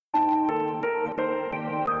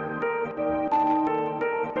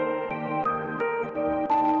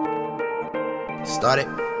Started.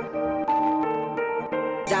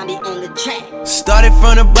 Zombie on the track. Started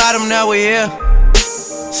from the bottom, now we here.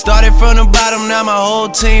 Started from the bottom, now my whole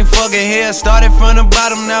team fucking here. Started from the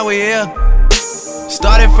bottom, now we here.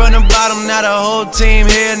 Started from the bottom, now the whole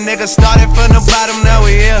team here. Nigga, started from the bottom, now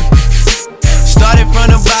we here. Started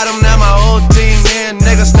from the bottom, now my whole team here.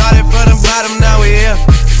 Nigga, started from the bottom, now we here.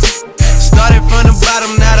 Started from the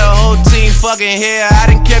bottom, now the whole team fucking here.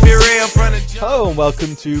 I done kept it real from the jump. Hello and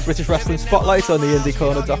welcome to British Wrestling Spotlight on the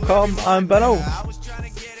IndieCorner.com. I'm Benno.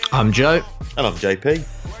 I'm Joe. And I'm JP.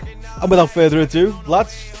 And without further ado,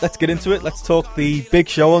 lads, let's get into it. Let's talk the big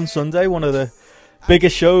show on Sunday, one of the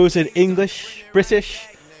biggest shows in English, British,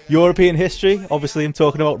 European history. Obviously, I'm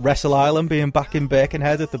talking about Wrestle Island being back in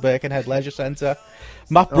Birkenhead at the Birkenhead Leisure Centre.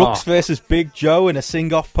 Matt Brooks versus Big Joe in a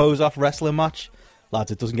sing-off, pose-off wrestling match.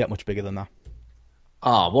 Lads, it doesn't get much bigger than that.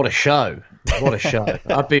 What a show. What a show.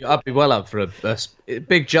 I'd be well up for a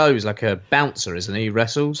Big Joe's like a bouncer, isn't he?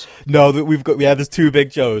 Wrestles? No, there's two Big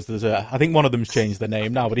Joes. I think one of them's changed the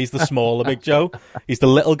name now, but he's the smaller Big Joe. He's the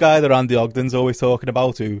little guy that Randy Ogden's always talking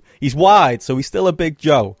about. He's wide, so he's still a Big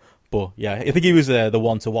Joe. But yeah, I think he was the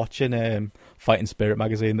one to watch in Fighting Spirit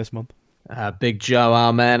magazine this month. Big Joe,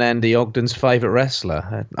 our man Andy Ogden's favourite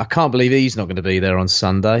wrestler. I can't believe he's not going to be there on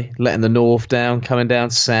Sunday. Letting the North down, coming down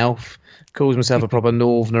south. Calls himself a proper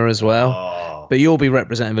Northerner as well. Oh. But you'll be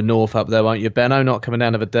representing the North up there, won't you, Benno? Not coming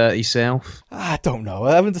down to the dirty South? I don't know.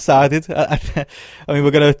 I haven't decided. I mean,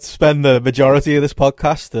 we're going to spend the majority of this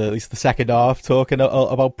podcast, at least the second half, talking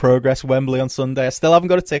about Progress Wembley on Sunday. I still haven't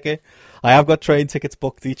got a ticket. I have got train tickets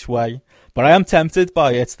booked each way. But I am tempted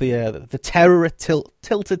by it's the Terror at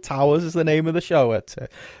Tilted Towers is the name of the show at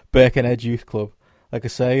Birkenhead Youth Club. Like I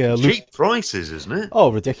say, cheap prices, isn't it?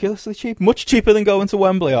 Oh, ridiculously cheap. Much cheaper than going to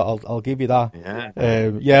Wembley. I'll give you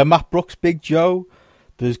that. Yeah. Matt Brooks, Big Joe.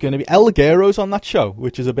 There's going to be El Ligeiro's on that show,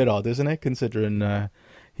 which is a bit odd, isn't it? Considering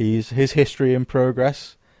his history and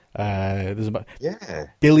progress. There's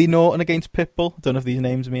Billy Norton against Pitbull. Don't know if these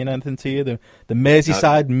names mean anything to you. The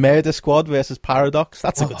Merseyside Murder Squad versus Paradox.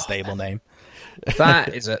 That's a good stable name.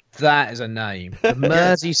 That is a name. The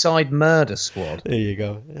Merseyside Murder Squad. There you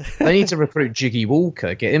go. They need to recruit Jiggy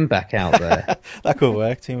Walker, get him back out there. That could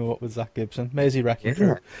work. Team up with Zach Gibson. Mersey Wrecking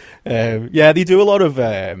Crew. They do a lot of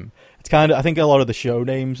it's kind of, I think a lot of the show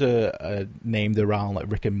names are named around like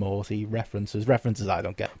Rick and Morty references I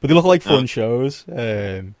don't get, but they look like fun shows.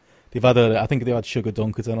 I think they've had Sugar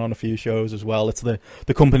Dunkerton on a few shows as well. It's the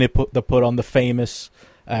company that put on the famous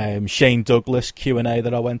Shane Douglas Q&A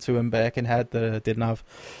that I went to in Birkenhead that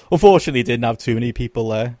unfortunately didn't have too many people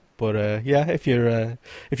there. But if you're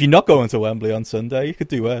not going to Wembley on Sunday, you could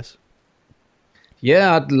do worse.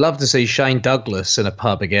 Yeah, I'd love to see Shane Douglas in a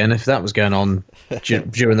pub again. If that was going on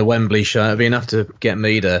during the Wembley show, it'd be enough to get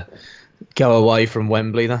me to go away from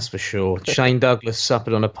Wembley, that's for sure. Shane Douglas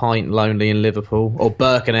supping on a pint lonely in Liverpool. Or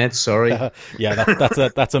Birkenhead, sorry.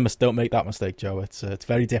 That's a mistake. Don't make that mistake, Joe. It's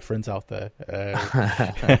very different out there.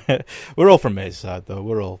 We're all from Merseyside, though.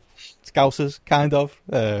 We're all Scousers, kind of.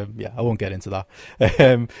 I won't get into that.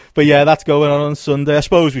 But yeah, that's going on Sunday. I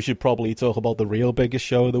suppose we should probably talk about the real biggest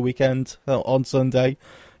show of the weekend on Sunday.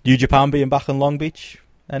 New Japan being back in Long Beach.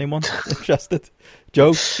 Anyone interested?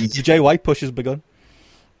 Joe, the Jay White push has begun.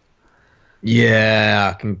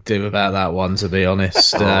 Yeah, I can do without that one, to be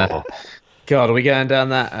honest. God, are we going down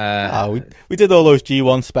that? We did all those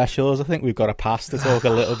G1 specials. I think we've got a pass to talk a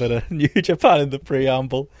little bit of New Japan in the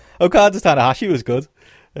preamble. Okada Tanahashi was good.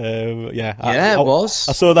 It was.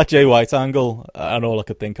 I saw that Jay White angle, and all I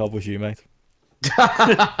could think of was you, mate.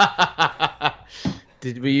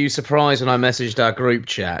 Were you surprised when I messaged our group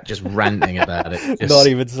chat, just ranting about it? Not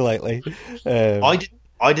even slightly.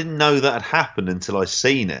 I didn't know that had happened until I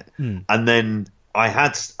seen it, and then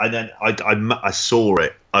I saw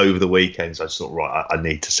it over the weekend. So I thought, right, I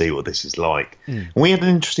need to see what this is like. And we had an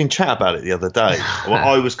interesting chat about it the other day. Well,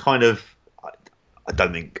 I was kind of, I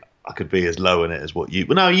don't think I could be as low in it as what you.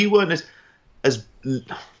 Well, no, you weren't as.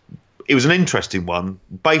 It was an interesting one,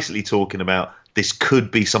 basically talking about this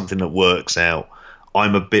could be something that works out.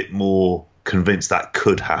 I'm a bit more convinced that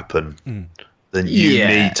could happen. Then you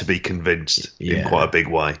need to be convinced in quite a big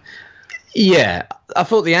way. Yeah, I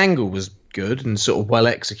thought the angle was good and sort of well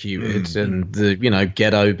executed, and the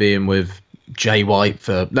Gedo being with Jay White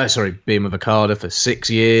being with Okada for 6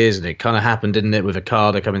 years, and it kind of happened, didn't it, with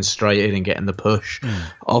Okada coming straight in and getting the push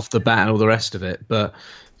off the bat and all the rest of it. But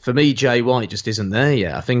for me, Jay White just isn't there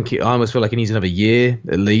yet. I almost feel like he needs another year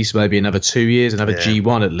at least, maybe another 2 years, another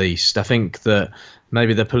G1 at least. I think that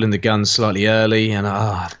maybe they're pulling the guns slightly early, and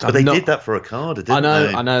but they did that for Okada, didn't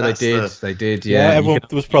they? I know they did. They did. Yeah, everyone,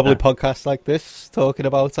 there was probably podcasts like this talking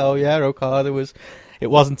about how Okada was. it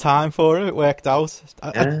wasn't time for him. It worked out.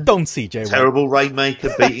 I don't see Jay White. Terrible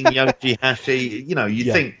Rainmaker beating Yoshihashi.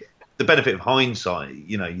 You think the benefit of hindsight.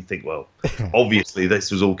 You think, well, obviously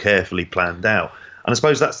this was all carefully planned out. And I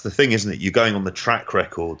suppose that's the thing, isn't it? You're going on the track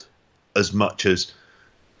record as much as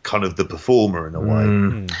kind of the performer in a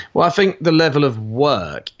way. Well, I think the level of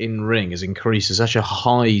work in ring has increased to such a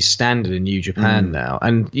high standard in New Japan now,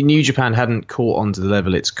 and New Japan hadn't caught on to the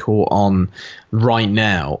level it's caught on right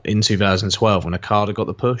now in 2012 when Okada got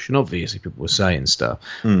the push, and obviously people were saying stuff,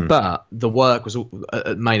 but the work was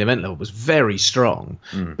at main event level was very strong,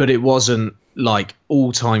 but it wasn't like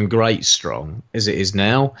all-time great strong as it is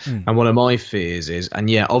now. And one of my fears is, and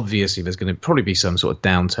obviously there's going to probably be some sort of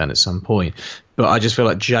downturn at some point, but I just feel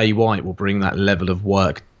like Jay White will bring that level of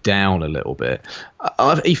work down a little bit.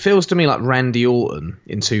 He feels to me like Randy Orton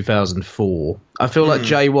in 2004. I feel like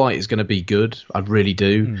Jay White is going to be good. I really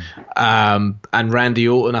do. And Randy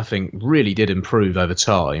Orton, I think, really did improve over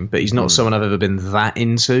time, but he's not someone I've ever been that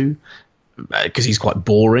into, because he's quite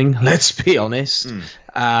boring, let's be honest.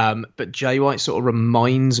 But Jay White sort of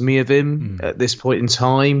reminds me of him at this point in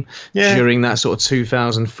time, during that sort of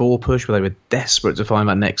 2004 push where they were desperate to find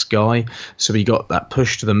that next guy. So he got that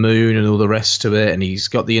push to the moon and all the rest of it, and he's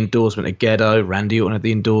got the endorsement of Gedo. Randy Orton had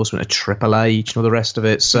the endorsement of Triple H and all the rest of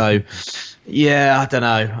it. So I don't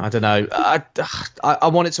know. I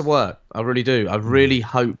want it to work. I really do. I really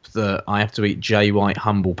hope that I have to eat Jay White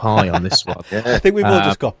humble pie on this one. I think we've all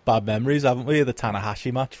just got bad memories, haven't we, of the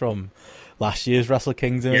Tanahashi match from last year's Wrestle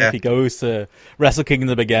Kingdom. If he goes to Wrestle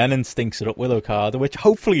Kingdom again and stinks it up with Okada, which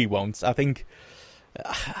hopefully he won't, I think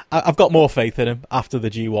I've got more faith in him after the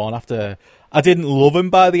G1. After I didn't love him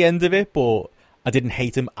by the end of it, but I didn't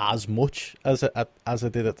hate him as much as I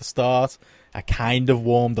did at the start. I kind of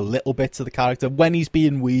warmed a little bit to the character. When he's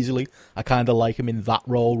being weaselly, I kind of like him in that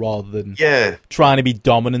role rather than trying to be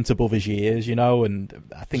dominant above his years,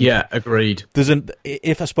 And I think agreed.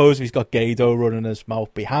 If he's got Gedo running his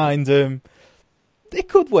mouth behind him, it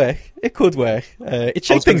could work. It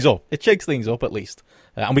shakes things up. It shakes things up at least.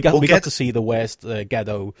 And we got to see the worst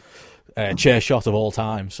Gedo chair shot of all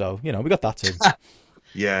time. So we got that too.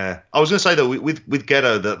 Yeah, I was going to say, though, with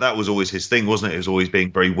Gedo, that was always his thing, wasn't it? It was always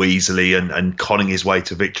being very weaselly and conning his way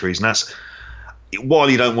to victories. And that's, while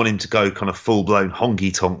you don't want him to go kind of full-blown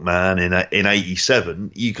honky-tonk man in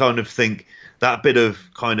 87, you kind of think that bit of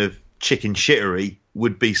kind of chicken shittery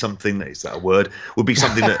would be something, would be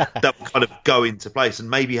something that would kind of go into place. And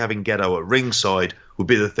maybe having Gedo at ringside would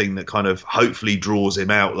be the thing that kind of hopefully draws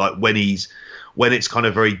him out, like when it's kind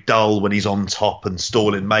of very dull, when he's on top and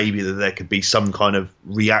stalling, maybe that there could be some kind of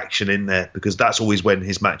reaction in there, because that's always when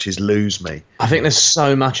his matches lose me. I think there's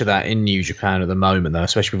so much of that in New Japan at the moment, though,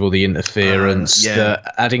 especially with all the interference.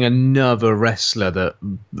 That adding another wrestler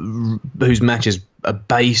whose matches are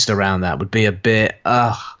based around that would be a bit,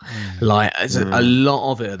 there's a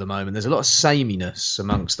lot of it at the moment. There's a lot of sameness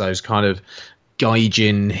amongst those kind of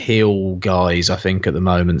Gaijin heel guys, I think, at the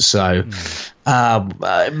moment. So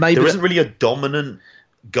maybe there isn't really a dominant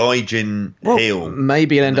Gaijin heel.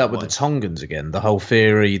 Maybe it'll end up with the Tongans again. The whole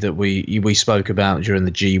theory that we spoke about during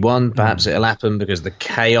the G1. Perhaps it'll happen because the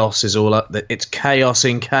chaos is all up. It's chaos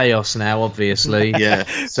in chaos now, obviously.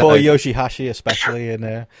 So, poor Yoshihashi, especially.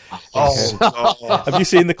 Have you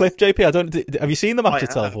seen the clip, JP? Have you seen the match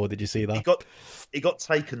itself, or did you see that? He got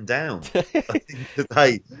taken down.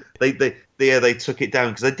 I think they took it down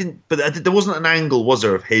because they didn't. But there wasn't an angle, was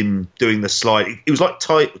there, of him doing the slide? It was like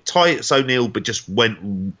Titus O'Neil, but just went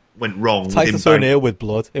wrong. Titus O'Neil with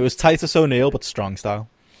blood. It was Titus O'Neil, but strong style.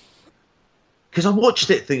 Because I watched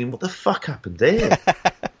it thinking, what the fuck happened there?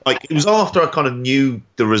 Like, it was after I kind of knew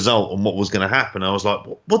the result and what was going to happen. I was like,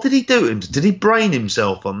 what did he do? Did he brain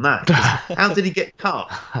himself on that? How did he get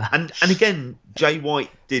cut? And again, Jay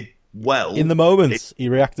White did well in the moments. He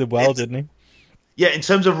reacted well, didn't he? Yeah, in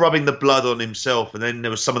terms of rubbing the blood on himself, and then there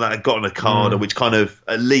was some of that had got on Okada, which kind of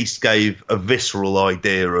at least gave a visceral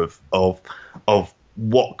idea of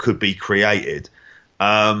what could be created.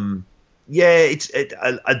 At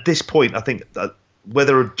this point, I think that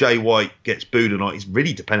whether Jay White gets booed or not is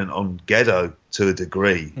really dependent on Gedo to a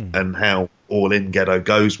degree, and how all in Gedo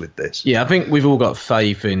goes with this. Yeah, I think we've all got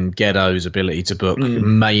faith in Gedo's ability to book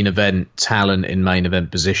main event talent in main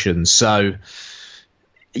event positions. So,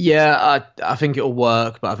 yeah, I think it'll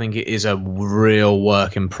work, but I think it is a real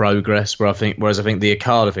work in progress. Whereas I think the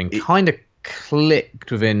Okada thing kind of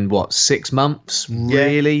clicked within 6 months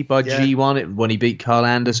really by G1 when he beat Carl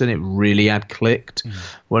Anderson. It really had clicked,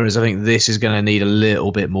 whereas I think this is going to need a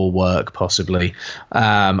little bit more work possibly.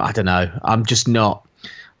 I don't know, I'm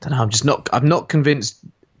not convinced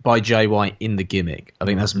by Jay White in the gimmick. I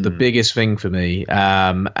think that's the biggest thing for me.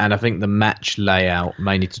 And I think the match layout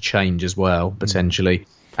may need to change as well, potentially.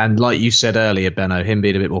 And like you said earlier, Benno, him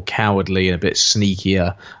being a bit more cowardly and a bit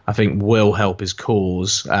sneakier, I think will help his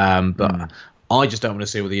cause. But I just don't want to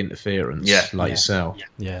see all the interference, yourself.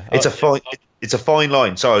 Yeah, it's a fine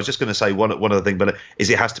line. So I was just going to say one other thing, but is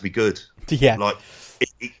it has to be good. Yeah, like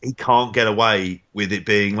he can't get away with it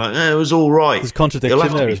being like, it was all right. There's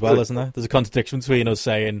contradiction there as well, isn't there? There's a contradiction between us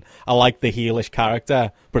saying I like the heelish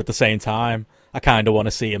character, but at the same time, I kind of want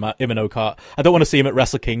to see him in Okada. I don't want to see him at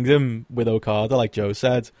Wrestle Kingdom with Okada, like Joe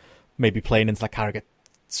said. Maybe playing into that character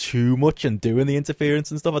too much and doing the interference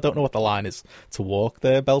and stuff. I don't know what the line is to walk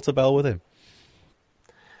there bell to bell with him.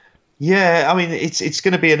 Yeah, I mean, it's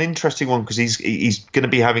going to be an interesting one because he's going to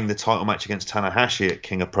be having the title match against Tanahashi at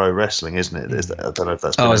King of Pro Wrestling, isn't it? I don't know if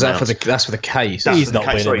that's been is that announced. that's for the case? He's not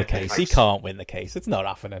winning the case. He can't win the case. It's not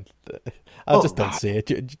happening. I just don't see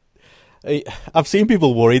it. I've seen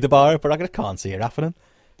people worried about it, but I can't see it happening.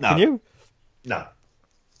 No. Can you? No.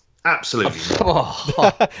 Absolutely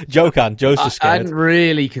not. Joe can. Joe's just scared. I hadn't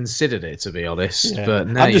really considered it, to be honest. Yeah. But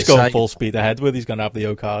now I'm just going full speed ahead with he's going to have the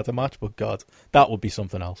Okada match, but God, that would be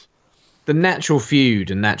something else. The natural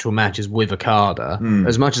feud and natural matches with Okada,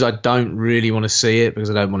 as much as I don't really want to see it,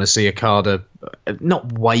 because I don't want to see Okada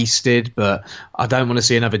not wasted, but I don't want to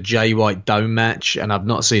see another Jay White Dome match, and I've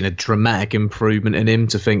not seen a dramatic improvement in him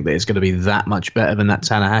to think that it's going to be that much better than that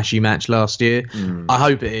Tanahashi match last year. I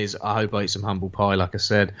hope it is. I hope I eat some humble pie, like I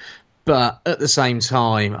said. But at the same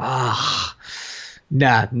time,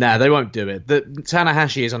 Nah, they won't do it. The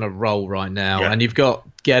Tanahashi is on a roll right now, and you've got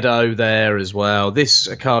Gedo there as well. This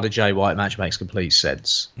Okada Jay White match makes complete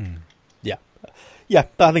sense. Yeah,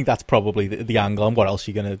 I think that's probably the angle. And what else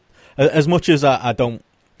are you going to... As much as I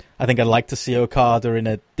think I'd like to see Okada in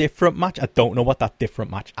a different match, I don't know what that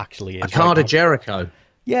different match actually is. Okada Jericho.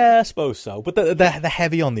 Yeah, I suppose so. But they're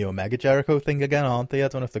heavy on the Omega Jericho thing again, aren't they? I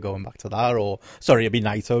don't know if they're going back to that, or... Sorry, it'd be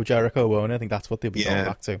Naito Jericho, won't it? I think that's what they'll be going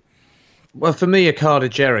back to. Well, for me, Okada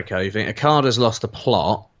Jericho, you think Okada's lost the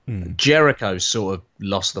plot. Jericho's sort of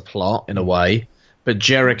lost the plot in a way, but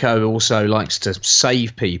Jericho also likes to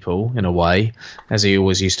save people in a way, as he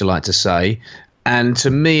always used to like to say. And to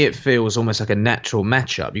me, it feels almost like a natural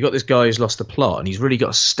matchup. You got this guy who's lost the plot, and he's really got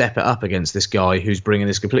to step it up against this guy who's bringing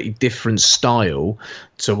this completely different style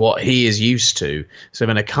to what he is used to. So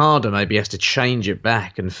then Okada maybe has to change it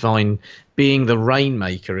back and find being the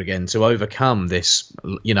Rainmaker again to overcome this,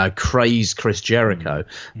 crazed Chris Jericho.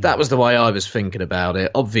 That was the way I was thinking about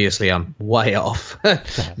it. Obviously, I'm way off.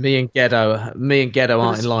 Me and Gedo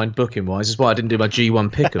aren't in line booking wise. That's why I didn't do my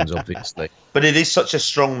G1 pick'ems, obviously. But it is such a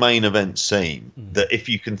strong main event scene that if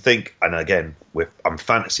you can think, and again, I'm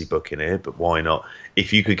fantasy booking here, but why not?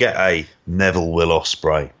 If you could get a Neville Will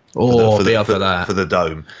Ospreay for the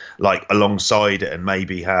Dome, like alongside it, and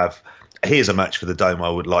maybe have. Here's a match for the Dome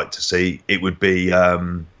I would like to see. It would be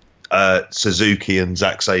Suzuki and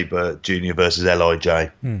Zack Sabre Jr. versus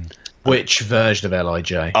LIJ. Which version of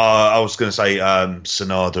LIJ? I was going to say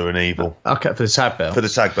Sonada and Evil. Okay, for the tag belt. For the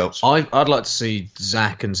tag belts. I'd like to see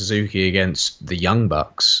Zack and Suzuki against the Young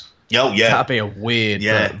Bucks. Oh, yeah. That'd be a weird,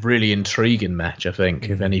 but really intriguing match, I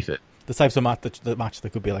think, if anything. The types of match that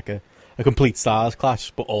could be like a complete stars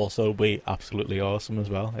clash, but also be absolutely awesome as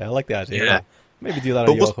well. Yeah, I like the idea. Yeah. Maybe do that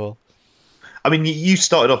at York Hall. I mean, you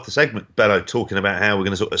started off the segment, Bello, talking about how we're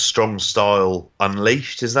going to sort of strong style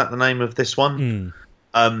Unleashed. Is that the name of this one?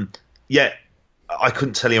 Yeah, I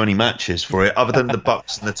couldn't tell you any matches for it other than the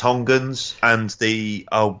Bucks and the Tongans and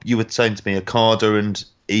you were saying to me Okada and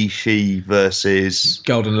Ishii versus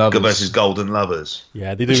Golden Lovers.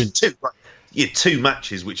 Yeah, they do. Two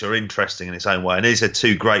matches which are interesting in its own way, and these are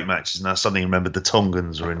two great matches. And I suddenly remembered the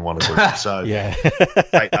Tongans were in one of them. So yeah,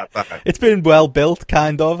 take that back. It's been well built,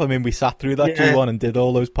 kind of. I mean, we sat through that G1 and did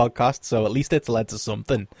all those podcasts, so at least it's led to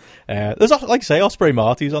something. There's, like I say, Ospreay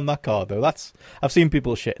Marty's on that card though. I've seen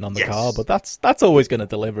people shitting on the card, but that's always going to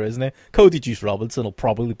deliver, isn't it? Cody Juice Robinson will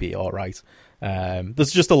probably be all right.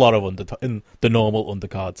 There's just a lot of the normal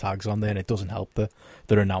undercard tags on there, and it doesn't help that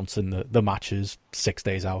they're announcing the matches 6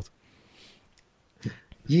 days out.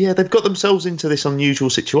 Yeah, they've got themselves into this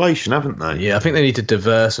unusual situation, haven't they? Yeah, I think they need to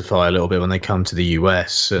diversify a little bit when they come to the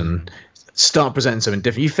US and start presenting something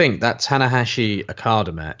different. You think that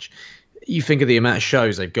Tanahashi-Okada match, you think of the amount of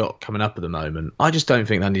shows they've got coming up at the moment. I just don't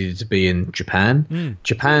think that needed to be in Japan.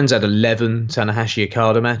 Japan's had 11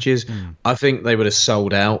 Tanahashi-Okada matches. I think they would have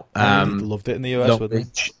sold out. Loved it in the US,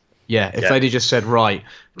 wouldn't they? Yeah, if they'd have just said, right,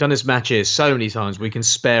 done this matches so many times, we can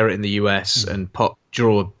spare it in the US and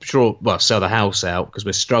sell the house out because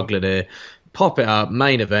we're struggling here. pop it up,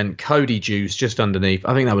 main event, Cody Juice just underneath.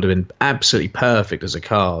 I think that would have been absolutely perfect as a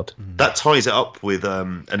card. That ties it up with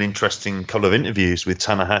an interesting couple of interviews with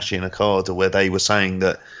Tanahashi and Okada, where they were saying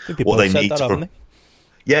that what they need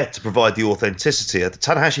to provide the authenticity.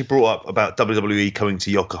 Tanahashi brought up about WWE coming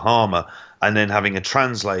to Yokohama and then having a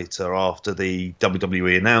translator after the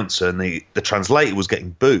WWE announcer, and the translator was getting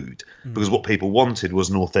booed because what people wanted was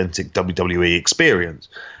an authentic WWE experience.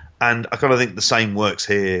 And I kind of think the same works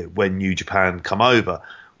here when New Japan come over.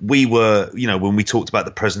 We were, when we talked about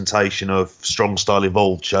the presentation of Strong Style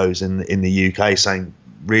Evolved shows in the UK, saying,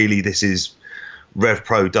 really, this is Rev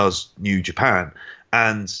Pro does New Japan.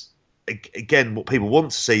 And again, what people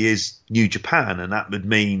want to see is New Japan, and that would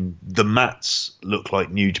mean the mats look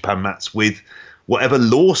like New Japan mats with whatever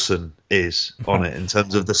Lawson is on it in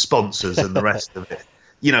terms of the sponsors and the rest of it.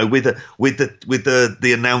 With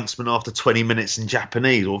the announcement after 20 minutes in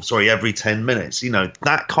Japanese, or sorry, every 10 minutes,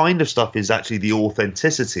 that kind of stuff is actually the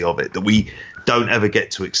authenticity of it that we don't ever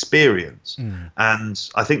get to experience. And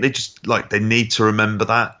I think they need to remember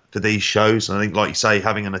that for these shows. And I think, like you say,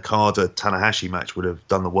 having an Okada Tanahashi match would have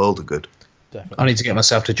done the world of good. Definitely. I need to get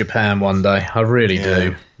myself to Japan one day. I really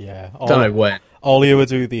do. Yeah. Don't know when. Ollie would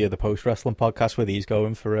do the post wrestling podcast where he's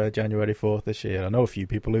going for January 4th this year. I know a few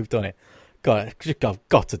people who've done it. Got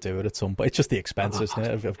to do it at some point. It's just the expense, isn't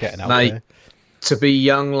it, of getting out there. To be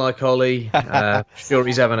young like Ollie, sure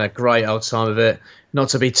he's having a great old time of it. Not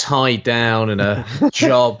to be tied down in a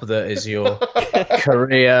job that is your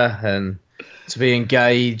career, and to be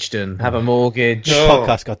engaged and have a mortgage.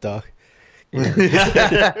 Podcast got dark.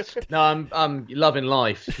 No, I'm loving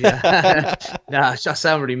life. Yeah. I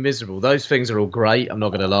sound really miserable. Those things are all great. I'm not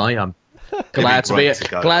going to lie. I'm glad to be a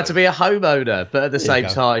homeowner, but at the same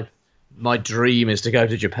time, my dream is to go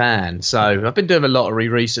to Japan. So I've been doing a lottery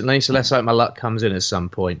recently, so let's hope my luck comes in at some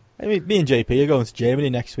point. I mean, me and JP are going to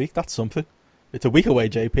Germany next week. That's something. It's a week away,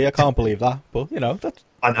 JP. I can't believe that. But, that's...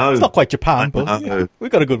 I know. It's not quite Japan, but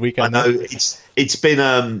we've got a good weekend. I know. It's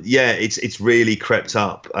been, it's really crept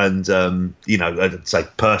up. And, I'd say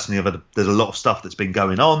personally, there's a lot of stuff that's been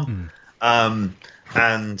going on. I'm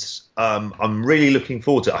really looking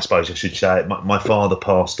forward to it. I suppose I should say it. My father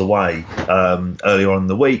passed away earlier on in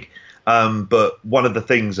the week. But one of the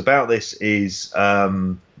things about this is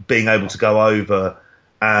being able to go over,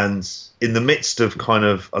 and in the midst of kind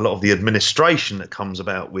of a lot of the administration that comes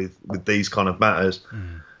about with these kind of matters,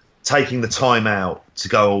 taking the time out to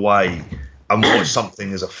go away and watch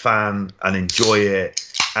something as a fan and enjoy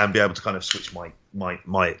it and be able to kind of switch my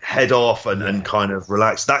head off and kind of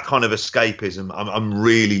relax. That kind of escapism, I'm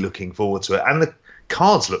really looking forward to it. And the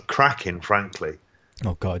cards look cracking, frankly.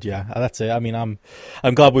 Oh God, yeah, that's it. I mean, I'm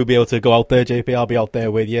glad we'll be able to go out there, JP. I'll be out there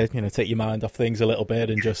with you. Take your mind off things a little bit,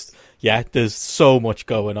 and just there's so much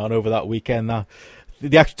going on over that weekend. That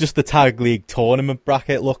just the tag league tournament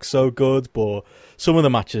bracket looks so good, but some of the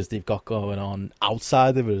matches they've got going on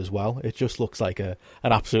outside of it as well, it just looks like an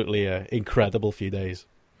absolutely incredible few days.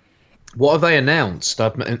 What have they announced?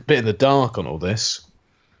 I'm a bit in the dark on all this.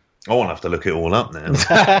 I won't have to look it all up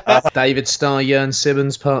now. David Starr, Jörn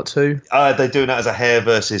Simmons, Part 2. They're doing that as a hair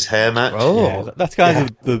versus hair match. Oh, yeah, that's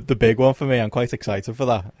kind of the big one for me. I'm quite excited for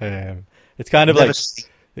that. It's kind of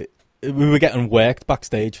we were getting worked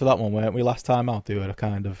backstage for that one, weren't we? Last time out, they were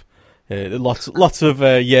kind of lots of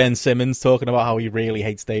Jörn Simmons talking about how he really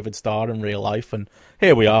hates David Starr in real life, and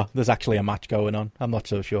here we are. There's actually a match going on. I'm not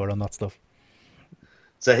so sure on that stuff.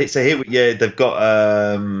 So here, they've got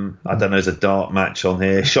I don't know, there's a dart match on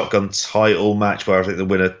here, shotgun title match where I think the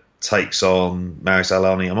winner takes on Maris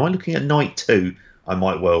Alani. Am I looking at night 2? I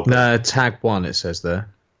might well. No, tag 1 it says there.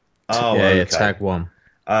 Oh, yeah, okay. Tag 1.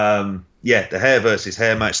 The hair versus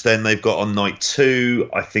hair match. Then they've got on night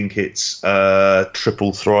 2, I think it's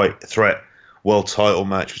triple threat world title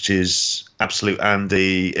match, which is Absolute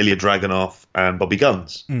Andy, Ilya Dragunov, and Bobby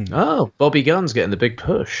Guns. Oh, Bobby Guns getting the big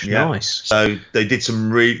push. Yeah. Nice. So they did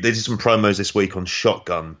some promos this week on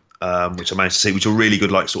Shotgun, which I managed to see, which are really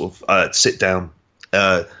good, like sort of sit down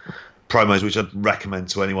promos, which I'd recommend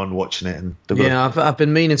to anyone watching it. And I've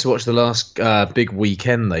been meaning to watch the last big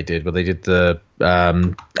weekend they did, where they did the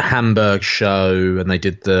Hamburg show and they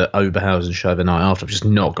did the Oberhausen show the night after. I've just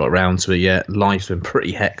not got around to it yet. Life's been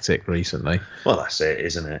pretty hectic recently. Well, that's it,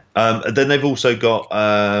 isn't it? Then they've also got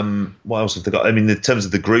what else have they got? I mean, in terms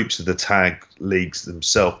of the groups of the tag leagues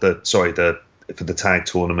themselves, for the tag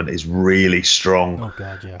tournament is really strong. Oh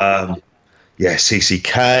God, yeah.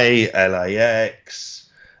 CCK, LAX.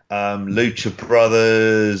 Lucha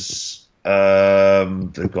Brothers.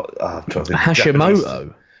 They've got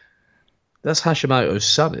Hashimoto. That's Hashimoto's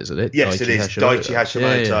son, isn't it? Yes, Daichi it is. Daichi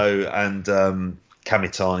Hashimoto and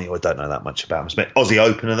Kamitani. I don't know that much about him. Aussie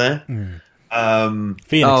opener there.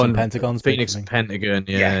 Phoenix and Pentagon's Phoenix and Pentagon,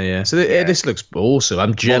 yeah. So this looks awesome.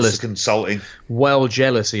 I'm jealous. Monster Consulting. Well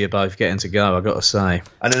jealous of you both getting to go, I've got to say.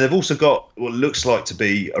 And then they've also got what looks like to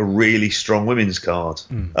be a really strong women's card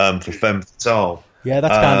for Femme Fatale. Yeah,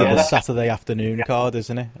 that's kind of the Saturday afternoon card,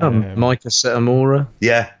 isn't it? Micah Setamura.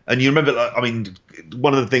 Yeah, and you remember,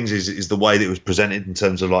 one of the things is the way that it was presented in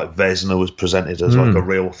terms of like Vesna was presented as like a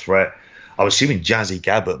real threat. I was assuming Jazzy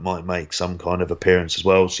Gabbert might make some kind of appearance as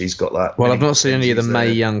well. She's got that. Well, I've not seen any of the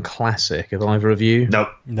Mae Young Classic. Have either of you?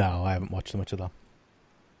 No, I haven't watched much of that.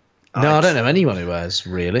 No, I don't know anyone who has,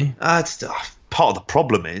 really. Part of the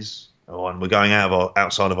problem is, and we're going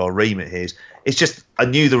outside of our remit here, it's just I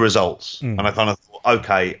knew the results, and I kind of thought,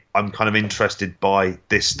 okay, I'm kind of interested by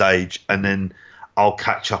this stage, and then I'll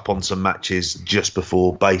catch up on some matches just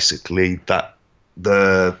before basically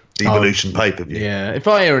the Evolution pay-per-view. Yeah, if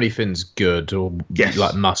I hear anything's good or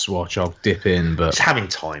like must watch, I'll dip in. But it's having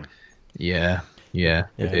time. Yeah, it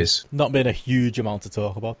is. Not been a huge amount to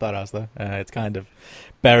talk about that, has there? It's kind of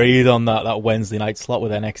buried on that Wednesday night slot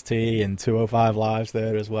with NXT and 205 Lives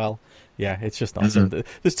there as well. Yeah, it's just not something.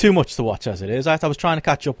 There's too much to watch as it is. I was trying to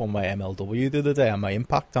catch up on my MLW the other day and my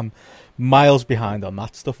Impact. I'm miles behind on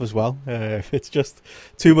that stuff as well. It's just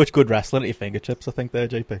too much good wrestling at your fingertips, I think, there,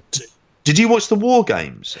 JP. Did you watch the War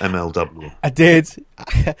Games MLW? I did.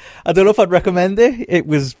 I don't know if I'd recommend it. It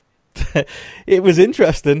was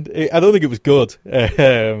interesting. I don't think it was good. I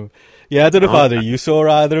don't know if either you saw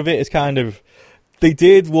either of it. It's kind of, they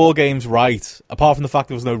did War Games right. Apart from the fact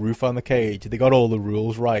there was no roof on the cage, they got all the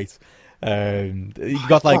rules right. You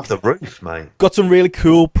got the roof, mate. Got some really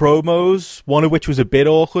cool promos. One of which was a bit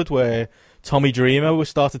awkward, where Tommy Dreamer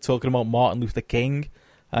started talking about Martin Luther King.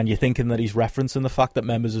 And you're thinking that he's referencing the fact that some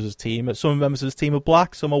members of his team are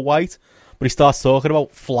black, some are white. But he starts talking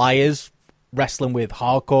about flyers wrestling with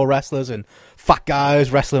hardcore wrestlers and fat guys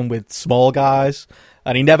wrestling with small guys.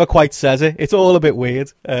 And he never quite says it. It's all a bit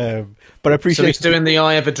weird. But I appreciate. So he's doing the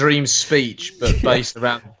 "I Have a Dream" speech, but based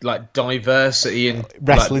around like diversity and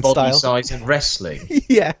wrestling like, body style, size and wrestling.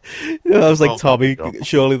 Yeah, I was like, Tommy.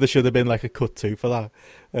 Surely there should have been like a cut too for that.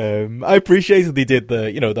 I appreciated they did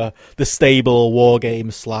the stable War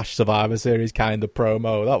Games / Survivor Series kind of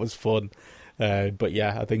promo. That was fun. But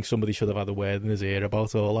yeah, I think somebody should have had a word in his ear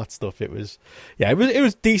about all that stuff. It was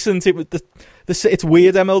decent. It was it's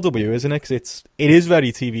weird MLW, isn't it? Because it is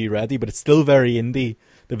very TV ready, but it's still very indie.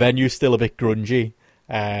 The venue's still a bit grungy,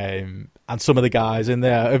 and some of the guys in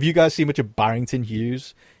there. Have you guys seen much of Barrington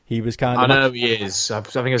Hughes? He was kind of. I know he is. I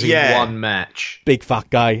think I've seen one match. Big fat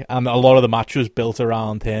guy, and a lot of the match was built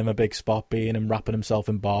around him. A big spot being him wrapping himself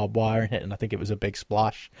in barbed wire and hitting. I think it was a big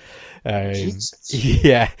splash.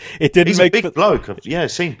 Yeah, it didn't. He's make a big bloke.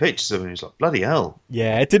 I've seen pictures of him. He's like bloody hell.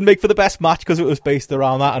 Yeah, it didn't make for the best match because it was based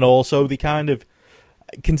around that, and also the kind of.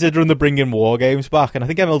 Considering they're bringing War Games back, and I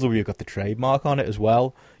think MLW got the trademark on it as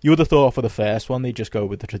well. You would have thought for the first one they'd just go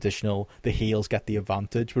with the traditional, the heels get the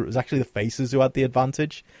advantage, but it was actually the faces who had the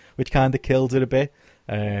advantage, which kind of killed it a bit.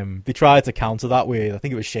 They tried to counter that with, I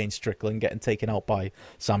think it was Shane Strickland getting taken out by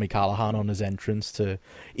Sami Callihan on his entrance to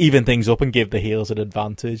even things up and give the heels an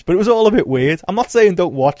advantage, but it was all a bit weird. I'm not saying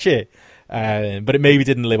don't watch it, but it maybe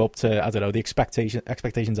didn't live up to, I don't know, the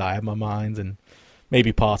expectations I had in my mind, and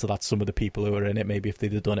maybe part of that's some of the people who are in it. Maybe if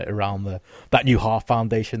they'd have done it around that New Heart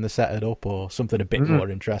Foundation to set it up, or something a bit more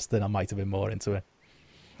interesting, I might have been more into it.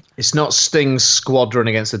 It's not Sting's Squadron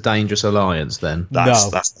against the Dangerous Alliance, then? That's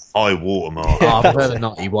the high watermark. I've heard a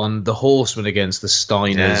nutty one. The Horsemen against the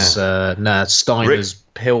Steiners. Yeah. Steiners,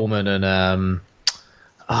 Pillman, and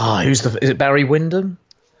is it Barry Windham?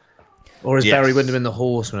 Or is Barry Windham in the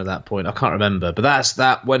Horseman at that point? I can't remember. But that's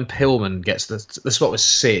that when Pillman gets the spot with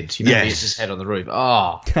Sid. He hits his head on the roof.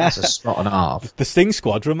 That's a spot and a half. The Sting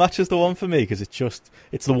Squadron match is the one for me because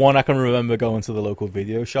it's the one I can remember going to the local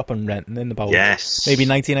video shop and renting in about maybe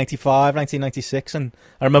 1995, 1996. And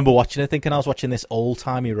I remember watching it thinking I was watching this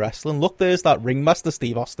old-timey wrestling. Look, there's that Ringmaster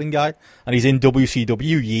Steve Austin guy. And he's in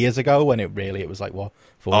WCW years ago when it was like, 4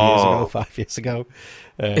 years ago, 5 years ago.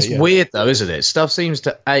 It's weird though, isn't it? Stuff seems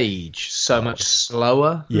to age so much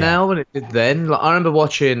slower now than it did then. Like, I remember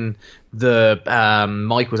watching the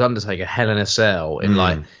Michael's Undertaker Hell in a Cell in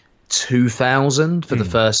like 2000 for the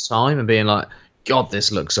first time and being like, God,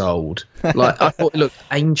 this looks old. Like I thought it looked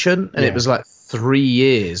ancient, and it was like 3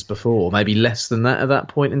 years before, maybe less than that at that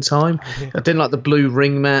point in time. I didn't like the blue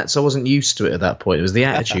ring mats. I wasn't used to it at that point. It was the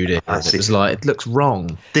attitude. It was like, it looks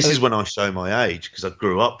wrong. This is when I show my age, because I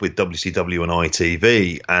grew up with WCW and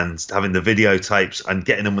ITV and having the videotapes and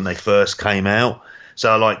getting them when they first came out.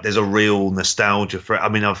 So there's a real nostalgia for it. I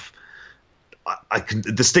mean,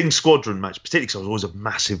 the Sting Squadron match, particularly because I was always a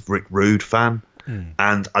massive Rick Rude fan,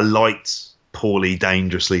 and I liked Paulie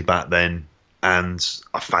Dangerously back then, and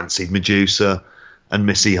I fancied Medusa and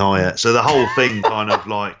Missy Hyatt. So the whole thing kind of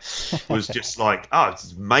like was just like, oh,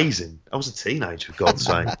 it's amazing. I was a teenager, for God's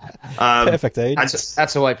sake. Perfect age.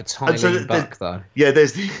 That's a way for Tyleen Buck, though. Yeah,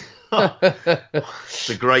 there's the it's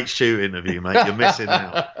a great shoot interview, mate. You're missing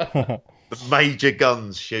out. The Major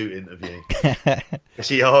Guns shoot interview.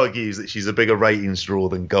 She argues that she's a bigger ratings draw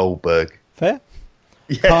than Goldberg. Fair.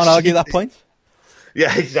 Yeah, Can't argue that point.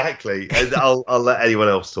 Yeah, exactly. And I'll let anyone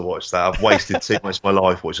else to watch that. I've wasted too much of my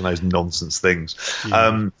life watching those nonsense things.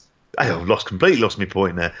 I've completely lost my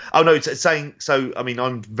point there. Oh no, it's saying so. I mean,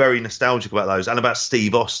 I'm very nostalgic about those, and about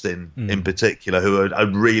Steve Austin in particular, who I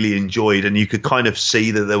really enjoyed, and you could kind of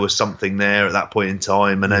see that there was something there at that point in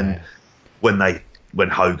time. And then when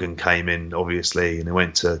Hogan came in, obviously, and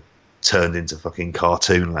it turned into fucking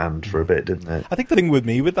cartoon land for a bit, didn't it? I think the thing with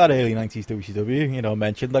me with that early 90s WCW, I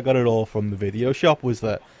mentioned I got it all from the video shop, was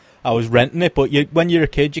that I was renting it, but when you're a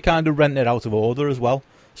kid, you kind of rent it out of order as well.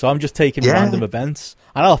 So I'm just taking random events.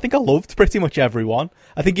 And I think I loved pretty much every one.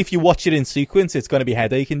 I think if you watch it in sequence, it's going to be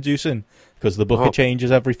headache-inducing, because the booker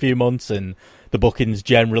changes every few months, and the booking's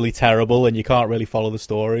generally terrible, and you can't really follow the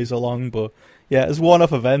stories along. But yeah, as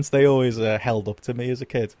one-off events, they always held up to me as a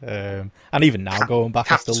kid. And even now, going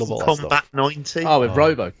back, I still love all that Combat stuff. 90? Oh, with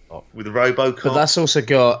RoboCop. With the RoboCop. But that's also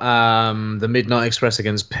got the Midnight Express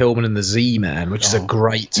against Pillman and the Z-Man, which is a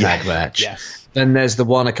great tag match. Yes. Then there's the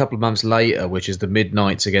one a couple of months later, which is the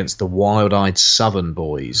Midnights against the Wild-Eyed Southern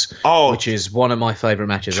Boys, which is one of my favourite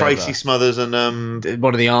matches Tracy ever. Smothers and...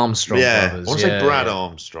 one of the Armstrong brothers. I want to say Brad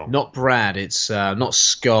Armstrong. Not Brad, it's not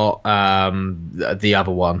Scott, the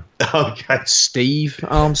other one. Okay. Steve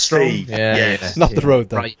Armstrong? Steve, yeah, yes. Not the Road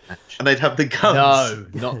Dog. Great match. And they'd have the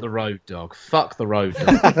guns. No, not the Road Dog. Fuck the Road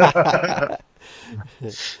Dog.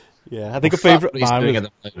 Yeah, I think a favourite he's mime doing was...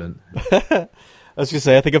 at the moment. I was going to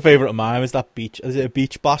say, I think a favourite of mine is that beach. Is it a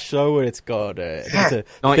Beach Bash show where it's got it's a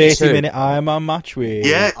 92. 30-minute Iron Man match with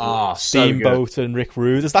Steamboat and Rick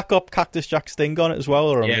Rude? Has that got Cactus Jack Sting on it as well,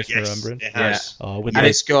 or am I misremembering? It has. And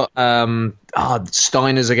it's got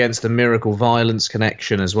Steiner's against the Miracle Violence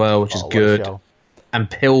connection as well, which is good. And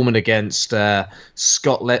Pillman against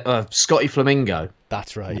Scotty Flamingo.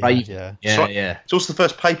 That's right. Yeah. It's also the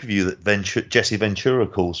first pay-per-view that Jesse Ventura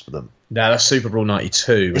calls for them. No, that's Super Bowl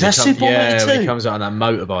 92. Is that Super Bowl 92? Yeah, when he comes out on that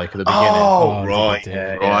motorbike at the beginning. Oh,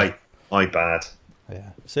 right. My bad. Yeah.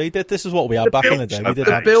 See, this is what we had back in the day. We did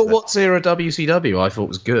the Bill Watts era WCW I thought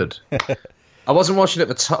was good. I wasn't watching it at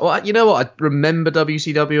the time. Well, you know what? I remember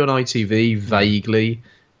WCW on ITV vaguely,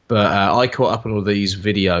 but I caught up on all these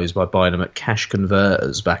videos by buying them at cash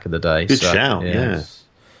converters back in the day. Good shout, yeah.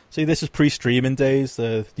 See, this is pre-streaming days.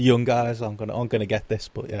 The young guys aren't gonna get this,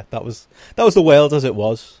 but yeah, that was the world as it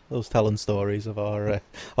was. Those telling stories of our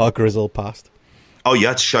grizzled past. Oh, you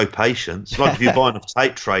had to show patience. Like if you're buying off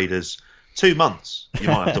tape traders, 2 months you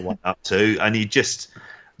might have to wait up to, and you just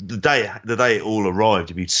the day it all arrived,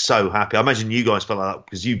 you'd be so happy. I imagine you guys felt like that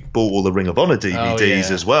because you bought all the Ring of Honor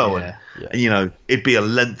DVDs as well, and it'd be a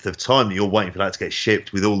length of time that you're waiting for that to get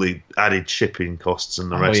shipped with all the added shipping costs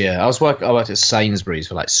and the rest. Oh yeah, I worked at Sainsbury's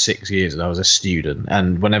for like 6 years, and I was a student.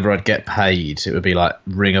 And whenever I'd get paid, it would be like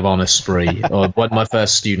Ring of Honor spree. Or when my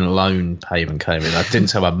first student loan payment came in, I didn't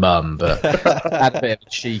tell my mum, but I had a bit of a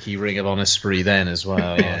cheeky Ring of Honor spree then as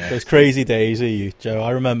well. Yeah, those crazy days of you, Joe. I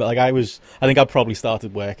remember, I think I probably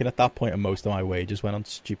started working at that point, and most of my wages went on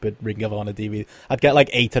stupid Ring of Honor DVD. I'd get like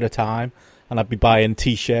 8 at a time. And I'd be buying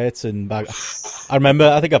T-shirts and I remember,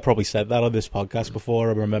 I think I probably said that on this podcast before.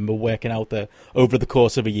 I remember working out that over the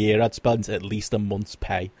course of a year, I'd spent at least a month's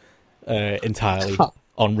pay entirely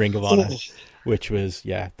on Ring of Honor, which was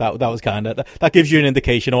that was kind of that gives you an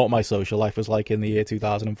indication of what my social life was like in the year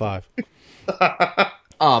 2005.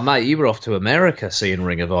 Oh, mate, you were off to America seeing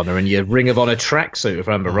Ring of Honor in your Ring of Honor tracksuit, if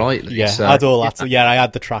I remember rightly. Yeah, so, I had all that. Yeah, I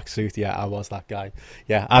had the tracksuit. Yeah, I was that guy.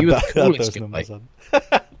 Yeah, I had those numbers on.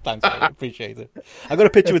 Thanks, mate. Appreciate it. I got a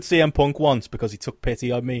picture with CM Punk once because he took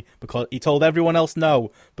pity on me, because he told everyone else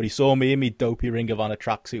no, but he saw me in me dopey Ring of Honor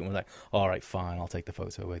tracksuit and was like, all right, fine, I'll take the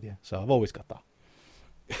photo with you. So I've always got that.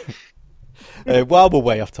 Well, we're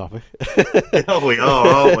way off topic. Oh, we are,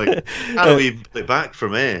 aren't we? How do we put it back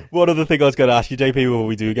from here? One other thing I was going to ask you, JP, when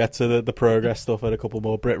we do get to the progress stuff and a couple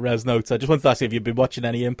more Brit Res notes, I just wanted to ask you if you've been watching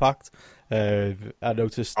any Impact. I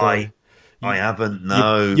noticed... I haven't,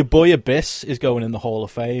 no. Your boy Abyss is going in the Hall of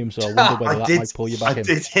Fame, so I wonder whether that might pull you back in.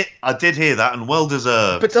 I did hear that, and well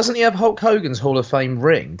deserved. But doesn't he have Hulk Hogan's Hall of Fame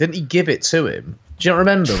ring? Didn't he give it to him? Do you not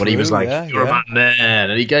remember when he was like, "You're a man,"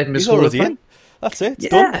 and he gave him his Hall of Fame? That's it. It's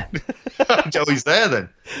done. Joey's there then.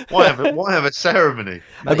 Why have a ceremony?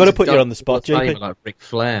 I've got to put you on the spot, JP. Like Ric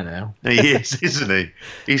Flair now. He is, isn't he?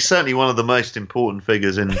 He's certainly one of the most important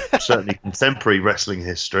figures in certainly contemporary wrestling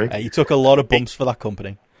history. He took a lot of bumps for that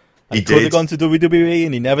company. And He he could did. have gone to WWE,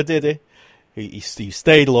 and he never did it. He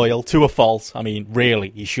stayed loyal to a fault. I mean, really,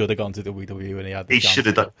 he should have gone to WWE when he had the He chance should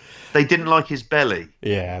have to. done. They didn't like his belly.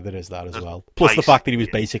 Yeah, there is that as well. Plus the fact that he was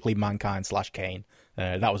basically Mankind / Kane.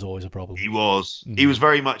 That was always a problem. He was. He was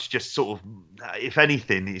very much just sort of. If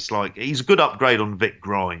anything, it's like he's a good upgrade on Vic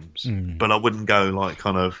Grimes, but I wouldn't go like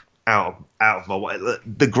kind of out of my way.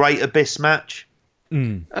 The Great Abyss match.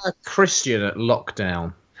 Christian at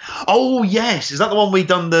Lockdown. Oh yes, is that the one we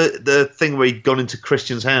done the thing where he'd gone into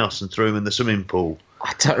Christian's house and threw him in the swimming pool?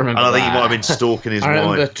 I don't remember. And I think that. he might have been stalking his I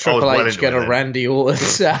remember wife. Triple H get a Randy. Randy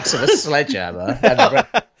Orton out of a sledgehammer,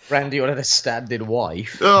 and Randy Orton had a stand-in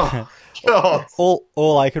wife. Oh God!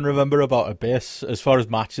 All I can remember about Abyss, as far as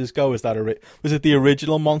matches go, is that was it the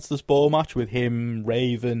original Monsters Ball match with him,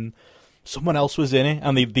 Raven, someone else was in it,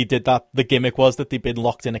 and they did that. The gimmick was that they'd been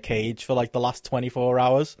locked in a cage for like the last 24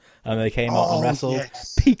 hours, and they came out and wrestled.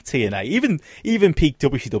 Yes. Peak TNA, even peak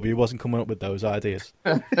WCW wasn't coming up with those ideas.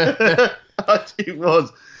 It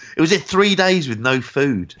was. It was 3 days with no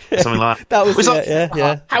food, or something like That was like,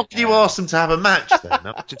 yeah. How can you ask them to have a match then?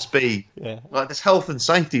 That would just be like there's health and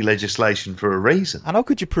safety legislation for a reason. And how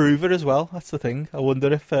could you prove it as well? That's the thing. I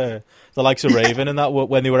wonder if the likes of Raven and that,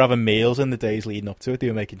 when they were having meals in the days leading up to it, they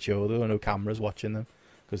were making sure there were no cameras watching them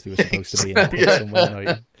because they were supposed to be in a pit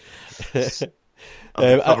somewhere. It's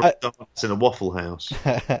in a Waffle House.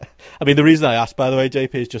 I mean, the reason I asked, by the way,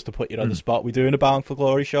 JP, is just to put you on the spot. We doing a Bound for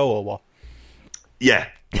Glory show or what? Yeah,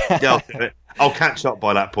 I'll do it. I'll catch up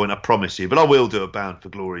by that point, I promise you. But I will do a Bound for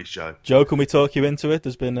Glory show. Joe, can we talk you into it?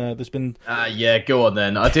 There's been Yeah, go on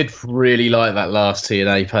then. I did really like that last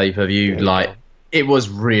TNA pay-per-view. It was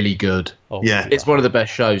really good. Yeah. It's one of the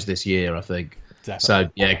best shows this year, I think. Definitely.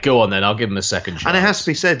 So yeah, go on then. I'll give him a second chance. And it has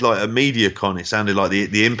to be said, like a MediaCon, it sounded like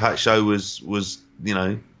the Impact show was it's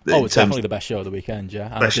definitely the best show of the weekend.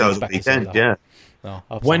 Yeah, best show of the weekend. Yeah. No,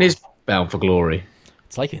 when is Bound for Glory?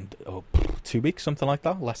 It's like in 2 weeks, something like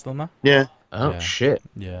that. Less than that. Yeah. Oh Yeah. shit!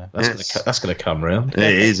 Yeah. That's gonna come round. It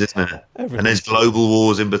is, isn't it? And there's global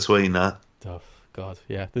wars in between that. Oh God,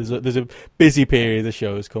 yeah. There's a busy period of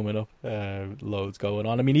shows coming up. Loads going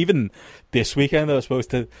on. I mean, even this weekend, I was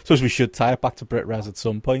suppose we should tie it back to Brit Res at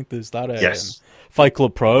some point. There's that. Yes. Fight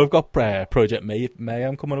Club Pro have got Project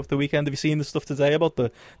Mayhem coming up the weekend. Have you seen the stuff today about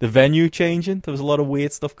the venue changing? There was a lot of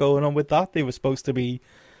weird stuff going on with that. They were supposed to be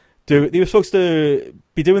doing the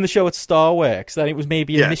show at Starworks. Then it was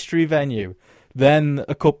maybe a mystery venue. Then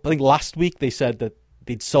I think last week they said that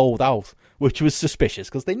they'd sold out, which was suspicious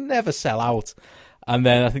because they never sell out. And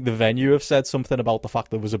then I think the venue have said something about the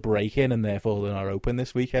fact there was a break-in and therefore they're not open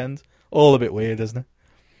this weekend. All a bit weird, isn't it?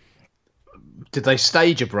 Did they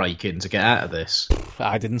stage a break-in to get out of this?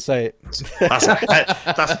 I didn't say it. That's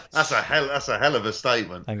a hell of a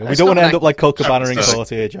statement. Hang on. We don't want to end up like Colt Cabana in Sorry. court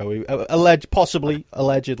here, Joey.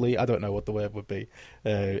 Allegedly, I don't know what the word would be.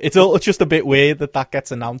 It's just a bit weird that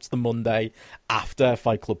gets announced the Monday after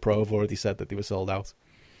Fight Club Pro have already said that they were sold out.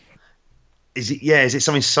 Is it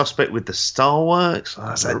something suspect with the Starworks?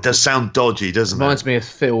 That does sound dodgy, doesn't it? Reminds me of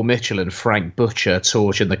Phil Mitchell and Frank Butcher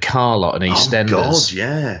torching the car lot in EastEnders. God,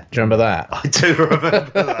 yeah. Do you remember that? I do remember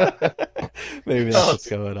that. Maybe that's what's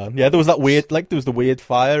going on. Yeah, there was the weird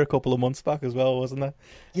fire a couple of months back as well, wasn't there?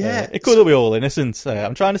 Yeah. It could be all innocent.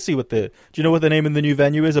 I'm trying to see do you know what the name of the new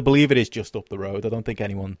venue is? I believe it is just up the road. I don't think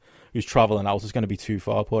anyone who's travelling out is going to be too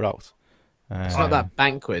far put out. It's not that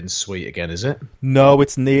banqueting suite again, is it? No,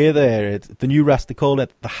 it's near there. The new they call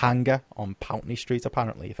it the Hangar on Pountney Street,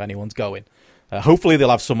 apparently, if anyone's going. Hopefully they'll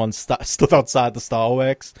have someone stood outside the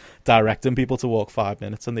Starworks directing people to walk 5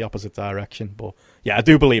 minutes in the opposite direction. But yeah, I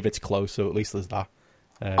do believe it's close, so at least there's that.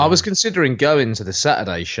 I was considering going to the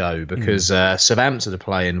Saturday show because Southampton are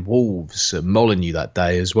playing Wolves at Molineux that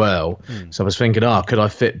day as well. So I was thinking, could I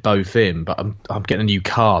fit both in? But I'm getting a new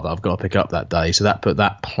car that I've got to pick up that day, so that put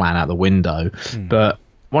that plan out the window. But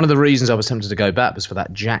one of the reasons I was tempted to go back was for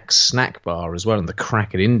that Jack's snack bar as well and the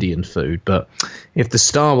cracking Indian food. But if the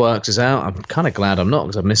Starworks is out, I'm kind of glad I'm not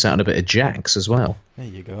because I miss out on a bit of Jack's as well. There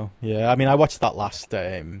you go. Yeah, I mean, I watched that last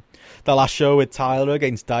show with Tyler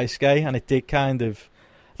against Daisuke, and it did kind of...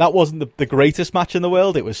 That wasn't the greatest match in the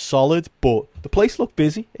world. It was solid, but the place looked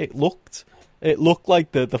busy. It looked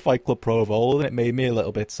like the Fight Club Pro of old, and it made me a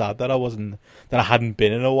little bit sad that I hadn't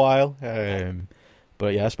been in a while.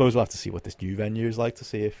 But yeah, I suppose we'll have to see what this new venue is like to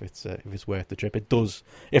see if it's worth the trip. It does.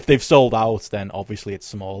 If they've sold out, then obviously it's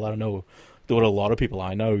small. I don't know. there were a lot of people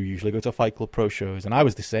I know who usually go to Fight Club Pro shows, and I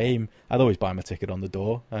was the same. I'd always buy my ticket on the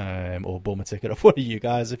door, or bum a ticket off one of you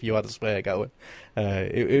guys if you had a spare going.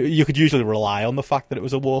 You could usually rely on the fact that it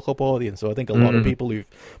was a walk-up audience, so I think a lot of people who've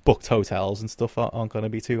booked hotels and stuff aren't going to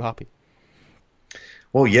be too happy.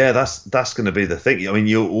 Well, yeah, that's going to be the thing. I mean,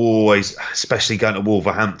 you're always, especially going to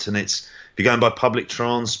Wolverhampton, if you're going by public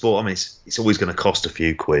transport, I mean, it's always going to cost a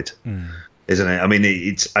few quid, isn't it? I mean,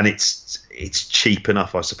 it's cheap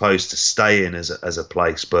enough, I suppose, to stay in as a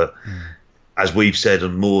place, but as we've said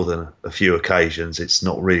on more than a few occasions, it's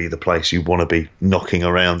not really the place you want to be knocking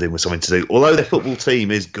around in with something to do. Although their football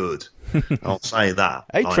team is good, I'll say that.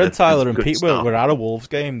 Hey, Trent Tyler and Pete were at a Wolves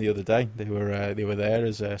game the other day. They were there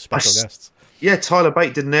as special guests. Yeah, Tyler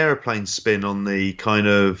Bate did an aeroplane spin on the kind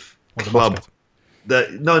of club.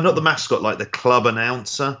 No, not the mascot, like the club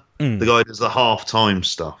announcer. The guy who does the half-time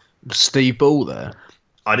stuff. Steve Ball there?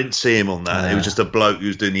 I didn't see him on that. It was just a bloke who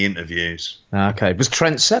was doing the interviews. Okay. Was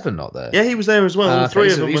Trent Seven not there? Yeah, he was there as well. All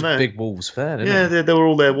three of them were there. He's a big Wolves fan, isn't he? Yeah, they were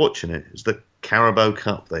all there watching it. It was the Carabao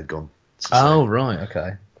Cup they'd gone. Oh, right,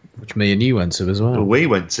 okay. Which me and you went to as well. Well, we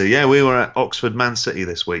went to, yeah. We were at Oxford Man City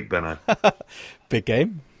this week, Benno. Big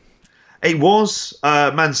game. It was.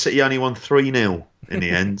 Man City only won 3-0 in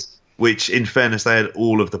the end, which, in fairness, they had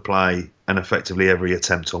all of the play and effectively every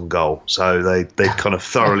attempt on goal. So they kind of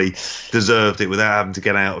thoroughly deserved it without having to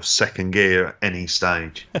get out of second gear at any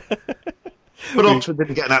stage. But Oxford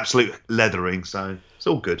didn't get an absolute leathering, so it's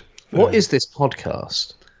all good. What is this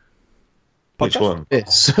podcast? Which one?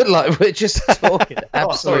 It's like we're just talking.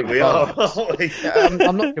 Sorry, we are.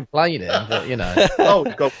 I'm not complaining, but you know. Oh,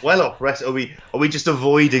 we've got well off rest. Are we just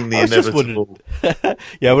avoiding the inevitable?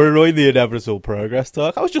 Yeah, we're avoiding the inevitable progress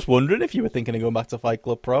talk. I was just wondering if you were thinking of going back to Fight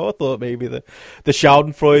Club Pro. I thought maybe the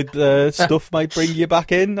Schadenfreude stuff might bring you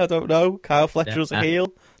back in. I don't know. Kyle Fletcher as a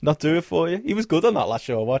heel, not do it for you. He was good on that last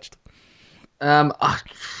show I watched.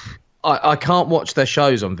 I can't watch their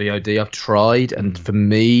shows on VOD. I've tried, and for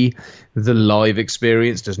me, the live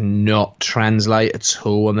experience does not translate at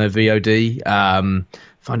all on their VOD.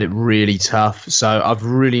 Find it really tough. So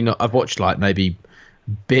I've watched like maybe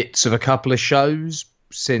bits of a couple of shows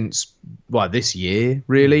since this year.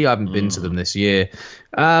 Really, I haven't been to them this year.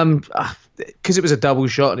 Because it was a double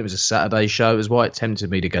shot and it was a Saturday show, it was why it tempted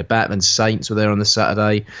me to go back. Then Saints were there on the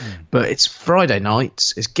Saturday, but it's Friday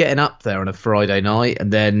nights. It's getting up there on a Friday night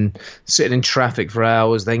and then sitting in traffic for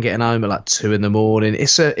hours, then getting home at like 2 a.m.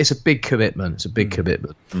 It's a big commitment. It's a big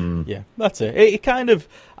commitment. Yeah, that's it. It kind of,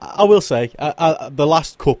 I will say, the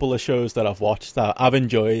last couple of shows that I've watched that I've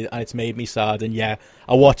enjoyed and it's made me sad. And yeah,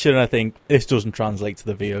 I watch it and I think this doesn't translate to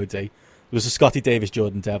the VOD. There was a Scotty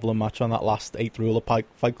Davis-Jordan Devlin match on that last 8th Rule of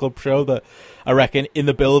Fight Club show that I reckon in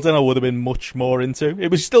the building I would have been much more into. It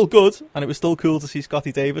was still good, and it was still cool to see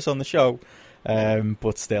Scotty Davis on the show.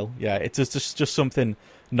 But still, yeah, it's just something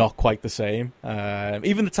not quite the same.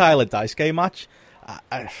 Even the Tyler Daisuke match,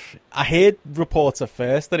 I heard reports at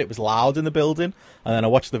first that it was loud in the building, and then I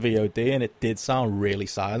watched the VOD and it did sound really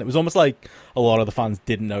silent. It was almost like a lot of the fans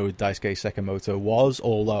didn't know who Daisuke Sekimoto was,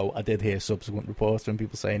 although I did hear subsequent reports from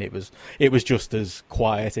people saying it was just as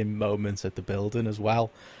quiet in moments at the building as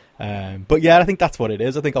well. But yeah, I think that's what it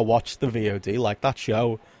is. I think I watched the VOD like that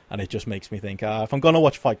show, and it just makes me think, if I'm going to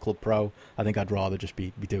watch Fight Club Pro, I think I'd rather just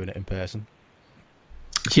be doing it in person.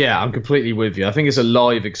 Yeah, I'm completely with you. I think it's a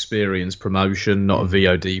live experience promotion, not a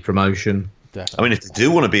VOD promotion. Definitely. I mean, if they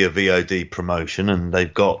do want to be a VOD promotion, and they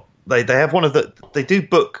have one of they do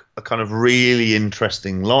book a kind of really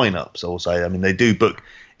interesting lineups. I'll say. I mean, they do book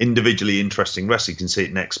individually interesting wrestling. You can see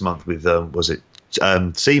it next month with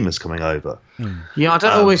Seamus coming over. Yeah, I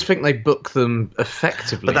don't always think they book them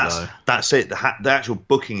effectively. But that's it. The actual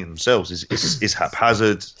booking themselves is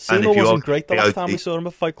haphazard. Seamus wasn't great the last time we saw him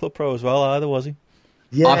at Fight Club Pro as well, either, was he?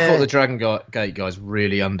 Yeah. I thought the Dragon Gate guys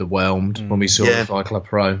really underwhelmed when we saw the Fight Club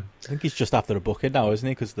Pro. I think he's just after a booking now, isn't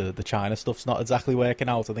he? Because the China stuff's not exactly working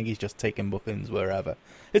out. I think he's just taking bookings wherever.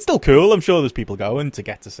 It's still cool. I'm sure there's people going to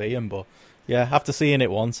get to see him. But yeah, after seeing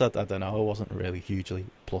it once, I don't know. I wasn't really hugely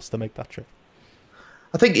plus to make that trip.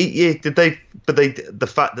 I think,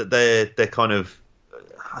 the fact that they're kind of,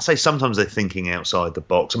 I say sometimes they're thinking outside the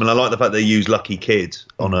box. I mean, I like the fact they use Lucky Kid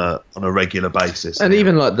on a regular basis, and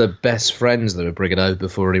even like the best friends that were bringing over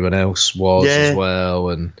before anyone else was as well.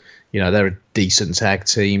 And you know, they're a decent tag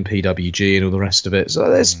team, PWG and all the rest of it. So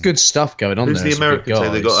there's good stuff going on. Who's there. The American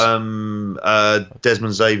team? They got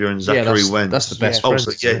Desmond Xavier and Zachary Wentz. That's the best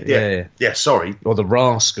friends. Yeah. Sorry, or the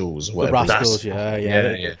Rascals. The Rascals.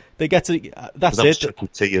 Yeah. They get to. That's it.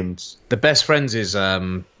 T and the best friends is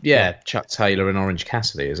Chuck Taylor and Orange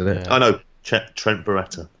Cassidy, isn't it? I know Trent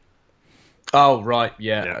Beretta. Oh right,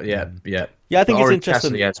 yeah. Yeah, I think it's Orange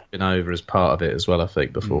interesting. Cassidy has been over as part of it as well, I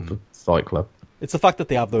think, before Fight Club. It's the fact that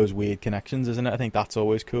they have those weird connections, isn't it? I think that's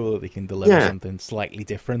always cool, that they can deliver something slightly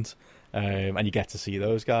different. And you get to see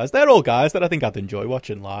those guys. They're all guys that I think I'd enjoy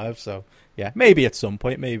watching live. So, yeah, maybe at some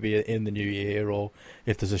point, maybe in the new year, or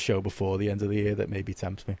if there's a show before the end of the year that maybe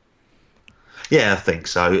tempts me. Yeah, I think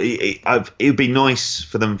so. It would be nice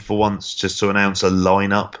for them for once just to announce a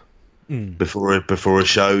lineup before a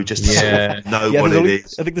show, just to know what it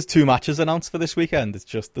is. I think there's 2 matches announced for this weekend. It's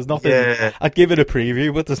just there's nothing. Yeah. I'd give it a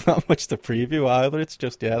preview, but there's not much to preview either. It's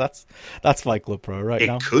just that's Fight Club Pro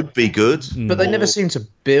now. It could be good, but they never seem to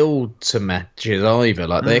build to matches either.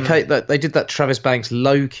 Like they did that Travis Banks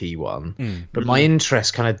Loki one, but my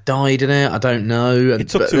interest kind of died in it. I don't know. It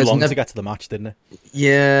took too long to get to the match, didn't it?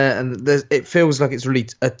 Yeah, and it feels like it's really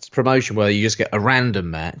a promotion where you just get a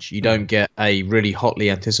random match. You don't get a really hotly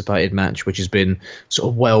anticipated match, which has been sort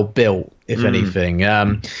of well built, if anything.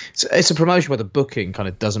 It's a promotion where the booking kind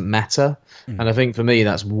of doesn't matter, and I think for me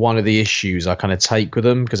that's one of the issues I kind of take with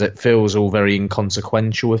them, because it feels all very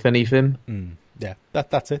inconsequential, if anything. Yeah,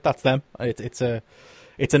 that's it. That's them.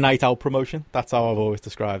 It's a night out promotion. That's how I've always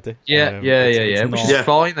described it. Yeah. Which is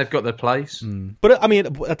fine. They've got their place. But I mean,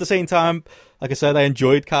 at the same time, like I said, I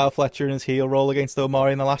enjoyed Kyle Fletcher and his heel roll against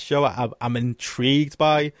Omari in the last show. I'm intrigued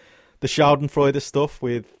by the Schadenfreude stuff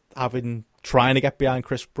with trying to get behind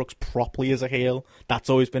Chris Brooks properly as a heel.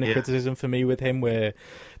 That's always been a criticism for me with him, where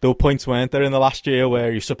there were points, weren't there, in the last year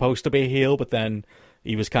where you're supposed to be a heel, but then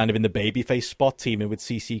he was kind of in the babyface spot, teaming with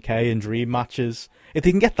CCK and Dream matches. If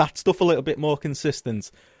they can get that stuff a little bit more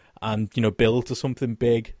consistent and, build to something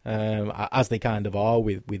big, as they kind of are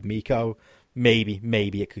with Miko, maybe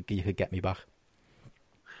you could get me back.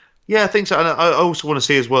 Yeah, I think so. And I also want to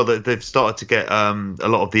see as well that they've started to get a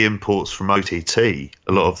lot of the imports from OTT, a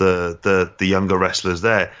lot of the younger wrestlers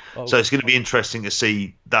there. So it's going to be interesting to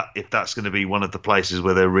see that if that's going to be one of the places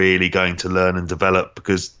where they're really going to learn and develop,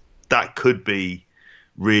 because that could be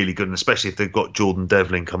really good, and especially if they've got Jordan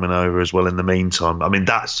Devlin coming over as well in the meantime. I mean,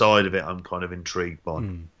 that side of it I'm kind of intrigued by.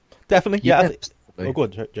 Definitely, yeah.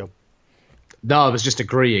 Good, Joe. No, I was just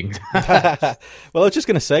agreeing. Well, I was just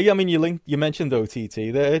going to say, I mean, you mentioned OTT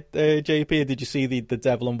there, JP. Did you see the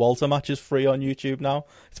Devlin Walter match is free on YouTube now?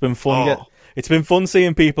 It's been fun. It's been fun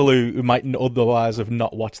seeing people who might otherwise have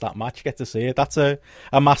not watched that match get to see it. That's a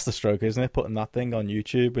masterstroke, isn't it? Putting that thing on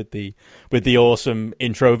YouTube with the awesome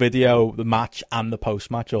intro video, the match and the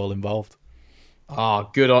post match all involved.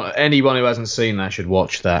 Good on anyone who hasn't seen that should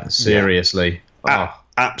watch that. Seriously. Yeah.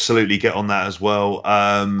 Absolutely get on that as well.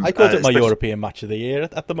 I called it my European match of the year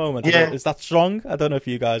at the moment. Yeah. Is that strong? I don't know if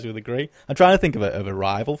you guys would agree. I'm trying to think of a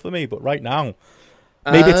rival for me, but right now,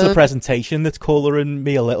 maybe it's the presentation that's colouring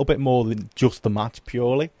me a little bit more than just the match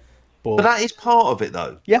purely. But that is part of it,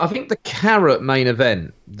 though. Yeah, I think the Carrot main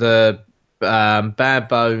event, the Bad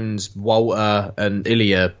Bones, Walter and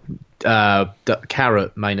Ilya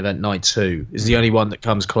Carrot main event night 2 is the only one that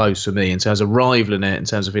comes close for me in terms of rivaling it, in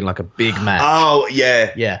terms of being like a big match. Oh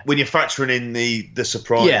yeah. When you're factoring in the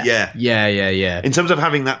surprise, yeah. In terms of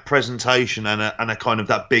having that presentation and a kind of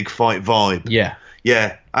that big fight vibe,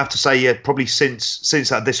 yeah. I have to say, probably since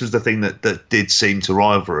that, this was the thing that did seem to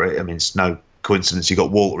rival it. I mean, it's no coincidence you got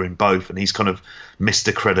Walter in both, and he's kind of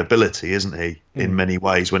Mr. Credibility, isn't he, in many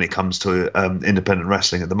ways when it comes to independent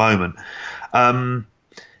wrestling at the moment.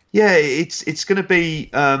 Yeah, it's going to be.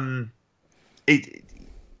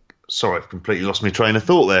 Sorry, I've completely lost my train of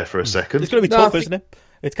thought there for a second. It's going to be tough, isn't it?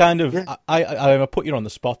 It's kind of. Yeah. I put you on the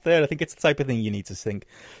spot there. I think it's the type of thing you need to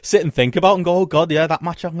sit and think about and go, oh God, yeah, that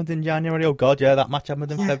match happened in January. Oh God, yeah, that match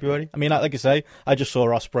happened in February. I mean, like I say, I just saw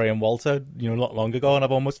Ospreay and Walter, not long ago, and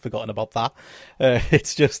I've almost forgotten about that.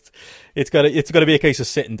 It's got to be a case of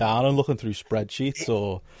sitting down and looking through spreadsheets,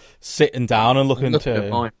 or sitting down and looking at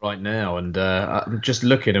mine right now, and I'm just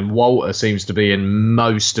looking, and Walter seems to be in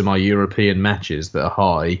most of my European matches that are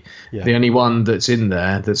high. Yeah. The only one that's in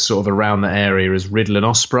there that's sort of around that area is Riddle and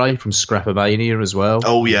Ospreay from Scrapomania as well.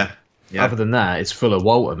 Oh yeah. Other than that, it's full of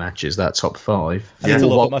Walter matches, that top 5. I need to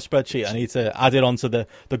look at my spreadsheet. I need to add it onto the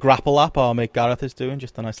Grapple app our mate Gareth is doing.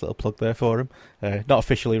 Just a nice little plug there for him. Not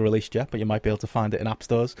officially released yet, but you might be able to find it in app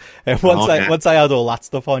stores. Once I add all that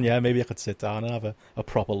stuff on, maybe I could sit down and have a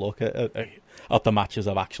proper look at the matches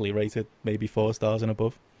I've actually rated, maybe 4 stars and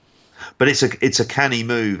above. But it's a canny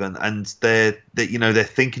move, and they're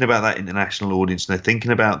thinking about that international audience, and they're thinking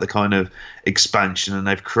about the kind of expansion, and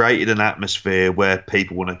they've created an atmosphere where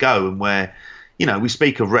people want to go, and where we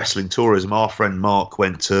speak of wrestling tourism. Our friend Mark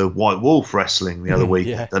went to White Wolf Wrestling the other week.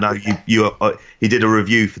 Yeah. I know he did a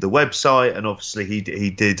review for the website, and obviously he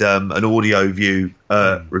did an audio review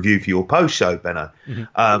for your post show, Benno.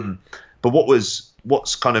 Mm-hmm. But what was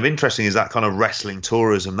what's kind of interesting is that kind of wrestling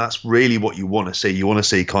tourism. That's really what you want to see. You want to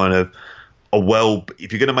see kind of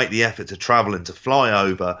if you're going to make the effort to travel and to fly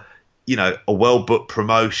over, you know, a well-booked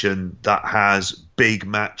promotion that has big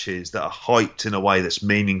matches that are hyped in a way that's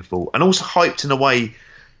meaningful, and also hyped in a way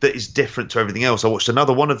that is different to everything else. I watched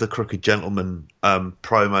another one of the Crooked Gentlemen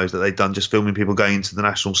promos that they'd done, just filming people going into the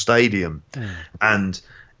National Stadium, and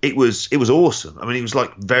it was awesome. I mean, it was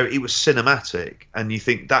it was cinematic, and you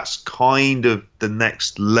think that's kind of the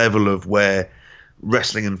next level of where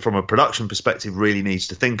wrestling, and from a production perspective, really needs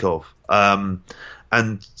to think of.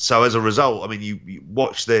 And so as a result, I mean, you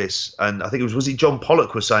watch this, and I think was it John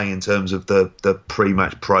Pollock was saying in terms of the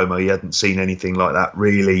pre-match promo, he hadn't seen anything like that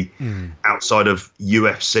really outside of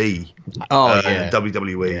UFC and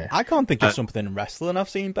WWE. Yeah. I can't think of something in wrestling I've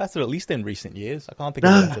seen better, at least in recent years. I can't think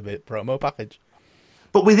of a better bit promo package.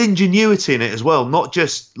 But with ingenuity in it as well, not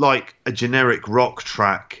just like a generic rock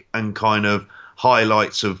track and kind of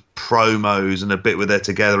highlights of promos and a bit where they're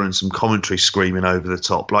together and some commentary screaming over the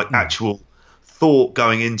top, like actual thought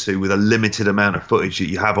going into with a limited amount of footage that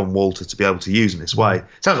you have on Walter to be able to use in this way.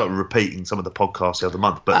 Sounds like we're repeating some of the podcasts the other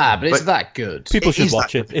month, but it's that good. People should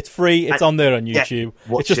watch it. It's free. It's on there on YouTube.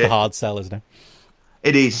 It's just a hard sell, isn't it?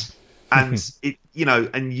 It is, and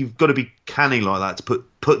and you've got to be canny like that to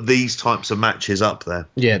put these types of matches up there.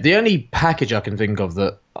 Yeah, the only package I can think of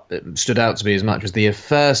that stood out to me as much was the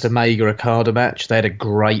first Omega Okada match. They had a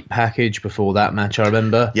great package before that match, I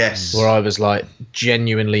remember. Yes. Where I was like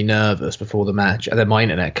genuinely nervous before the match, and then my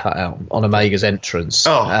internet cut out on Omega's entrance.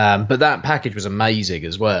 But that package was amazing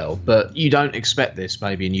as well. But you don't expect this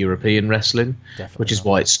maybe in European wrestling, which is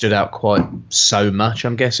why it stood out quite so much,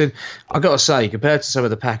 I'm guessing. I've got to say, compared to some of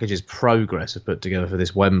the packages Progress have put together for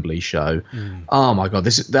this Wembley show, oh my God,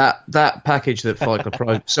 that package that Fight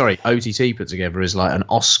Club OTT put together is like an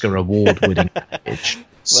Oscar award-winning package.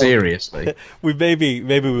 Seriously, we maybe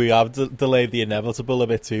we have delayed the inevitable a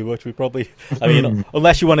bit too much. We probably, I mean,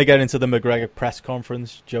 unless you want to get into the McGregor press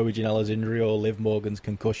conference, Joey Janela's injury, or Liv Morgan's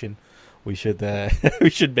concussion, we should maybe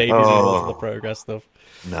do lots of the Progress stuff.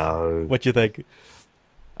 No, what do you think?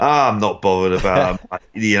 I'm not bothered about.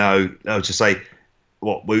 I would just say,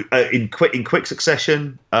 in quick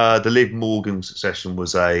succession, the Liv Morgan succession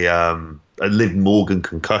was a Liv Morgan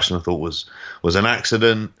concussion. I thought was an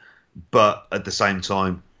accident, but at the same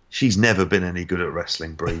time, she's never been any good at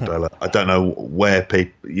wrestling, Brie Bella. I don't know where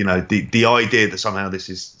people, the idea that somehow this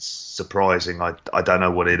is surprising. I don't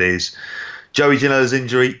know what it is. Joey Janela's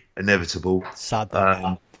injury, inevitable.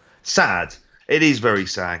 Sad. Sad. It is very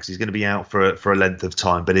sad because he's going to be out for a length of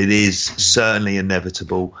time, but it is certainly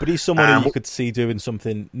inevitable. But he's someone who you could see doing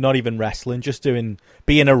something, not even wrestling, just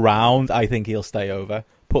being around. I think he'll stay over,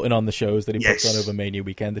 putting on the shows that he puts on over Mania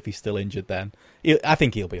weekend. If he's still injured, then I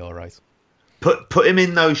think he'll be all right. Put him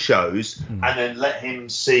in those shows and then let him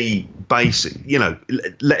see basic.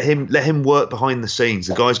 Let him work behind the scenes.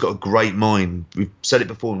 The guy's got a great mind. We've said it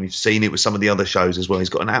before, and we've seen it with some of the other shows as well. He's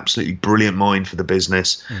got an absolutely brilliant mind for the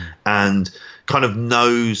business, and kind of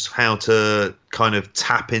knows how to kind of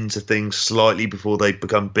tap into things slightly before they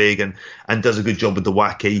become big, and does a good job with the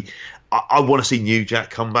wacky. I want to see New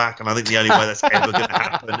Jack come back, and I think the only way that's ever going to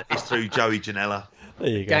happen is through Joey Janela. There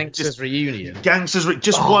you go. Gangsters reunion.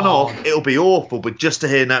 One off. It'll be awful, but just to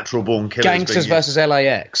hear Natural Born Killers. Gangsters versus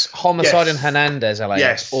LAX. Homicide and Hernandez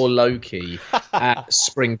LAX. Or Loki at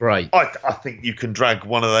Spring Break. I think you can drag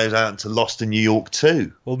one of those out into Lost in New York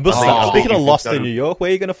too. Well, speaking of Lost in New York, where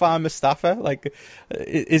are you going to find Mustafa? Like,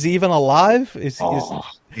 is he even alive? Is he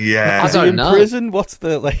in prison? What's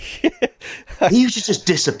the He used to just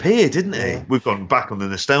disappear, didn't he? We've gone back on the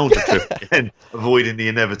nostalgia trip again, avoiding the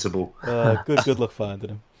inevitable. Good luck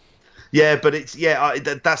finding him. Yeah, but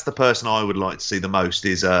that's the person I would like to see the most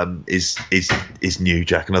is New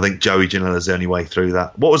Jack, and I think Joey Janela's the only way through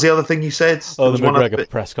that. What was the other thing you said? The McGregor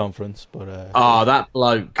press conference, but that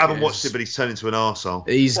bloke. I haven't watched it, but he's turned into an arsehole.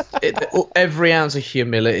 Every ounce of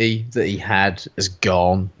humility that he had has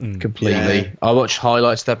gone completely. Yeah. I watched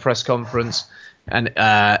highlights of that press conference. And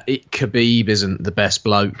Khabib isn't the best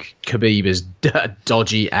bloke. Khabib is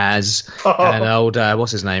dodgy as. And old,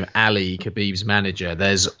 what's his name? Ali, Khabib's manager.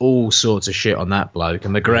 There's all sorts of shit on that bloke.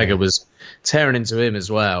 And McGregor was tearing into him as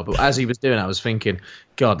well. But as he was doing it, I was thinking,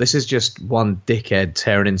 God, this is just one dickhead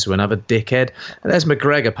tearing into another dickhead. And there's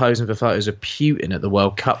McGregor posing for photos of Putin at the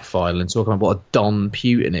World Cup final and talking about what a Don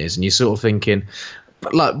Putin is. And you're sort of thinking,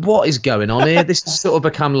 but what is going on here? This has sort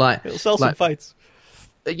of become it'll sell some fights.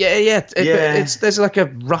 Yeah. There's like a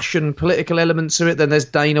Russian political element to it. Then there's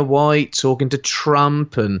Dana White talking to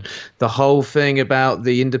Trump and the whole thing about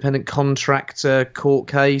the independent contractor court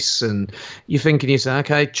case. And you're thinking,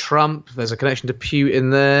 okay, Trump, there's a connection to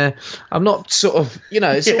Putin there. I'm not sort of,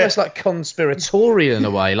 it's almost like conspiratorial in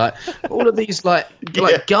a way. Like all of these like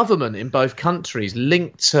government in both countries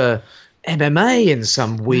linked to MMA in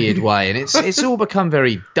some weird way. And it's all become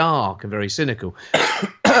very dark and very cynical.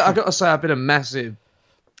 I've got to say, I've been a massive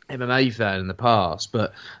MMA fan in the past,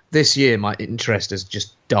 but this year my interest has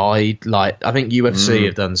just died. Like, I think UFC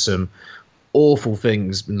have done some awful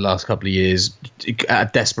things in the last couple of years out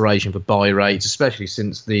of desperation for buy rates, especially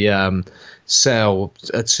since the sell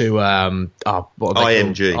to what are they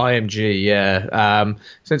IMG. called? IMG, yeah.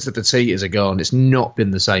 Since the Fertittas are gone, it's not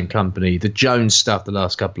been the same company. The Jones stuff the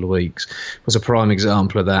last couple of weeks was a prime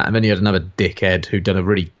example of that. And then you had another dickhead who'd done a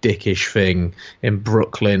really dickish thing in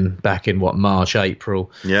Brooklyn back in March,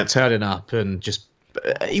 April, turning up and just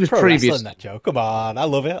he was previous. That Joe, come on, I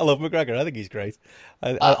love it. I love McGregor. I think he's great.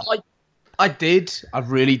 I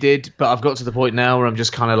really did, but I've got to the point now where I'm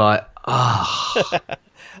just kind of like, I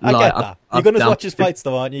get that. You're going to watch his fights,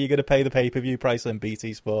 though, aren't you? You're going to pay the pay-per-view price on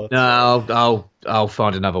BT Sport. No, I'll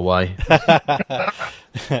find another way. I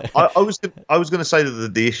was going to say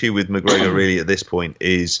that the issue with McGregor really at this point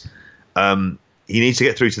is he needs to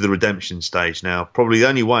get through to the redemption stage now. Probably the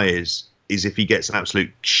only way is if he gets an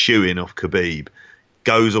absolute shoe-in off Khabib,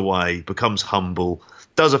 goes away, becomes humble,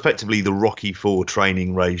 does effectively the Rocky IV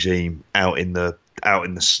training regime out in the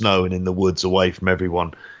snow and in the woods away from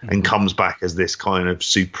everyone, and comes back as this kind of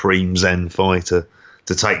supreme Zen fighter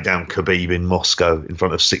to take down Khabib in Moscow in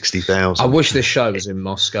front of 60,000. I wish this show was in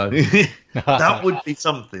Moscow. That would be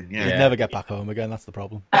something. Yeah. You'd never get back home again. That's the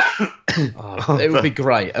problem. It would be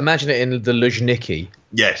great. Imagine it in the Luzhniki.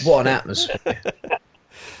 Yes. What an atmosphere.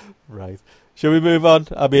 Right. Shall we move on?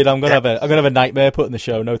 I mean, I'm gonna have a nightmare putting the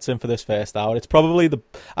show notes in for this first hour. It's probably either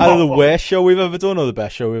the worst show we've ever done or the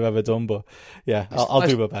best show we've ever done. But yeah, I'll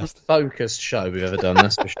do my best. Focused show we've ever done,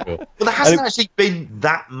 that's for sure. Well, there hasn't actually been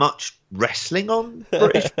that much wrestling on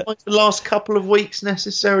British Fights the last couple of weeks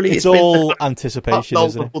necessarily. It's all anticipation,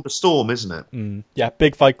 isn't it? Before the storm, isn't it? Yeah,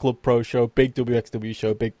 big Fight Club Pro show, big WXW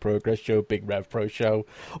show, big Progress show, big Rev Pro show,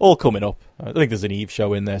 all coming up. I think there's an Eve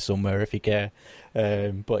show in there somewhere if you care.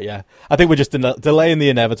 But yeah, I think we're just delaying the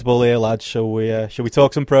inevitable here, lads. Shall we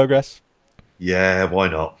talk some Progress? Yeah, why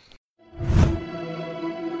not? When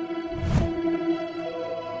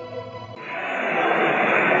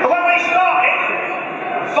we started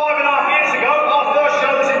 5.5 years ago, our first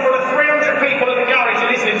show was in front of 300 people at the garage in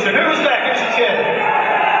Islington. Who was there? Give us a cheer.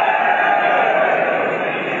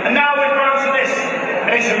 And now we've grown to this,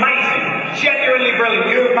 and it's amazing. Genuinely brilliant.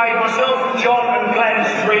 You have made myself, John and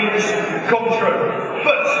Glenn's dreams come true.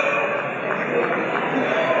 But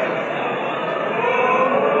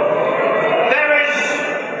there is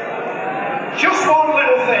just one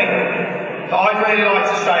little thing that I'd really like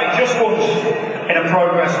to say, just once in a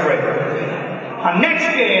Progress ring. And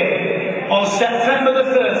next year, on September the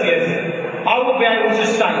 30th, I will be able to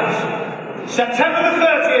state, September the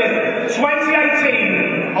 30th,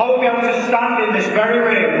 2018, I will be able to stand in this very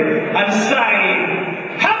ring and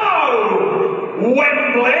say, hello,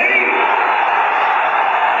 Wembley!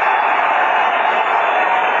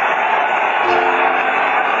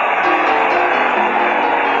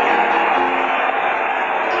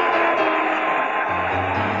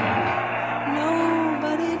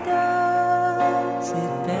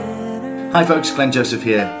 Hi folks, Glenn Joseph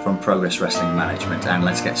here from Progress Wrestling Management, and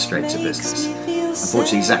let's get straight to business.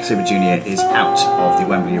 Unfortunately, Zack Sabre Jr. is out of the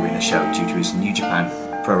Wembley Arena show due to his New Japan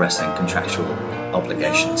Pro Wrestling contractual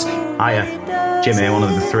obligations. Hiya, Jim here, one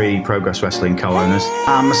of the 3 Progress Wrestling co-owners.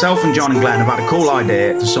 Myself and John and Glenn have had a cool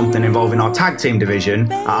idea for something involving our tag team division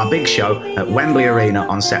at our big show at Wembley Arena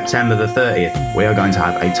on September the 30th. We are going to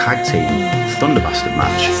have a tag team Thunderbastard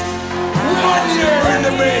match. 1 year in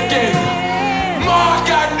the making! Mark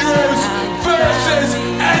Andrews versus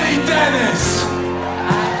Eddie Dennis!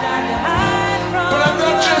 But I'm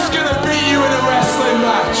not just going to beat you in a wrestling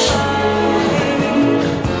match.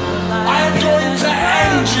 I am going to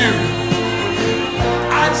end you.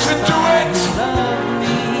 And to do it,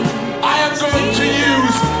 I am going to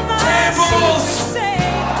use tables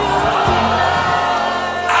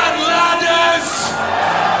and ladders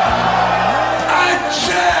and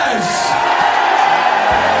chairs.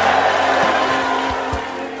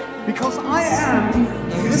 Because I am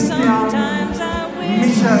Christian Michael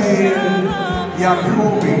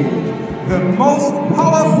Jacobi, the most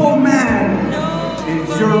powerful man in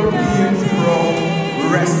European pro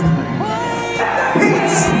wrestling.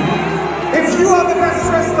 Pete, it's you are the best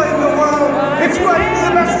wrestler in the world, if you are really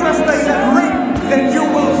the best wrestler in that ring, then you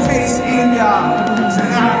will face Ilya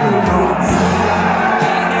Dragunov.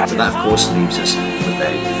 So that, of course, leaves us with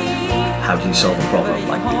a how do you solve a problem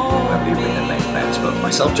like the Wembley Arena main event. But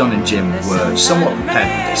myself, John and Jim were somewhat prepared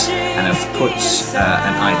for this and have put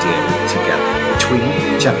an idea together between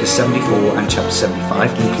Chapter 74 and Chapter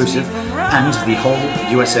 75 inclusive and the whole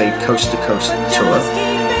USA Coast to Coast tour.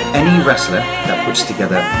 Any wrestler that puts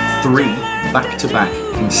together 3 back-to-back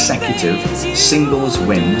consecutive singles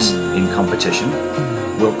wins in competition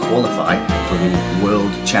will qualify for the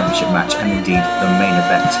World Championship match and indeed the main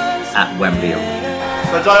event at Wembley Arena.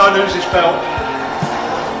 The day I lose this belt,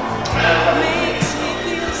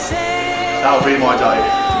 that'll be my day.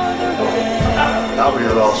 That'll be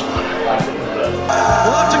the last one.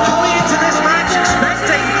 Well, after coming into this match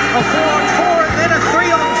expecting a 4-on-4 and then a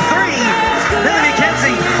 3-on-3, Melanie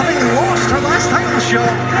Kenzie, having lost her last title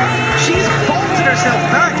shot, she's vaulted herself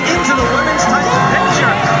back into the women's title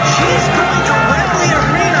picture. She's coming to Wembley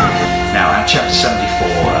Arena. Now, at Chapter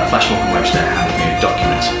 74, Flash Morgan Webster handed me a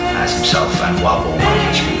document as himself and Wildball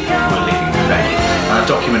Mike Hitchby were leaving the venue. And that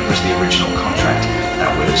document was the original contract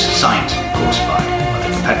that was signed, of course, by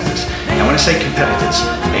the competitors. And when I say competitors,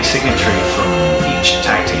 a signatory from each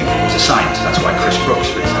tag team was assigned. That's why Chris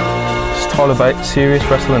Brooks was there. It's Tyler Bates, serious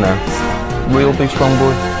wrestler now. Real big strong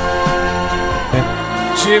boy. Yeah.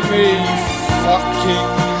 Jimmy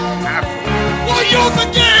fucking happy. What you're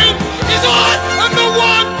forgetting is I am the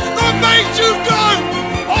one that made you go.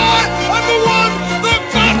 I am the one that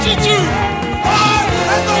battered you. I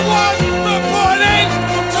am the one that put an end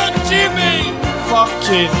to Jimmy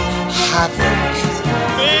fucking Havoc.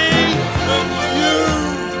 Me and you,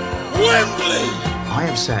 Wembley. I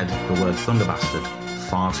have said the word Thunderbastard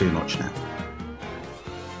far too much now.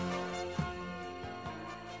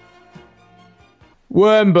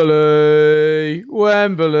 Wembley,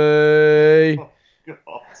 Wembley.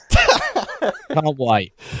 Can't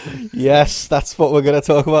wait. Yes, that's what we're going to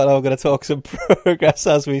talk about now. We're going to talk some Progress,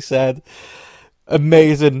 as we said.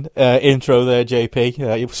 Amazing intro there,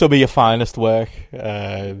 JP. Some of your finest work.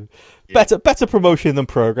 Better promotion than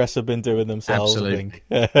Progress have been doing themselves. Absolutely.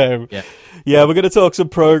 I think. Yeah, we're going to talk some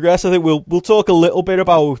Progress. I think we'll talk a little bit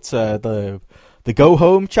about the Go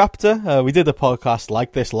Home chapter. We did a podcast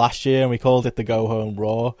like this last year and we called it the Go Home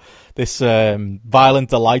Raw. This Violent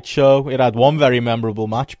Delight show. It had one very memorable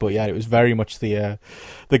match, but yeah, it was very much the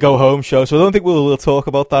Go Home show. So I don't think we'll talk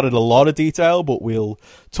about that in a lot of detail, but we'll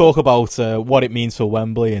talk about what it means for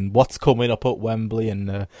Wembley and what's coming up at Wembley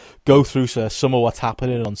and go through some of what's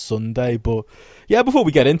happening on Sunday. But yeah, before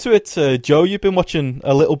we get into it, Joe, you've been watching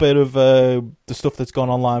a little bit of the stuff that's gone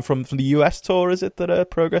online from the US tour, is it, that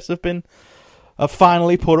Progress have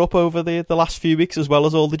finally put up over the last few weeks, as well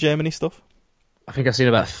as all the Germany stuff? I think I've seen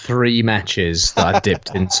about 3 matches that I've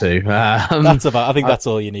dipped into. I think that's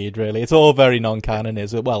all you need, really. It's all very non-canon,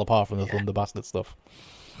 is it? Well, apart from the Thunder Bastard stuff.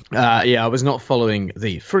 I was not following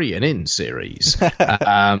the Free and In series.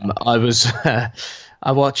 I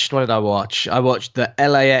watched. What did I watch? I watched the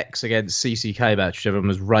LAX against CCK match, which everyone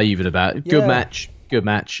was raving about. Good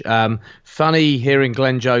match. Funny hearing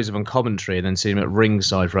Glenn Joseph on commentary and then seeing him at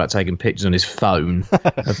ringside without taking pictures on his phone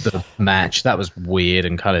of the match. That was weird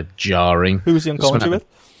and kind of jarring. Who was he on commentary with?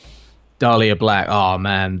 Dahlia Black. Oh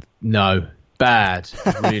man, no, bad.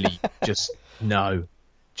 Really, just no,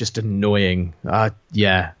 just annoying. I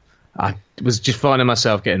was just finding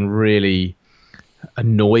myself getting really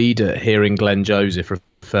annoyed at hearing Glenn Joseph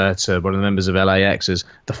refer to one of the members of LAX as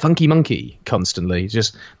the Funky Monkey constantly.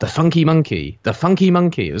 Just the Funky Monkey, the Funky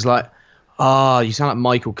Monkey. It was like, you sound like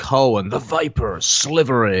Michael Cole and the Viper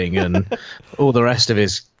slivering and all the rest of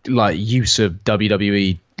his like use of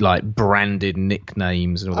WWE like branded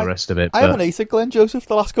nicknames and all the rest of it. I haven't hated Glenn Joseph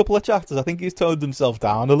the last couple of chapters. I think he's toned himself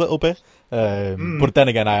down a little bit. But then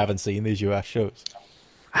again, I haven't seen these US shows.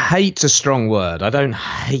 Hate's a strong word. I don't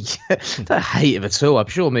hate him at all. I'm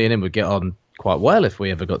sure me and him would get on quite well if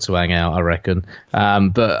we ever got to hang out, I reckon.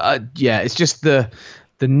 It's just the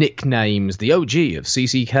nicknames, the OG of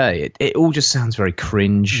CCK. It all just sounds very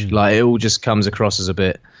cringe. Like it all just comes across as a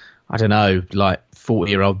bit, I don't know, like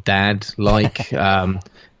 40-year-old dad. Like,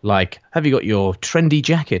 like, have you got your trendy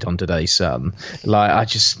jacket on today, son? Like, I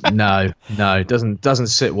just no, it doesn't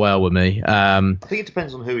sit well with me. I think it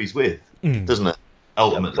depends on who he's with, doesn't it?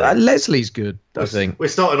 Ultimately, Leslie's good. I think we're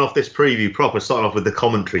starting off this preview proper. Starting off with the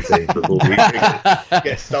commentary team before we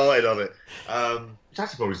get started on it. Which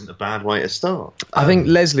actually probably isn't a bad way to start. I think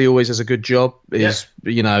Leslie always does a good job. He's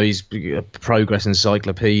a Progress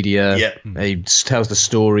encyclopedia. Yeah. He tells the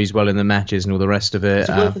stories well in the matches and all the rest of it. Is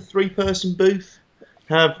it worth a 3-person booth?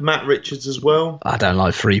 have Matt Richards as well? I don't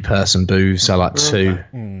like 3-person booths. I like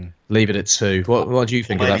 2. Leave it at 2. What do you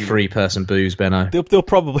think of that 3-person booths, Benno? They'll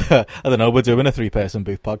probably, I don't know, we're doing a 3-person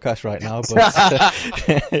booth podcast right now, but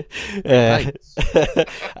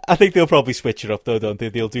I think they'll probably switch it up though, don't they?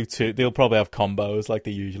 They'll do 2, they'll probably have combos like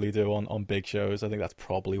they usually do on big shows. I think that's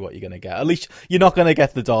probably what you're going to get. At least you're not going to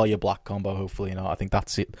get the Dahlia Black combo, hopefully, I think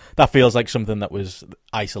that's it. That feels like something that was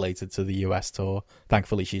isolated to the US tour.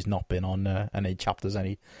 Thankfully, she's not been on any chapters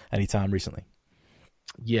any time recently.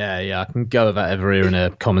 Yeah, I can go without ever hearing her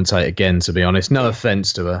commentate again, to be honest. No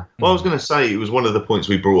offence to her. Well, I was going to say, it was one of the points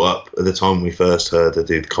we brought up at the time we first heard her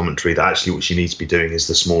do the commentary, that actually what she needs to be doing is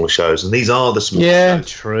the smaller shows. And these are the smaller shows. Yeah,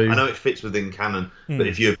 true. I know it fits within canon, but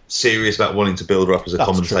if you're serious about wanting to build her up as a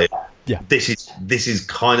commentator, this is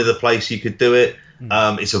kind of the place you could do it.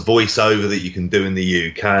 It's a voiceover that you can do in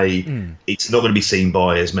the UK. It's not going to be seen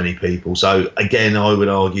by as many people. So again, I would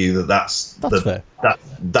argue that that's fair.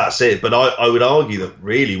 That's it. But I would argue that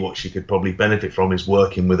really what she could probably benefit from is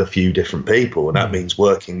working with a few different people, and that means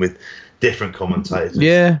working with different commentators.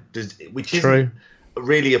 Yeah, which isn't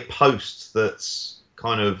really a post that's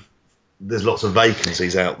kind of. There's lots of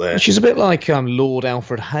vacancies out there. She's a bit like Lord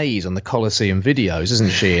Alfred Hayes on the Coliseum videos,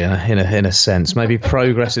 isn't she? In a sense, maybe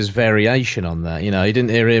Progress's variation on that. You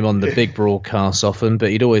didn't hear him on the big broadcasts often,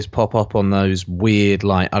 but he'd always pop up on those weird,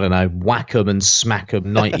 like I don't know, Whack-'em and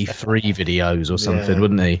Smack-'em '93 videos or something,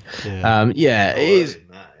 wouldn't he? Yeah, it is.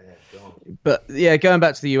 But yeah, going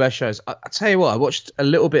back to the US shows, I tell you what, I watched a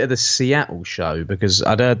little bit of the Seattle show because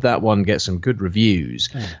I'd heard that one get some good reviews,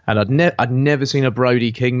 and I'd never seen a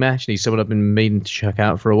Brody King match, and he's someone I've been meaning to check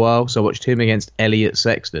out for a while. So I watched him against Elliot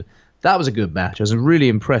Sexton. That was a good match. I was really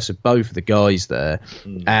impressed with both of the guys there,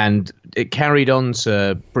 and it carried on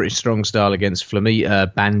to British Strong Style against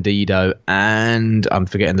Flamita, Bandido, and I'm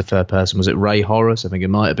forgetting the third person. Was it Ray Horace? I think it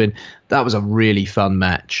might have been. That was a really fun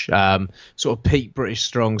match. Sort of peak British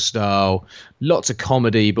Strong Style, lots of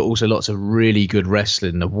comedy, but also lots of really good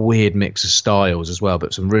wrestling, a weird mix of styles as well,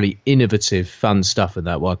 but some really innovative, fun stuff in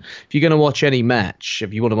that one. If you're going to watch any match,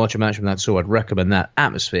 if you want to watch a match from that sort, I'd recommend that.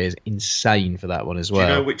 Atmosphere is insane for that one as well.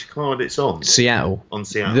 Do you know which card it's on? Seattle. On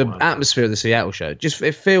Seattle. The atmosphere of the Seattle show,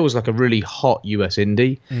 it feels like a really hot US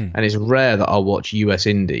indie, and it's rare that I'll watch US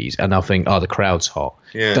indies and I'll think, the crowd's hot.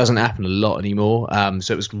 Yeah. It doesn't happen a lot anymore.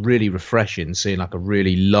 So it was really refreshing seeing like a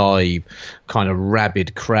really live, kind of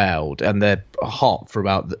rabid crowd, and they're hot for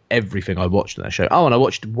about everything I watched in that show. Oh, and I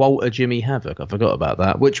watched Walter Jimmy Havoc. I forgot about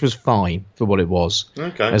that, which was fine for what it was.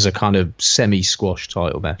 Okay. As a kind of semi-squash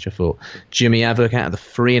title match, I thought. Jimmy Havoc out of the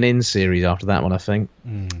 3-in series after that one, I think.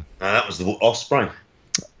 That was the Osprey.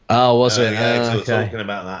 Oh, was it? Yeah, okay. talking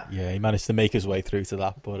about that. Yeah, he managed to make his way through to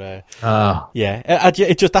that, but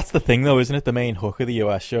it just that's the thing though, isn't it? The main hook of the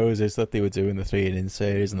US shows is that they were doing the 3-in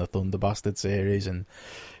series and the Thunder Bastard series, and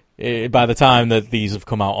by the time that these have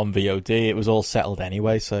come out on VOD, it was all settled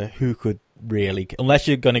anyway. So who could really, unless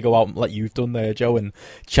you're going to go out like you've done there, Joe, and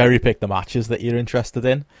cherry pick the matches that you're interested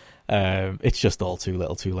in, it's just all too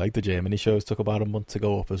little, too late. The Germany shows took about a month to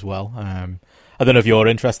go up as well. I don't know if you're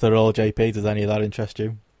interested at all, JP. Does any of that interest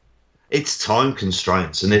you? It's time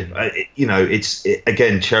constraints, and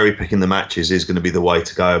again, cherry picking the matches is going to be the way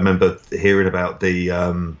to go. I remember hearing about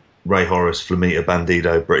the Ray Horace, Flamita,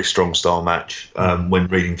 Bandido, British Strong Style match when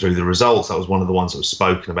reading through the results. That was one of the ones that was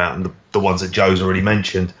spoken about, and the ones that Joe's already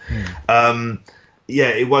mentioned.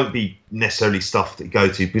 It won't be necessarily stuff that you go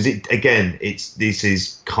to because this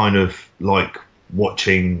is kind of like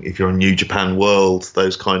watching, if you're on New Japan World,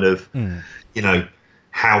 those kind of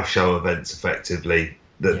house show events effectively.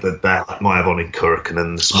 That might have on in Kurikan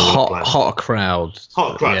and the smaller hot crowd.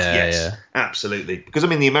 Hot crowds, yes, absolutely. Because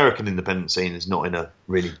the American independent scene is not in a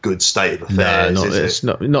really good state of affairs. No, it's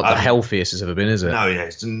not the healthiest it's ever been, is it? No,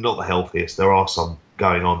 it's not the healthiest. There are some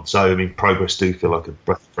going on. So Progress do feel like a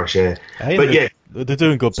breath of fresh air. They're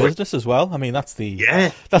doing good business as well. I mean, that's the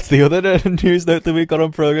other news that we've got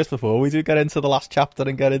on Progress before we do get into the last chapter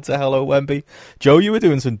and get into Hello Wemby. Joe, you were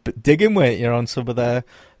doing some digging on some of their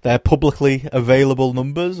publicly available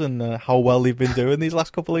numbers and how well they've been doing these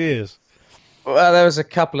last couple of years. Well, there was a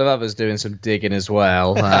couple of others doing some digging as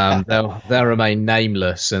well. They'll remain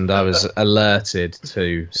nameless, and I was alerted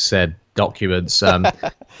to said documents.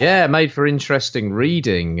 Made for interesting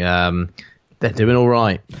reading. They're doing all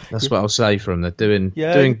right. That's what I'll say from them.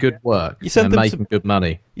 They're doing good work. They're making good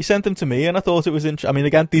money. You sent them to me, and I thought it was interesting. I mean,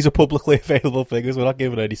 again, these are publicly available figures. We're not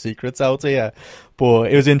giving any secrets out here.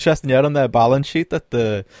 But it was interesting, on their balance sheet that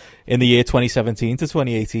in the year 2017 to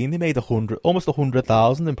 2018, they made almost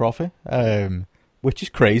 100,000 in profit, which is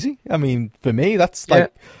crazy. I mean, for me, that's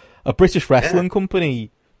like a British wrestling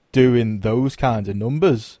company doing those kinds of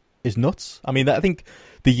numbers. is nuts. I mean, I think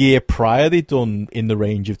the year prior they'd done in the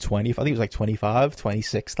range of 20, I think it was like 25,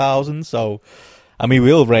 26,000. So, I mean,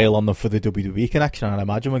 we'll rail on them for the WWE connection, and I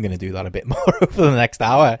imagine we're going to do that a bit more over the next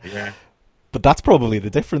hour. Yeah. But that's probably the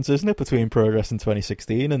difference, isn't it, between Progress in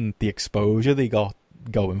 2016 and the exposure they got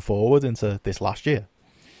going forward into this last year?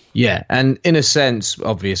 Yeah, and in a sense,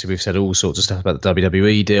 obviously, we've said all sorts of stuff about the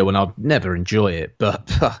WWE deal, and I'll never enjoy it,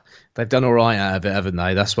 but they've done all right out of it, haven't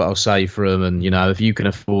they? That's what I'll say for them. And, if you can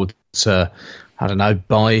afford to, I don't know,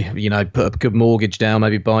 buy, put a good mortgage down,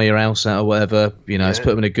 maybe buy your house out or whatever, it's put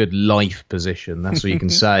them in a good life position. That's what you can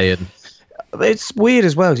say. And it's weird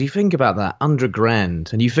as well. You think about that,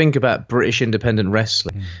 $100,000, and you think about British independent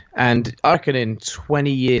wrestling, and I reckon in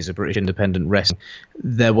 20 years of British independent wrestling,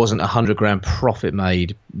 there wasn't $100,000 profit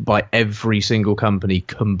made by every single company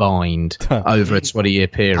combined over a 20-year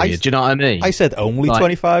period. Do you know what I mean? I said only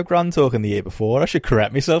 25 grand talking the year before. I should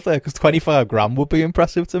correct myself there, because 25 grand would be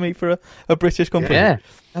impressive to me for a British company. Yeah,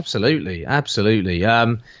 absolutely.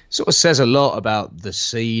 Sort of says a lot about the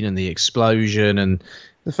scene and the explosion and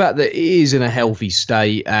the fact that it is in a healthy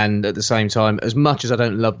state, and at the same time, as much as I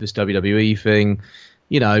don't love this WWE thing,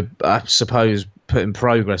 I suppose putting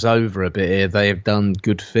Progress over a bit here, they have done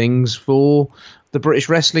good things for the British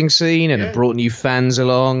wrestling scene and have brought new fans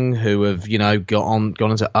along who have, gone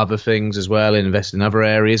into other things as well and invested in other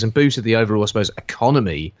areas and boosted the overall, I suppose,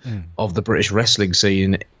 economy of the British wrestling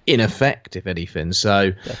scene in effect, if anything.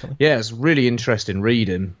 So, yeah, it's really interesting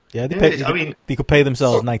reading. Yeah, they could pay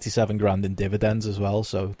themselves 97 grand in dividends as well.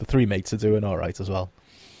 So the three mates are doing all right as well.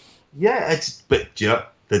 Yeah, but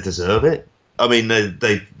they deserve it. I mean,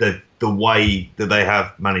 the way that they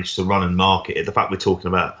have managed to run and market it, the fact we're talking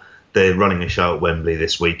about they're running a show at Wembley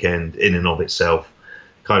this weekend in and of itself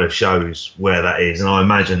kind of shows where that is. And I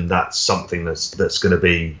imagine that's something that's going to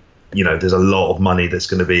be, there's a lot of money that's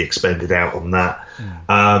going to be expended out on that.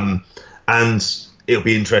 And it'll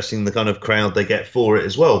be interesting the kind of crowd they get for it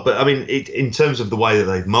as well. But I mean, in terms of the way that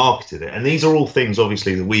they've marketed it, and these are all things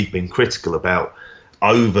obviously that we've been critical about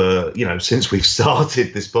over, since we've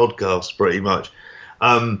started this podcast pretty much.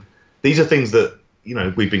 These are things that,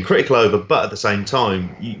 we've been critical over, but at the same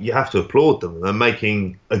time, you have to applaud them. They're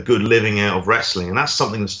making a good living out of wrestling, and that's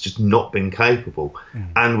something that's just not been capable.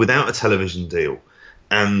 And without a television deal,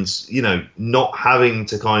 and, not having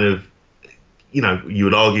to kind of, you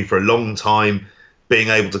would argue for a long time, being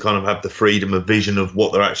able to kind of have the freedom of vision of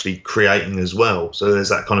what they're actually creating as well. So there's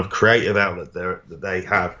that kind of creative outlet there that they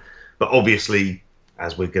have. But obviously,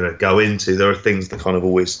 as we're going to go into, there are things that kind of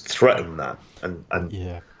always threaten that. And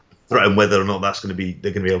threaten whether or not they're going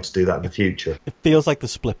to be able to do that in the future. It feels like the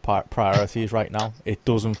split priorities right now. It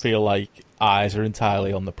doesn't feel like eyes are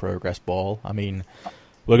entirely on the Progress ball. I mean,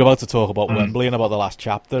 we're about to talk about Wembley and about the last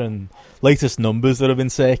chapter and latest numbers that have been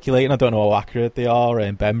circulating. I don't know how accurate they are.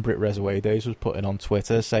 And Ben Britt Resuedes was putting on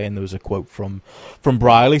Twitter saying there was a quote from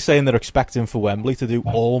Briley saying they're expecting for Wembley to do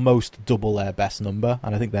almost double their best number,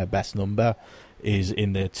 and I think their best number is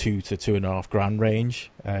in the $2,000 to $2,500 range,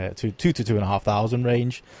 $2,000 to $2,500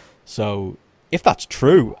 range. So if that's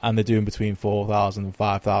true, and they're doing between 4,000 and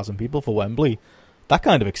 5,000 people for Wembley, that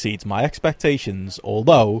kind of exceeds my expectations.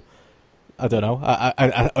 Although, I don't know,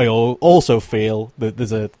 I also feel that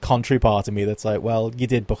there's a contrary part of me that's like, well, you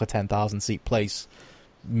did book a 10,000 seat place.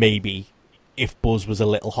 Maybe if buzz was a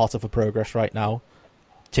little hotter for Progress right now,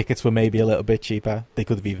 tickets were maybe a little bit cheaper, they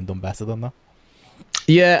could have even done better than that.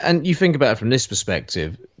 Yeah, and you think about it from this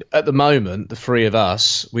perspective. At the moment, the three of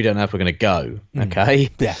us, we don't know if we're going to go, okay?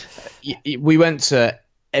 Yeah. We went to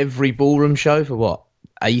every ballroom show for,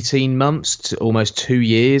 18 months to almost 2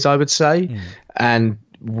 years, I would say. And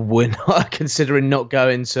we're not considering not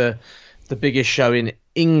going to the biggest show in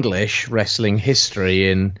English wrestling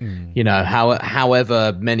history in,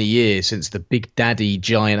 however many years since the Big Daddy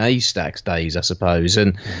Giant A-Stacks days, I suppose.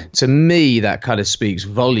 And to me, that kind of speaks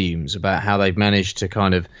volumes about how they've managed to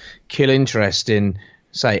kind of kill interest in,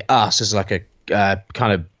 say, us as like a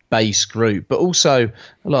kind of base group, but also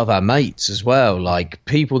a lot of our mates as well, like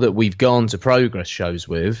people that we've gone to Progress shows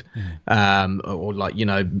with, or like,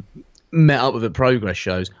 met up with at Progress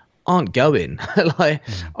shows, aren't going. I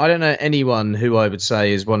don't know anyone who I would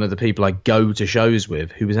say is one of the people I go to shows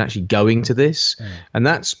with who was actually going to this. And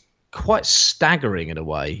that's quite staggering in a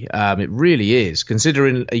way. It really is,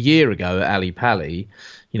 considering a year ago at Ali Pali,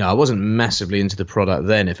 I wasn't massively into the product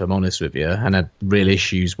then, if I'm honest with you, and had real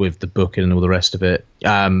issues with the booking and all the rest of it.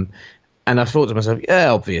 And I thought to myself,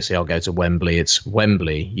 yeah, obviously I'll go to Wembley. It's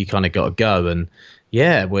Wembley. You kind of got to go. And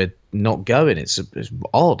yeah, we're not going. It's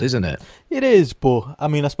odd, isn't it? It is, but I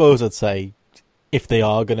mean, I suppose I'd say if they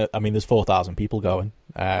are going to, I mean, there's 4,000 people going.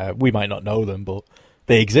 We might not know them, but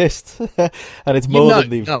they exist, and it's more than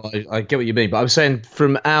they've. No, I get what you mean, but I'm saying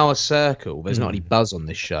from our circle, there's not any buzz on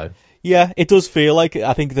this show. Yeah, it does feel like,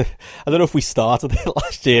 I think I don't know if we started it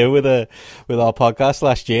last year with our podcast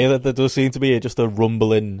last year, that there does seem to be just a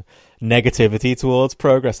rumbling negativity towards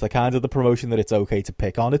Progress, the kind of the promotion that it's okay to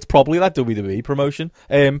pick on. It's probably that WWE promotion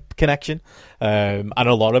connection, and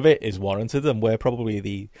a lot of it is warranted, and we're probably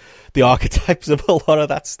the archetypes of a lot of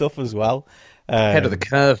that stuff as well. Head of the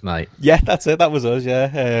curve, mate. Yeah, that's it. That was us,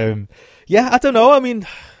 yeah. Yeah, I don't know. I mean,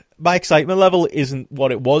 my excitement level isn't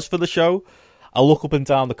what it was for the show. I look up and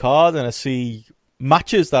down the card and I see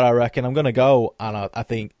matches that I reckon I'm going to go, and I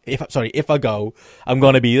think, if I go, I'm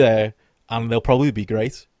going to be there, and they'll probably be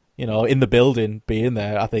great. You know, in the building, being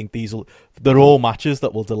there, I think they're all matches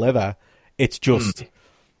that will deliver. It's just,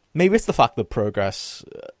 maybe it's the fact that Progress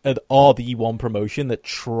are the one promotion that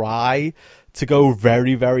try to go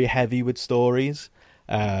very, very heavy with stories,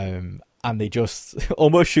 and they just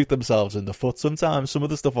almost shoot themselves in the foot sometimes. Some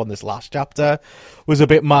of the stuff on this last chapter was a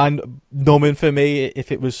bit mind-numbing for me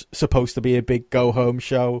if it was supposed to be a big go-home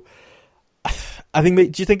show. I think,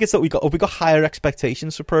 do you think it's that we got higher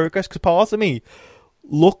expectations for Progress? Because part of me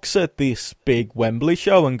looks at this big Wembley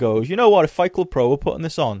show and goes, you know what, if Fight Club Pro were putting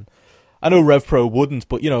this on, I know Rev Pro wouldn't,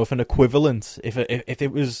 but, you know, if an equivalent, if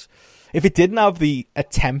it didn't have the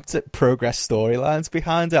attempt at Progress storylines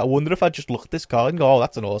behind it, I wonder if I'd just look at this card and go, oh,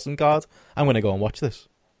 that's an awesome card. I'm going to go and watch this.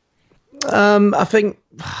 I think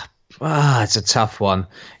it's a tough one.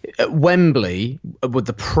 At Wembley, with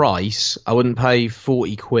the price, I wouldn't pay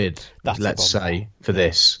 40 quid, let's say, for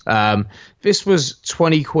this. If this was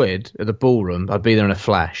 20 quid at the Ballroom, I'd be there in a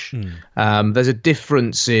flash. There's a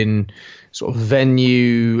difference in sort of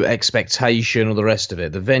venue, expectation, or the rest of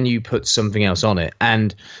it. The venue puts something else on it.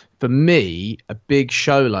 And for me, a big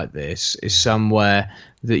show like this is somewhere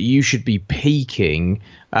that you should be peaking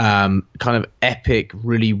kind of epic,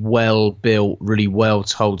 really well built, really well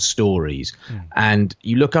told stories. And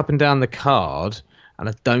you look up and down the card, and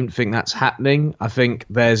I don't think that's happening. I think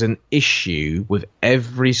there's an issue with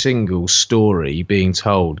every single story being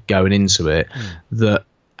told going into it that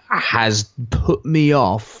has put me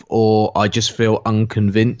off, or I just feel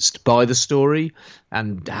unconvinced by the story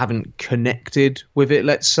and haven't connected with it,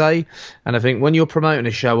 let's say. And I think when you're promoting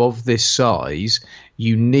a show of this size,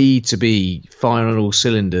 you need to be firing on all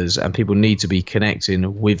cylinders, and people need to be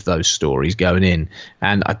connecting with those stories going in.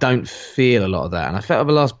 And I don't feel a lot of that. And I felt at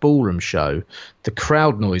the last Ballroom show, the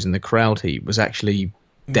crowd noise and the crowd heat was actually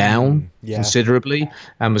down considerably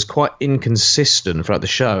and was quite inconsistent throughout the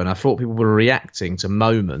show. And I thought people were reacting to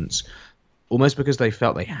moments almost because they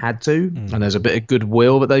felt they had to, and there's a bit of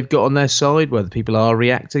goodwill that they've got on their side where the people are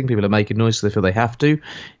reacting, people are making noise, so they feel they have to.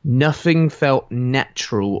 Nothing felt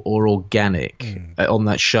natural or organic on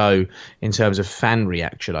that show in terms of fan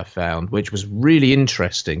reaction, I found, which was really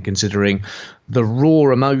interesting considering the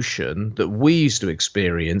raw emotion that we used to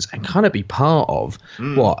experience and kind of be part of,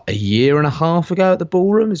 a year and a half ago at the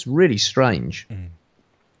Ballroom? Is really strange.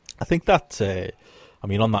 I think that...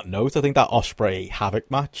 on that note, I think that Ospreay Havoc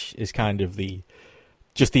match is kind of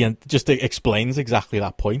just explains exactly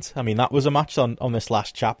that point. I mean, that was a match on this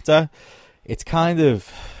last chapter. It's kind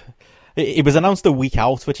of, it was announced a week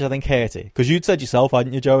out, which I think hurt it. Because you'd said yourself,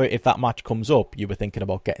 hadn't you, Joe, if that match comes up, you were thinking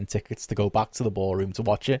about getting tickets to go back to the Ballroom to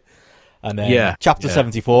watch it. And then chapter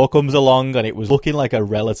 74 comes along, and it was looking like a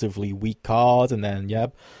relatively weak card. And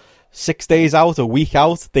then, 6 days out, a week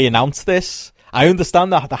out, they announced this. I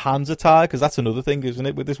understand that the hands are tied, because that's another thing, isn't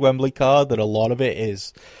it, with this Wembley card, that a lot of it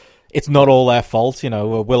is, it's not all their fault. You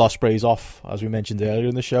know, Will Ospreay's off, as we mentioned earlier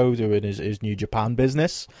in the show, doing his New Japan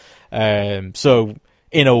business. So,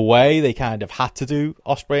 in a way, they kind of had to do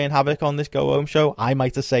Ospreay and Havoc on this go-home show. I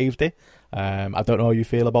might have saved it. I don't know how you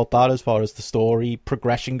feel about that as far as the story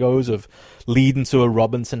progression goes of leading to a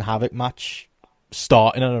Robinson Havoc match,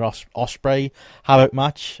 starting in an Ospreay Havoc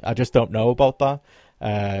match. I just don't know about that.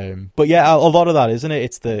 But yeah, a lot of that, isn't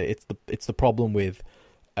it? It's the problem with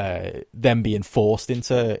them being forced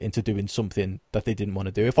into doing something that they didn't want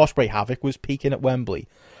to do. If Ospreay Havoc was peaking at Wembley,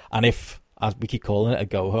 and if, as we keep calling it, a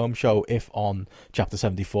go-home show, if on Chapter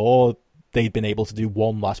 74 they'd been able to do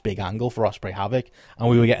one last big angle for Ospreay Havoc, and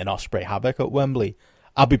we were getting Ospreay Havoc at Wembley,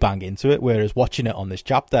 I'd be bang into it. Whereas watching it on this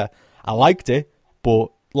chapter, I liked it, but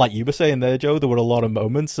like you were saying there, Joe, there were a lot of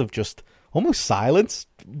moments of just almost silence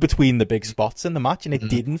between the big spots in the match, and it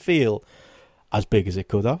didn't feel as big as it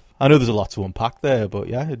could have. I know there's a lot to unpack there, but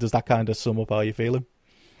yeah, does that kind of sum up how you're feeling?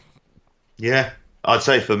 Yeah, I'd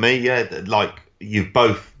say for me, like you've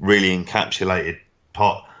both really encapsulated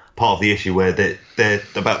part of the issue where they're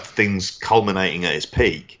about things culminating at its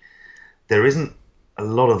peak. There isn't a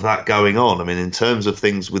lot of that going on. I mean, in terms of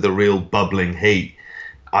things with a real bubbling heat,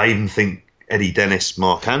 I even think Eddie Dennis,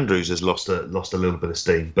 Mark Andrews has lost a little bit of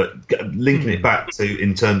steam. But linking it back to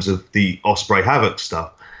in terms of the Ospreay Havoc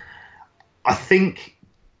stuff, I think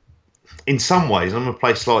in some ways, I'm going to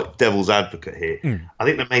play slight devil's advocate here. I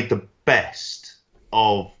think they made the best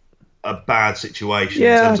of a bad situation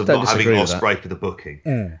in terms of not having Ospreay for the booking.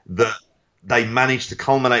 That they managed to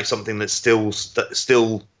culminate something that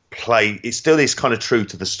still play. It still is kind of true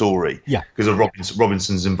to the story. Yeah, because of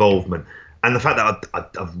Robinson's involvement and the fact that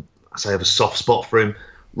I have a soft spot for him.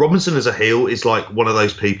 Robinson as a heel is like one of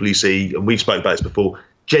those people you see, and we've spoken about this before,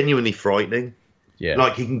 genuinely frightening. Yeah.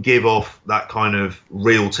 Like he can give off that kind of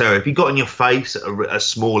real terror. If he got in your face at a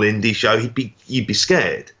small indie show, you'd be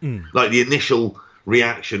scared. Like the initial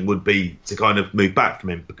reaction would be to kind of move back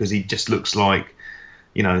from him because he just looks like,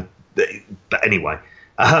 but anyway.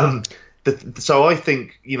 So I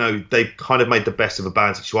think, they kind of made the best of a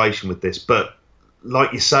bad situation with this, but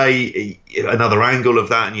like you say, another angle of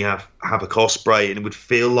that, and you have a Ospreay, and it would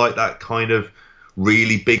feel like that kind of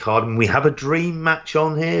really big card. And we have a dream match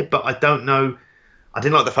on here, but I don't know. I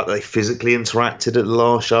didn't like the fact that they physically interacted at the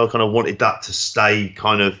last show. I kind of wanted that to stay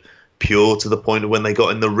kind of pure to the point of when they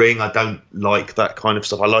got in the ring. I don't like that kind of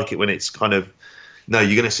stuff. I like it when it's kind of, no,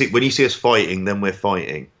 you're going to see, when you see us fighting, then we're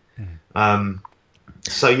fighting.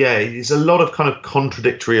 So yeah, it's a lot of kind of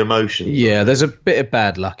contradictory emotions. Yeah, there's a bit of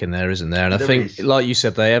bad luck in there, isn't there? And I think, like you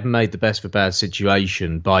said, they have made the best of a bad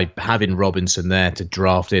situation by having Robinson there to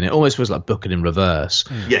draft in. It almost feels like booking in reverse.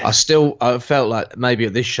 Yes. I felt like maybe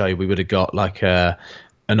at this show we would have got like an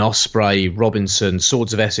Ospreay, Robinson,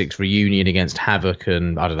 Swords of Essex reunion against Havoc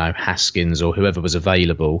and, I don't know, Haskins or whoever was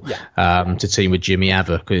available to team with Jimmy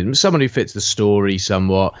Havoc. Someone who fits the story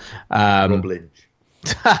somewhat. Rob Lynch.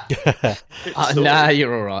 Nah,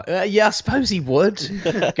 you're all right. Yeah, I suppose he would.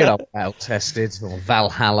 Good old Battle Tested or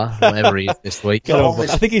Valhalla, whatever he is this week. I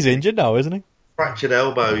think he's injured now, isn't he? Fractured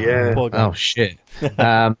elbow, yeah. Oh shit.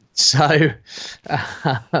 Where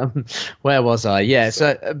was I? Yeah,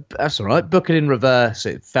 so that's all right. Book it in reverse,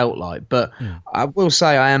 it felt like. But I will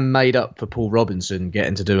say I am made up for Paul Robinson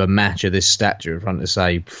getting to do a match of this stature in front of,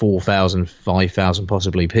 say, 4,000, 5,000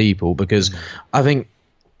 possibly people, because I think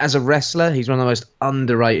as a wrestler, he's one of the most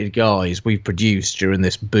underrated guys we've produced during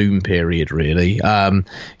this boom period, really.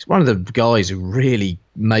 He's one of the guys who really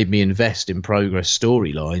made me invest in Progress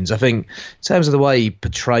storylines. I think in terms of the way he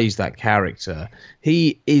portrays that character,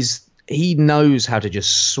 he knows how to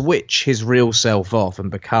just switch his real self off and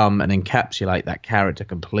become and encapsulate that character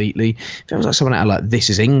completely. It feels like someone out of like This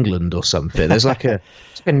Is England or something. There's like a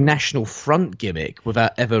National Front gimmick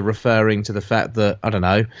without ever referring to the fact that, I don't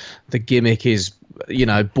know, the gimmick is,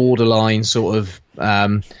 borderline sort of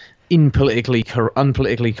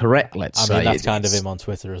unpolitically correct, let's say. I mean, that's kind of him on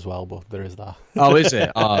Twitter as well, but there is that. Oh, is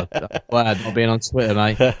it? Oh, glad not being on Twitter,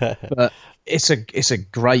 mate. But it's a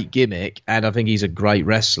great gimmick, and I think he's a great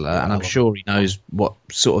wrestler, and I'm sure he knows what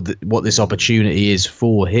what this opportunity is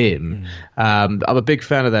for him. I'm a big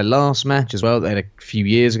fan of their last match as well. They had a few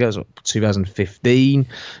years ago, it was 2015.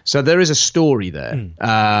 So there is a story there,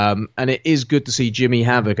 and it is good to see Jimmy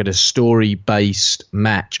Havoc at a story-based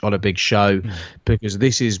match on a big show, because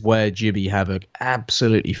this is where Jimmy Havoc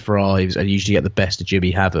absolutely thrives, and you usually get the best of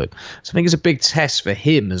Jimmy Havoc. So I think it's a big test for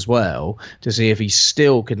him as well to see if he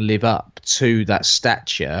still can live up to that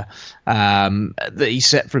stature that he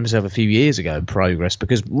set for himself a few years ago in Progress,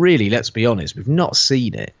 because really, let's be honest, we've not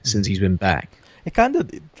seen it since he's been back. It kind of,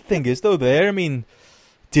 the thing is though, I mean,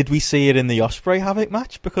 did we see it in the Ospreay Havoc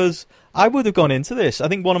match? Because I would have gone into this, I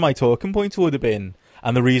think one of my talking points would have been,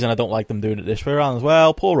 and the reason I don't like them doing it this way around as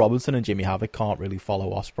well, Paul Robinson and Jimmy Havoc can't really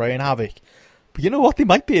follow Ospreay and Havoc. But you know what? They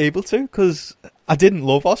might be able to, because I didn't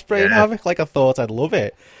love Ospreay and Havoc like I thought I'd love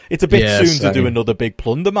it. It's a bit soon to do another big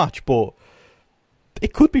plunder match, but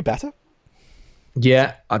it could be better.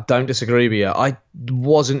 Yeah, I don't disagree with you. I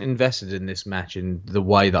wasn't invested in this match in the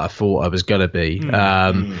way that I thought I was going to be.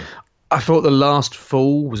 I thought the last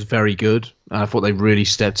fall was very good. I thought they really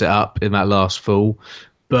stepped it up in that last fall.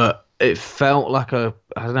 But it felt like it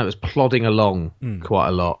was plodding along quite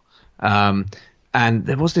a lot. And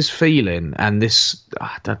there was this feeling, and this,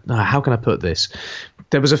 I don't know, how can I put this?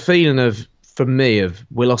 There was a feeling for me,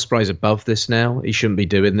 Will Ospreay's above this now. He shouldn't be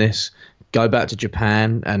doing this. Go back to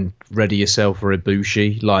Japan and ready yourself for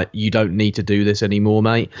Ibushi. Like, you don't need to do this anymore,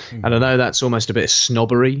 mate. And I know that's almost a bit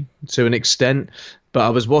snobbery to an extent, but I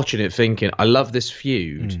was watching it thinking, I love this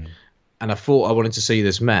feud, and I thought I wanted to see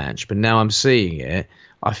this match, but now I'm seeing it.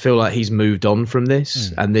 I feel like he's moved on from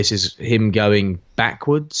this, and this is him going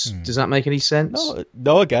backwards. Does that make any sense?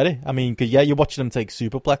 No, I get it. I mean, cause, you're watching them take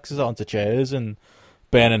superplexes onto chairs and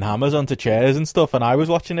burning hammers onto chairs and stuff, and I was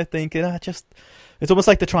watching it thinking, it's almost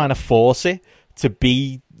like they're trying to force it to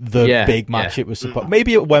be the big match it was supposed.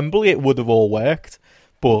 Maybe at Wembley it would have all worked.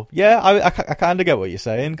 But yeah, I kind of get what you're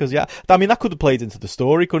saying, because I mean that could have played into the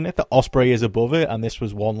story, couldn't it? That Ospreay is above it, and this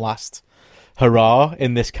was one last hurrah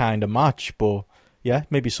in this kind of match. But yeah,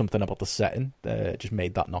 maybe something about the setting just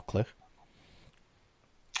made that not click.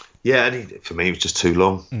 Yeah, and for me, it was just too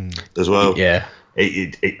long as well. Yeah,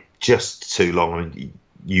 it just too long. I mean,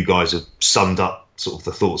 you guys have summed up sort of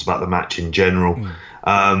the thoughts about the match in general,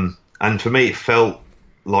 and for me, it felt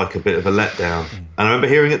like a bit of a letdown. And I remember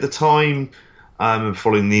hearing at the time.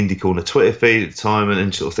 Following the Indie Corner Twitter feed at the time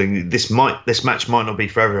and sort of thing, this match might not be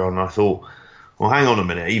for everyone. And I thought, well, hang on a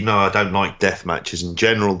minute. Even though I don't like death matches in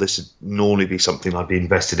general, this would normally be something I'd be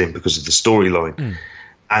invested in because of the storyline.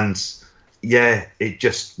 And yeah, it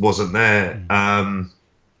just wasn't there. And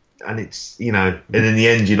it's, and in the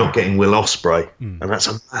end, you're not getting Will Ospreay, and that's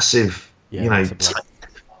a massive, you're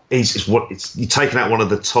taking out one of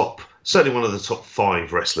the top. Certainly one of the top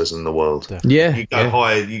 5 wrestlers in the world. Yeah. You go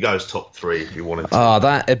higher, you go as top 3 if you wanted to.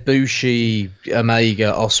 That Ibushi,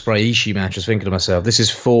 Omega, Ospreay, Ishii match, I was thinking to myself, this is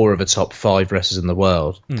 4 of the top 5 wrestlers in the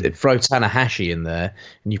world. Throw Tanahashi in there,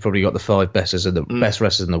 and you've probably got the 5 best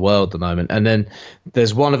wrestlers in the world at the moment. And then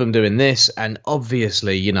there's one of them doing this, and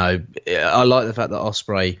obviously, I like the fact that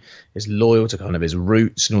Ospreay is loyal to kind of his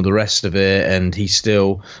roots and all the rest of it, and he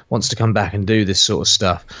still wants to come back and do this sort of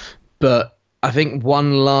stuff. But I think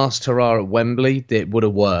one last hurrah at Wembley, it would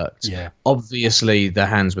have worked. Yeah. Obviously, the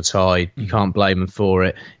hands were tied. You can't blame them for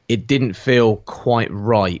it. It didn't feel quite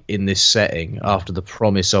right in this setting after the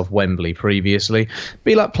promise of Wembley previously.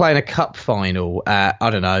 Be like playing a cup final at,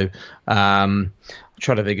 I don't know, I'm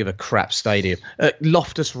trying to think of a crap stadium, at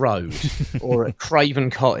Loftus Road or at Craven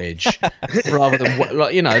Cottage, rather than,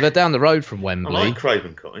 they're down the road from Wembley. I like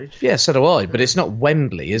Craven Cottage. Yeah, so do I, but it's not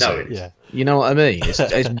Wembley, is it? Yeah. You know what I mean?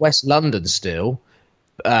 It's West London still,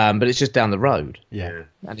 but it's just down the road. Yeah.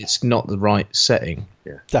 And it's not the right setting.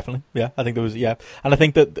 Yeah. Definitely. Yeah. I think there was, and I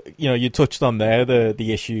think that, you touched on there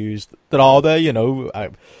the issues that are there,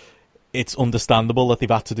 it's understandable that they've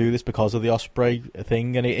had to do this because of the Ospreay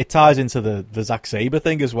thing, and it ties into the Zack Sabre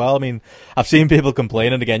thing as well. I mean, I've seen people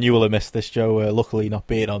complain, and again, you will have missed this, Joe, luckily not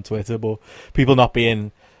being on Twitter, but people not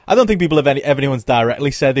being... I don't think people have anyone's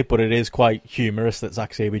directly said it, but it is quite humorous that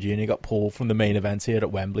Zack Sabre Jr. got pulled from the main event here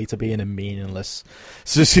at Wembley to be in a meaningless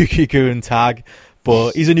Suzuki-Gun tag.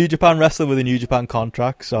 But he's a New Japan wrestler with a New Japan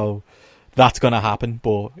contract, so that's going to happen.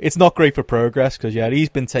 But it's not great for Progress because, he's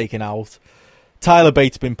been taken out. Tyler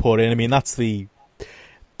Bate's been put in. I mean, that's the...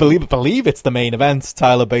 Believe it's the main event,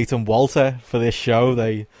 Tyler Bate and Walter, for this show.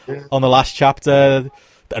 On the last chapter...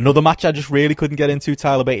 Another match I just really couldn't get into,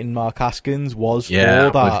 Tyler Bate and Mark Haskins, was for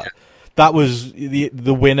that. That was the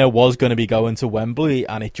winner was going to be going to Wembley,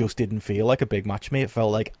 and it just didn't feel like a big match to me. It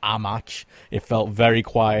felt like a match. It felt very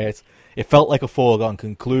quiet. It felt like a foregone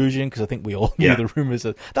conclusion because I think we all knew the rumours.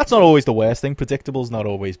 That's not always the worst thing. Predictable's not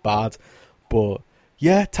always bad, but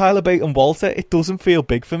yeah, Tyler Bate and Walter, it doesn't feel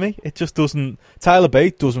big for me. It just doesn't. Tyler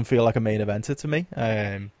Bate doesn't feel like a main eventer to me.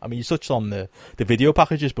 I mean, you touched on the video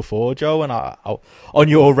packages before, Joe, and on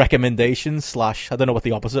your recommendations / I don't know what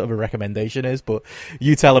the opposite of a recommendation is, but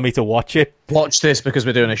you telling me to watch it. Watch this because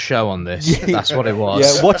we're doing a show on this. That's what it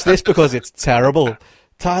was. Yeah, watch this because it's terrible.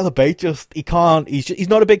 Tyler Bate he can't. He's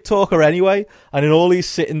not a big talker anyway, and in all these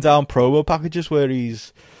sitting down promo packages where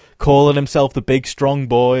he's calling himself the big strong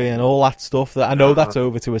boy and all that stuff, that I know that's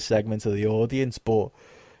over to a segment of the audience, but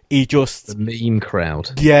he just... The meme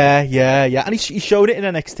crowd. Yeah. And he showed it in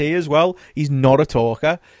NXT as well. He's not a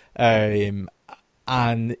talker. And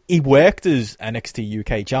he worked as NXT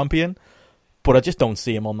UK champion, but I just don't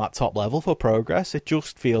see him on that top level for Progress. It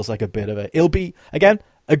just feels like a bit of it'll be, again,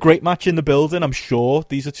 a great match in the building, I'm sure.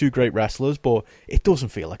 These are two great wrestlers, but it doesn't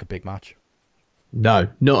feel like a big match. No,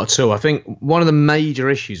 not at all. I think one of the major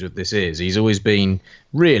issues with this is he's always been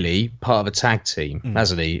really part of a tag team,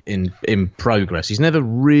 hasn't he, in Progress. He's never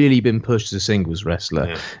really been pushed as a singles wrestler.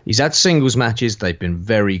 Yeah. He's had singles matches. They've been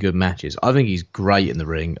very good matches. I think he's great in the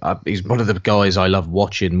ring. He's one of the guys I love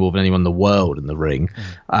watching more than anyone in the world in the ring.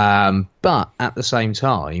 But at the same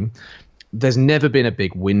time, there's never been a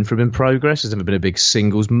big win from him in Progress. There's never been a big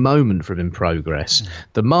singles moment from him in Progress.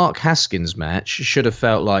 The Mark Haskins match should have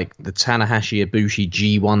felt like the Tanahashi-Ibushi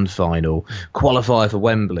G1 final, qualifier for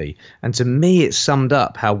Wembley. And to me, it summed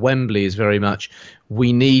up how Wembley is very much,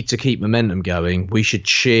 we need to keep momentum going. We should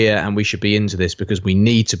cheer and we should be into this because we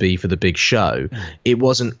need to be for the big show. It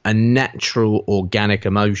wasn't a natural, organic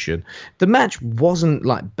emotion. The match wasn't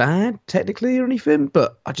like bad technically or anything,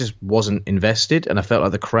 but I just wasn't invested and I felt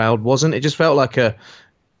like the crowd wasn't. It just felt like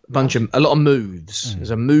a lot of moves. It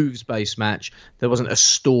was a moves-based match. There wasn't a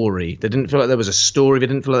story. They didn't feel like there was a story. They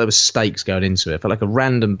didn't feel like there was stakes going into it. It felt like a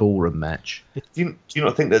random ballroom match. Do you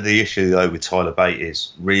not think that the issue though with Tyler Bate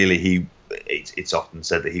is really it's often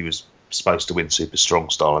said that he was supposed to win Super Strong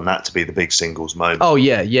Style and that to be the big singles moment. Oh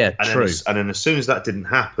yeah, true. And then as soon as that didn't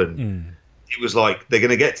happen, it was like they're going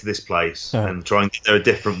to get to this place and try and get there a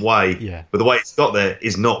different way. Yeah. But the way it's got there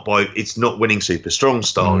is not winning Super Strong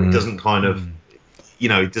Style. It doesn't kind of,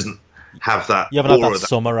 it doesn't have that. You haven't had aura that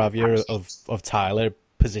summer, have you, of Tyler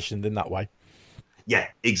positioned in that way? Yeah,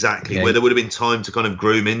 exactly. Yeah. Where there would have been time to kind of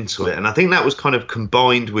groom into it. And I think that was kind of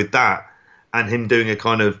combined with that and him doing a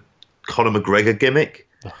kind of Conor McGregor gimmick.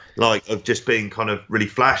 Like, of just being kind of really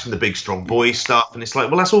flashing the big strong boy stuff. And it's like,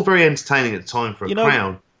 well, that's all very entertaining at the time for a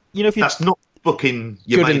crowd. That's not booking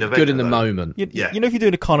your main event. Good in the moment. You know, if you're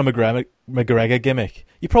doing a Conor McGregor gimmick,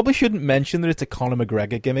 you probably shouldn't mention that it's a Conor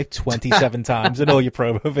McGregor gimmick 27 times in all your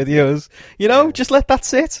promo videos. You know, just let that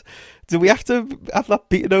sit. Do we have to have that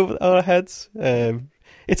beaten over our heads?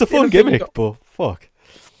 It's a fun gimmick, but fuck.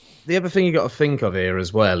 The other thing you got to think of here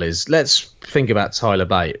as well is, let's think about Tyler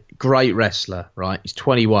Bate. Great wrestler, right? He's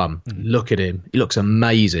 21. Look at him. He looks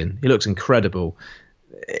amazing. He looks incredible.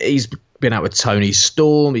 He's been out with Tony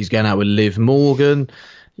Storm. He's going out with Liv Morgan.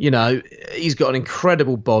 You know, he's got an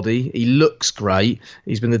incredible body. He looks great.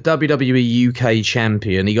 He's been the WWE UK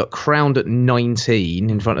champion. He got crowned at 19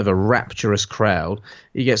 in front of a rapturous crowd.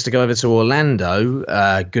 He gets to go over to Orlando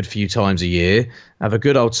a good few times a year, have a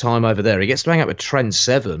good old time over there. He gets to hang out with Trent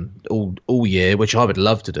Seven all year, which I would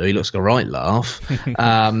love to do. He looks like a right laugh.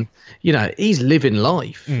 You know, he's living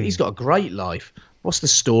life. He's got a great life. What's the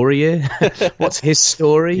story here? What's his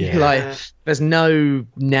story? Yeah. Like, there's no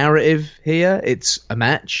narrative here. It's a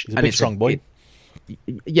match. He's a big strong boy.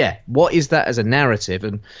 Yeah. What is that as a narrative?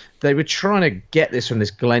 And they were trying to get this from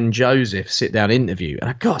this Glenn Joseph sit-down interview.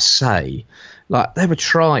 And I got to say, like, they were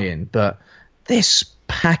trying, but this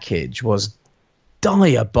package was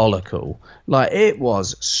diabolical. Like, it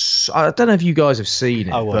was... I don't know if you guys have seen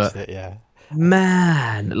it. I watched it, yeah.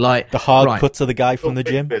 Man, like the hard cut to the guy from the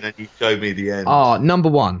gym. And then you showed me the end. Number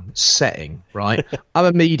one, setting, right? I'm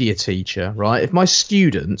a media teacher, right? If my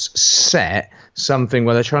students set something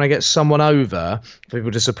where they're trying to get someone over for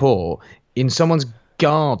people to support in someone's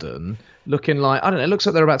garden, looking like, I don't know, it looks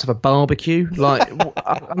like they're about to have a barbecue. Like,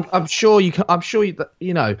 I'm sure you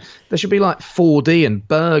know, there should be like 4D and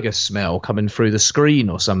burger smell coming through the screen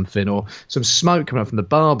or something, or some smoke coming out from the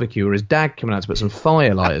barbecue, or his dad coming out to put some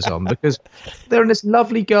firelighters on, because they're in this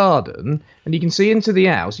lovely garden and you can see into the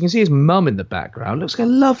house. You can see his mum in the background. Looks like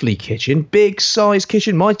a lovely kitchen, big size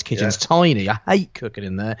kitchen. My kitchen's tiny. I hate cooking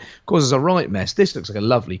in there. Causes a right mess. This looks like a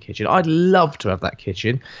lovely kitchen. I'd love to have that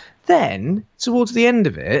kitchen. Then, towards the end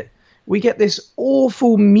of it, we get this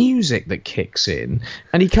awful music that kicks in,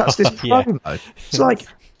 and he cuts this promo. It's like,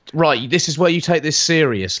 right, this is where you take this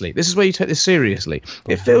seriously. This is where you take this seriously.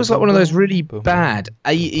 It feels like one of those really bad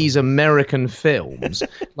 80s American films,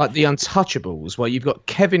 like The Untouchables, where you've got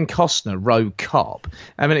Kevin Costner, rogue cop,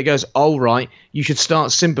 and then it goes, all right, you should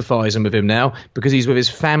start sympathising with him now because he's with his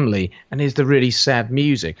family, and here's the really sad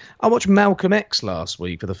music. I watched Malcolm X last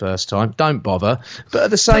week for the first time. Don't bother. But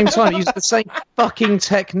at the same time, he used the same fucking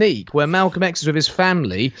technique where Malcolm X is with his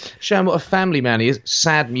family, showing what a family man he is.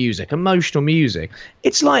 Sad music, emotional music.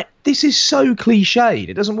 It's like, this is so cliched.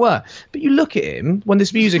 It doesn't work. But you look at him when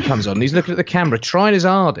this music comes on, and he's looking at the camera, trying his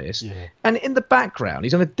hardest, and in the background,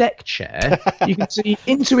 he's on a deck chair. You can see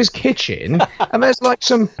into his kitchen, and there's like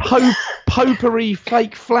some potpourri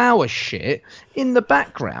fake flower shit in the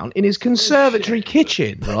background in his conservatory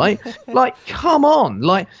kitchen, right? Like, come on.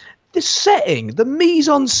 Like, the setting, the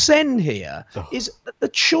mise-en-scène here is, the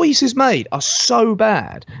choices made are so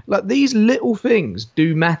bad. Like, these little things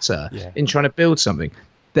do matter in trying to build something.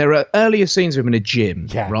 There are earlier scenes of him in a gym,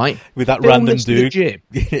 right? With that Film random this in the dude.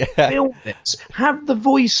 Gym. Film this. Have the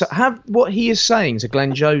voice, have what he is saying to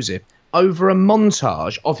Glenn Joseph over a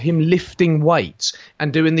montage of him lifting weights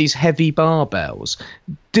and doing these heavy barbells.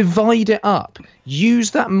 Divide it up.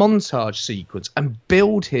 Use that montage sequence and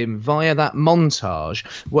build him via that montage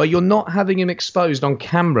where you're not having him exposed on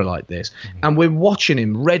camera like this, and we're watching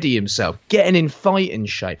him ready himself, getting in fighting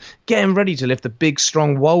shape, getting ready to lift the big,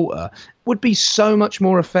 strong Walter. Would be so much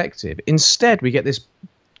more effective. Instead, we get this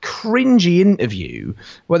cringy interview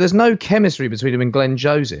where there's no chemistry between him and Glenn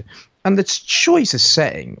Joseph, and the choice of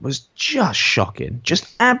setting was just shocking, just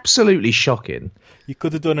absolutely shocking. You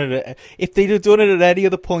could have done it if they'd have done it at any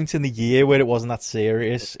other point in the year where it wasn't that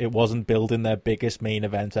serious. It wasn't building their biggest main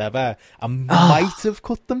event ever. I might have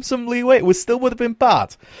cut them some leeway. It still would have been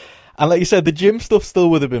bad. And like you said, the gym stuff still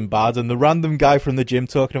would have been bad, and the random guy from the gym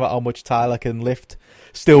talking about how much Tyler can lift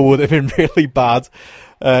still would have been really bad.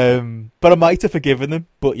 But I might have forgiven them.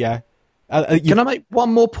 But yeah. Can I make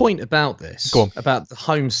one more point about this? Go on. About the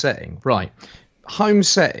home setting. Right. Home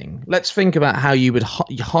setting. Let's think about how you would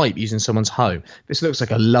hype using someone's home. This looks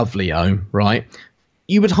like a lovely home, right?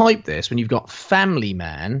 You would hype this when you've got family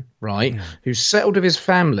man, right, who's settled with his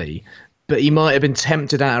family, but he might have been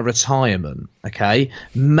tempted out of retirement, okay?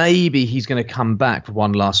 Maybe he's going to come back for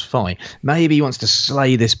one last fight. Maybe he wants to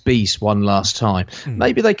slay this beast one last time.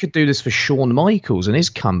 Maybe they could do this for Shawn Michaels and his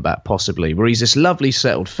comeback, possibly, where he's this lovely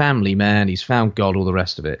settled family man, he's found God, all the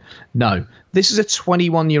rest of it. No, this is a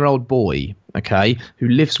 21-year-old boy, okay, who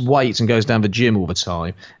lifts weights and goes down the gym all the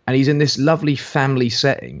time, and he's in this lovely family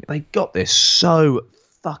setting. They got this so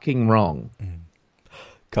fucking wrong.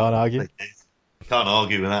 Can't argue. Can't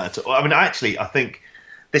argue with that at all. I mean, actually, I think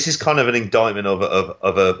this is kind of an indictment of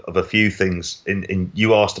a few things. In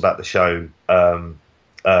you asked about the show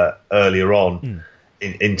earlier on,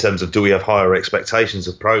 in terms of do we have higher expectations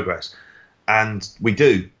of progress, and we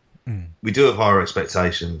do. We do have higher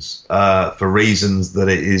expectations for reasons that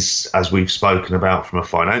it is, as we've spoken about, from a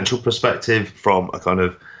financial perspective, from a kind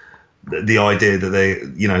of the idea that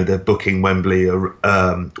they're booking Wembley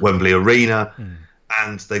Arena,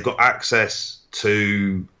 and they've got access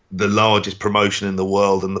to the largest promotion in the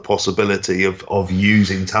world and the possibility of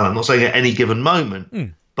using talent. I'm not saying at any given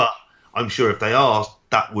moment, but I'm sure if they asked,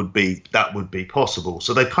 that would be possible.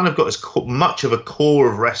 So they've kind of got as much of a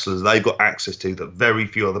core of wrestlers they've got access to that very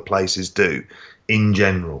few other places do in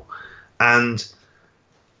general. And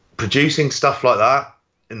producing stuff like that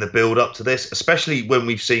in the build up to this, especially when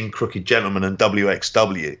we've seen Crooked Gentleman and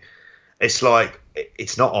WXW, it's like,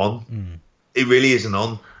 it's not on. It really isn't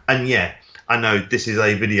on. And yeah, I know this is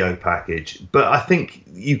a video package, but I think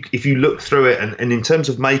if you look through it, and in terms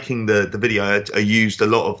of making the video, I used a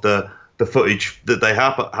lot of the footage that they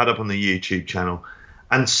had up on the YouTube channel,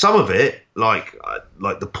 and some of it, like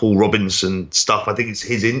the Paul Robinson stuff, I think it's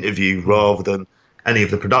his interview rather than any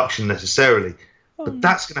of the production necessarily. But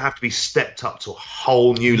that's going to have to be stepped up to a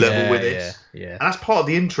whole new level with this. Yeah. And that's part of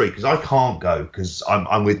the intrigue, because I can't go because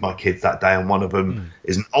I'm with my kids that day, and one of them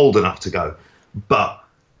isn't old enough to go. But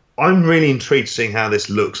I'm really intrigued seeing how this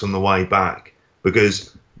looks on the way back,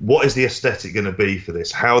 because what is the aesthetic going to be for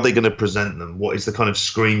this? How are they going to present them? What is the kind of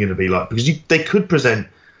screen going to be like? Because they could present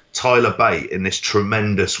Tyler Bate in this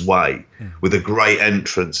tremendous way with a great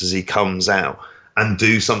entrance as he comes out and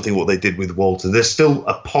do something what they did with Walter. There's still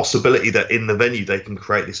a possibility that in the venue they can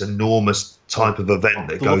create this enormous type of event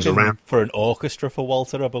that goes around. For an orchestra for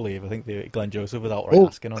Walter, I believe. I think Glenn Joseph was outright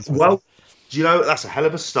asking on Twitter. Well, do you know, that's a hell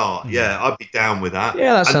of a start. Yeah, I'd be down with that.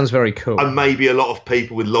 Yeah, that sounds very cool. And maybe a lot of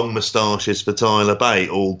people with long moustaches for Tyler Bate,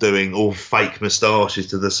 all fake moustaches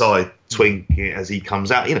to the side, twinking as he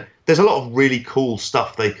comes out. You know, there's a lot of really cool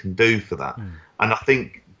stuff they can do for that. And I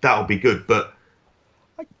think that'll be good. But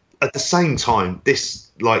at the same time,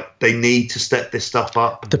 they need to step this stuff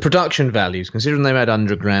up. The production values, considering they made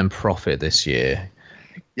 £100,000 profit this year,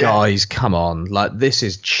 guys, come on. Like, this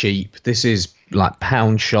is cheap. This is like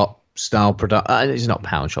pound shop style production. It's not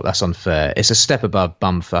pound shop, that's unfair. It's a step above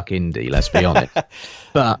bumfuck indie, let's be honest.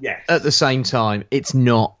 But at the same time, it's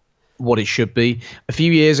not what it should be. A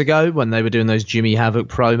few years ago, when they were doing those Jimmy Havoc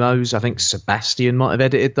promos, I think Sebastian might have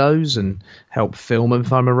edited those and helped film them,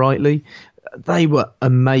 if I remember rightly. They were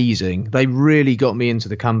amazing. They really got me into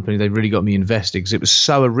the company. They really got me invested because it was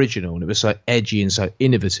so original and it was so edgy and so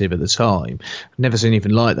innovative at the time. I've never seen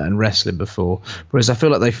anything like that in wrestling before. Whereas I feel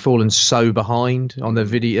like they've fallen so behind on their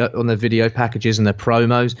video packages and their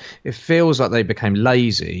promos. It feels like they became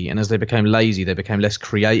lazy, and as they became lazy, they became less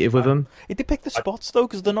creative with them. It did pick the spots though,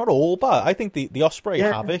 because they're not all bad. I think the Ospreay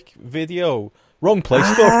Havoc video, wrong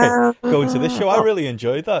place for it. Going to this show, I really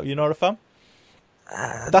enjoyed that. You're not a fan?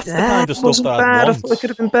 That's the kind of stuff that I want. I thought it could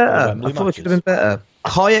have been better.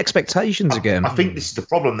 High expectations again. I think this is the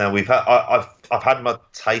problem now. I've had my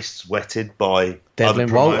tastes whetted by Devlin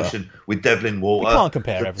promotion with Devlin Walter. We can't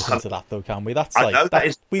compare everything to that though, can we? That's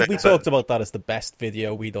like we talked about that as the best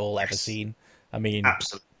video we'd all ever seen. I mean,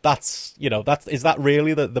 absolutely. Is that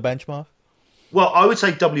really the benchmark? Well, I would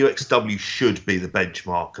say WXW should be the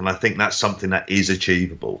benchmark, and I think that's something that is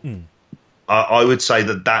achievable. I would say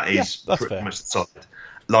that is pretty much the side.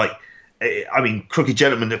 Like, I mean, Crooked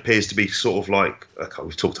Gentleman appears to be sort of like, okay,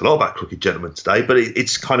 we've talked a lot about Crooked Gentleman today, but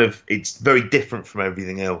it's very different from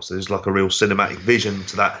everything else. There's like a real cinematic vision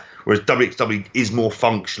to that, whereas WXW is more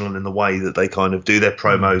functional in the way that they kind of do their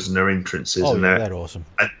promos and their entrances. They're awesome.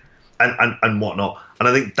 and whatnot. And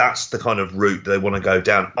I think that's the kind of route they want to go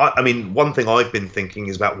down. I mean, one thing I've been thinking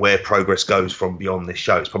is about where Progress goes from beyond this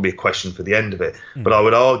show. It's probably a question for the end of it. But I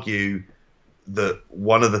would argue that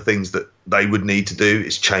one of the things that they would need to do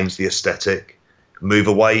is change the aesthetic, move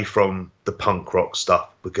away from the punk rock stuff,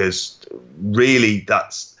 because really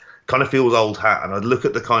that's kind of feels old hat. And I'd look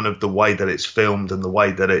at the kind of the way that it's filmed and the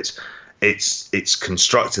way that it's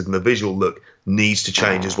constructed, and the visual look needs to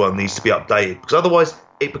change as well, needs to be updated, because otherwise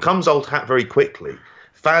it becomes old hat very quickly.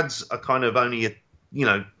 Fads are kind of only,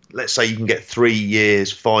 let's say you can get 3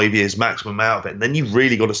 years, 5 years maximum out of it, and then you've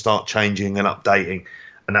really got to start changing and updating,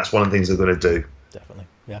 and that's one of the things they're going to do. Definitely,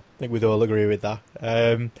 yeah. I think we'd all agree with that.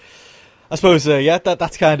 I suppose,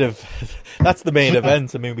 that's kind of that's the main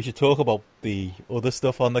event. I mean, we should talk about the other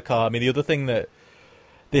stuff on the card. I mean, the other thing that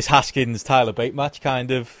this Haskins-Tyler Bate match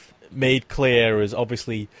kind of made clear is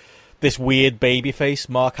obviously this weird babyface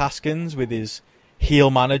Mark Haskins with his heel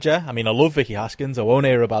manager. I mean, I love Vicky Haskins. I won't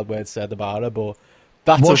hear a bad word said about her, but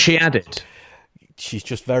that's what she added. She's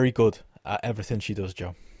just very good at everything she does,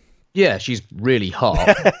 Joe. Yeah, she's really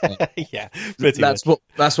hot. Yeah, that's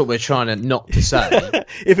what we're trying to not to say.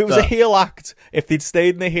 If it was a heel act, if they'd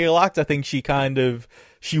stayed in the heel act, I think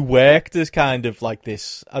she worked as kind of like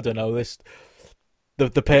this. I don't know, this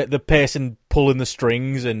the person pulling the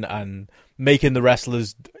strings and making the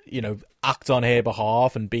wrestlers, act on her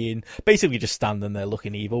behalf and being basically just standing there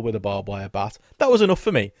looking evil with a barbed wire bat. That was enough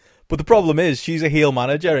for me. But the problem is she's a heel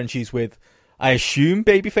manager and she's with, I assume,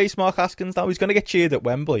 babyface Mark Haskins now. He's going to get cheered at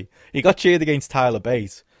Wembley. He got cheered against Tyler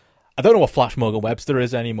Bate. I don't know what Flash Morgan Webster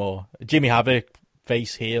is anymore. Jimmy Havoc,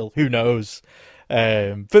 face, heel, who knows?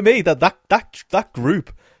 For me, that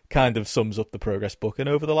group kind of sums up the Progress booking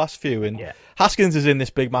over the last few. And Haskins is in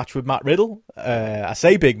this big match with Matt Riddle. I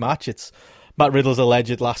say big match, it's Matt Riddle's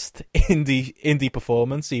alleged last indie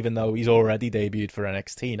performance, even though he's already debuted for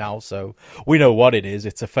NXT now, so we know what it is.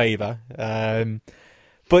 It's a favour.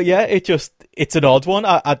 But yeah, it's an odd one.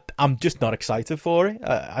 I'm just not excited for it.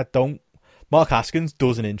 Mark Haskins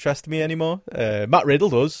doesn't interest me anymore. Matt Riddle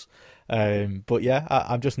does. But yeah,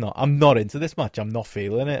 I'm not into this match. I'm not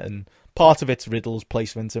feeling it. And part of it's Riddle's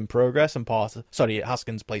placement in Progress and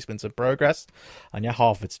Haskins' placements in Progress. And yeah,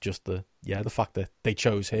 half of it's just the fact that they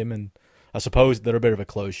chose him, and I suppose they're a bit of a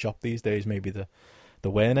closed shop these days. Maybe there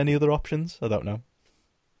weren't any other options. I don't know.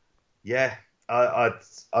 Yeah, I'd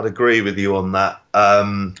agree with you on that.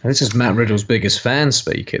 This is Matt Riddle's biggest fan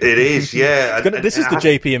speaking. It is, yeah. This is the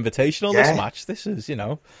JP Invitational. This match. This is,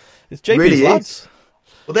 it's JP's really lads.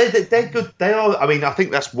 Well, they're good. They are. I mean, I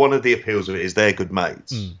think that's one of the appeals of it is they're good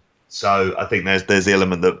mates. So I think there's the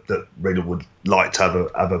element that Riddle would like to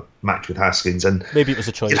have a match with Haskins, and maybe it was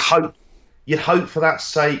a choice. You'd hope for that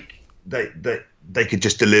sake that they could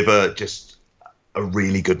just deliver just a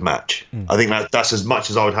really good match. I think that's as much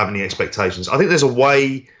as I would have any expectations. I think there's a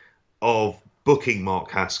way of booking Mark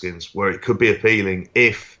Haskins where it could be appealing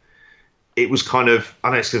if it was kind of, I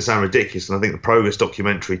know it's going to sound ridiculous, and I think the Progress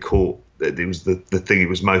documentary it was the thing it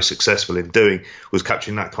was most successful in doing was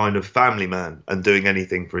capturing that kind of family man and doing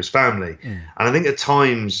anything for his family. And I think at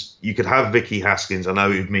times you could have Vicky Haskins, I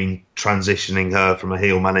know it would mean transitioning her from a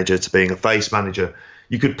heel manager to being a face manager.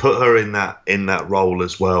 You could put her in that role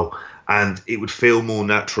as well, and it would feel more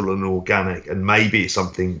natural and organic. And maybe it's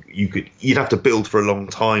something you'd have to build for a long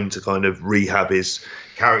time to kind of rehab his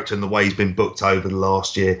character and the way he's been booked over the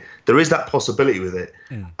last year. There is that possibility with it.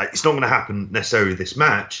 It's not going to happen necessarily this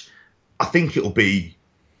match. I think it'll be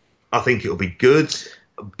good,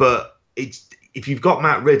 but if you've got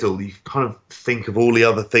Matt Riddle, you kind of think of all the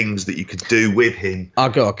other things that you could do with him.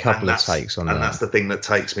 I've got a couple of takes on that. And that's the thing that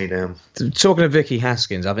takes me down. Talking of Vicky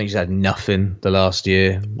Haskins, I think she's had nothing the last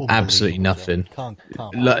year. Absolutely nothing.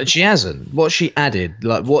 Can't. She hasn't. What she added,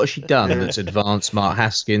 what has she done that's advanced Mark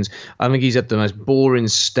Haskins? I think he's had the most boring,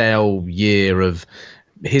 stale year of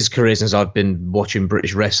his career since I've been watching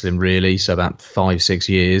British wrestling, really, so about 5-6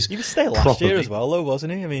 years. He was stale last year as well, though,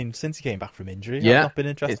 wasn't he? I mean, since he came back from injury, I've not been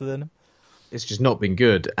interested in him. It's just not been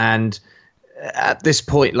good. And at this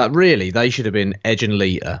point, really, they should have been Edge and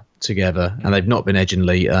Lita together, and they've not been Edge and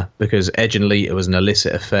Lita because Edge and Lita was an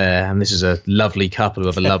illicit affair, and this is a lovely couple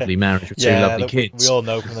with a lovely marriage with two lovely kids. We all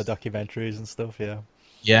know from the documentaries and stuff,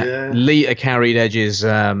 Yeah. Lita carried Edge's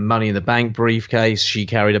Money in the Bank briefcase. She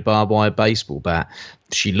carried a barbed wire baseball bat.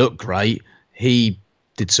 She looked great. He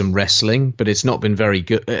did some wrestling, but it's not been very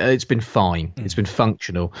good. It's been fine. It's been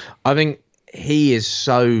functional. I think he is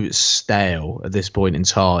so stale at this point in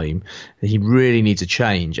time that he really needs a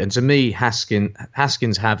change. And to me,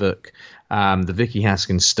 Haskins Havoc, the Vicky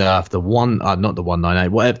Haskins stuff, the not the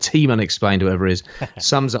 198, whatever, Team Unexplained, whatever it is,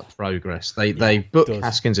 sums up Progress. They book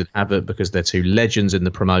Haskins and Havoc because they're two legends in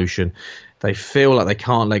the promotion. They feel like they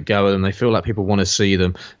can't let go of them. They feel like people want to see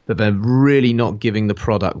them, but they're really not giving the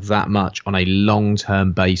product that much on a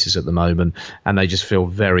long-term basis at the moment, and they just feel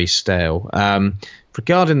very stale.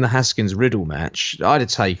 Regarding the Haskins-Riddle match, I had a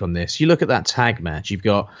take on this. You look at that tag match, you've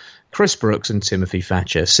got Chris Brooks and Timothy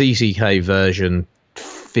Thatcher, CCK version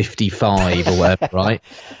 55 or whatever, right?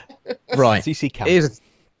 Right. CCK.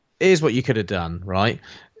 Here's what you could have done, right?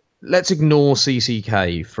 Let's ignore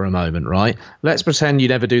CCK for a moment, right? Let's pretend you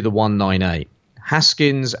never do the 198.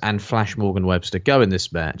 Haskins and Flash Morgan Webster go in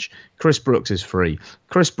this match. Chris Brooks is free.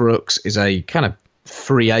 Chris Brooks is a kind of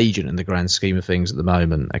free agent in the grand scheme of things at the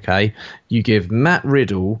moment, okay? You give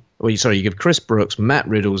you give Chris Brooks Matt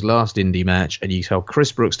Riddle's last indie match, and you tell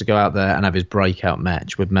Chris Brooks to go out there and have his breakout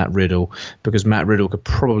match with Matt Riddle, because Matt Riddle could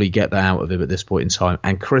probably get that out of him at this point in time,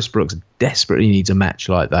 and Chris Brooks desperately needs a match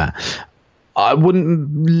like that. I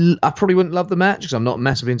probably wouldn't love the match because I'm not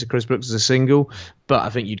massively into Chris Brooks as a single, but I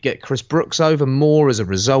think you'd get Chris Brooks over more as a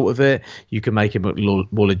result of it. You can make him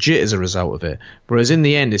look more legit as a result of it. Whereas in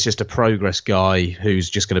the end, it's just a Progress guy who's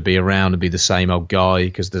just going to be around and be the same old guy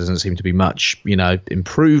because there doesn't seem to be much,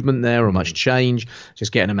 improvement there or much change.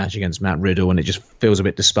 Just getting a match against Matt Riddle, and it just feels a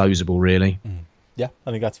bit disposable, really. Yeah,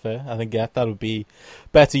 I think that's fair. I think that would be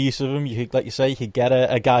better use of him. You could, like you say, you could get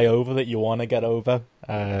a guy over that you want to get over.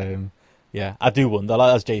 Yeah, I do wonder,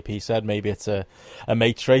 like as JP said, maybe it's a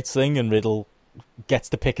mates thing and Riddle gets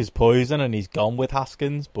to pick his poison and he's gone with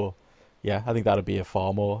Haskins. But yeah, I think that would be a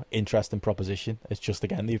far more interesting proposition. It's just,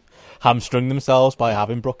 again, they've hamstrung themselves by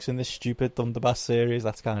having Brooks in this stupid Thunderbass series.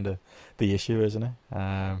 That's kind of the issue, isn't it?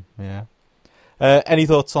 Yeah. Any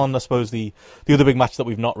thoughts on, I suppose, the other big match that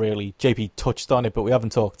we've not really, JP touched on it, but we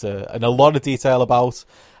haven't talked in a lot of detail about?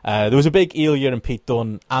 There was a big Ilya and Pete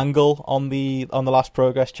Dunne angle on the last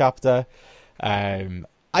Progress chapter.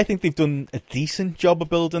 I think they've done a decent job of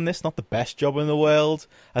building this, not the best job in the world.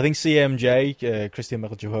 I think CMJ, Christian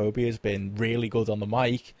Michael has been really good on the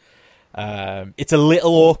mic. It's a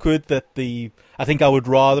little awkward that I think I would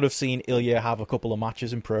rather have seen Ilya have a couple of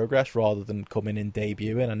matches in Progress rather than coming in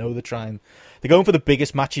debuting. I know they're going for the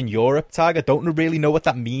biggest match in Europe tag. I don't really know what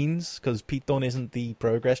that means because Pete Dunne isn't the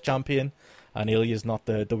Progress champion and Ilya's not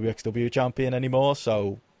the WXW champion anymore.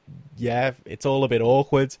 So yeah, it's all a bit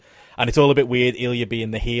awkward, and it's all a bit weird Ilya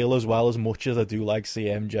being the heel as well, as much as I do like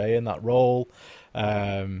CMJ in that role.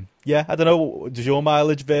 Yeah, I don't know, does your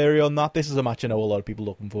mileage vary on that? This is a match I know a lot of people are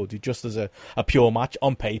looking forward to, just as a pure match.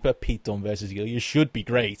 On paper, Pete Dunne versus Ilya should be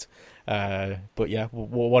great, but yeah,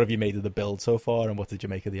 what have you made of the build so far, and what did you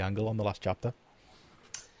make of the angle on the last chapter?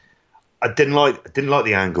 I didn't like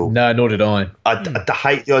the angle. No, nor did I. I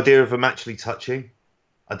hate the idea of them actually touching.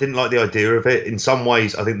 I didn't like the idea of it. In some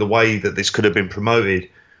ways, I think the way that this could have been promoted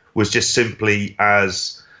was just simply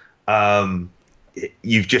as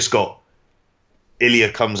you've just got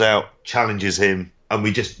Ilya comes out, challenges him, and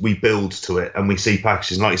we build to it, and we see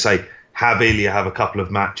packages. And like you say, have Ilya have a couple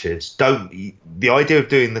of matches. The idea of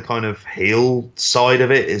doing the kind of heel side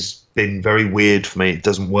of it has been very weird for me. It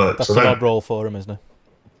doesn't work. That's an odd role for him, isn't it?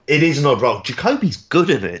 It is an odd role. Jacoby's good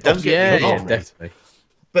at it. Don't get me wrong. Definitely.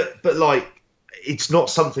 But like, it's not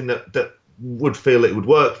something that would feel it would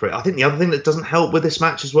work for it. I think the other thing that doesn't help with this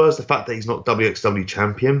match as well is the fact that he's not WXW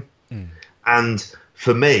champion. And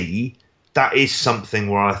for me, that is something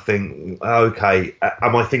where I think, okay,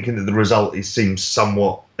 am I thinking that the result seems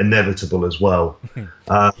somewhat inevitable as well?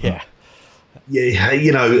 Yeah,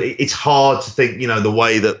 it's hard to think, the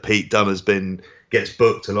way that Pete Dunne gets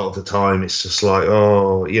booked a lot of the time. It's just like,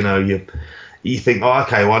 you think,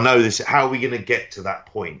 okay, well, I know this. How are we going to get to that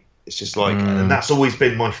point? It's just like, and that's always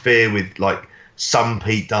been my fear with like some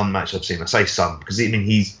Pete Dunne match I've seen. I say some because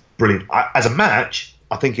he's brilliant as a match.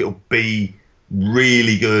 I think it'll be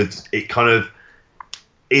really good. It kind of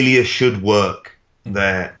Ilya should work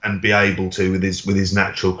there and be able to with his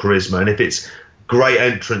natural charisma. And if it's great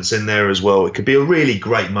entrance in there as well, it could be a really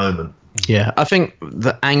great moment. Yeah, I think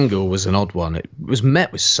the angle was an odd one. It was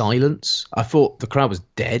met with silence. I thought the crowd was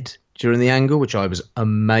dead during the angle, which I was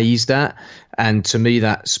amazed at. And to me,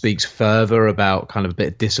 that speaks further about kind of a bit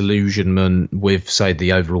of disillusionment with, say,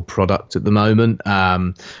 the overall product at the moment,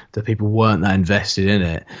 that people weren't that invested in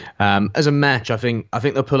it. As a match, I think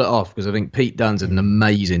they'll pull it off because I think Pete Dunne's had an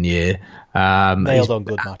amazing year. Nailed on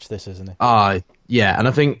good match, this, isn't it? Yeah, and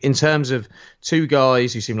I think in terms of two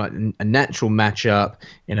guys who seem like a natural matchup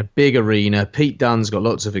in a big arena, Pete Dunne's got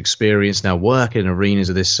lots of experience now working in arenas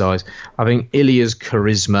of this size. I think Ilya's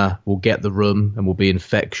charisma will get the room and will be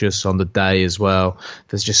infectious on the day as well.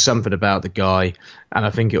 There's just something about the guy, and I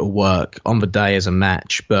think it'll work on the day as a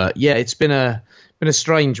match. But yeah, it's been a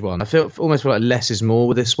strange one. I almost feel like less is more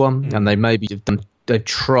with this one, and they've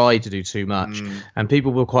tried to do too much, and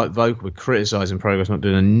people were quite vocal with criticising Progress not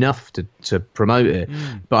doing enough to promote it.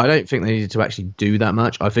 But I don't think they needed to actually do that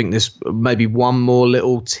much. I think this maybe one more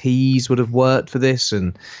little tease would have worked for this,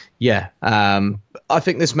 and yeah, I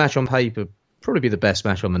think this match on paper probably be the best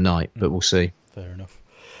match on the night, but we'll see. Fair enough.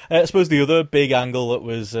 I suppose the other big angle that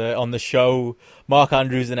was on the show, Mark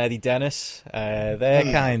Andrews and Eddie Dennis, they're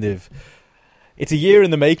kind of. It's a year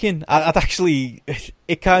in the making. I'd actually,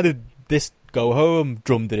 it kind of, this go home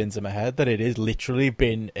drummed it into my head that it has literally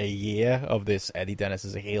been a year of this Eddie Dennis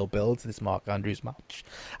as a heel build to this Mark Andrews match.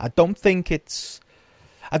 I don't think it's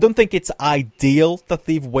ideal that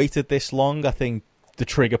they've waited this long. I think the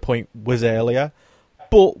trigger point was earlier,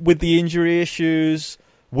 but with the injury issues,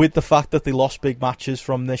 with the fact that they lost big matches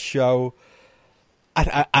from this show,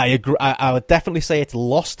 I agree. I would definitely say it's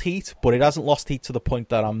lost heat, but it hasn't lost heat to the point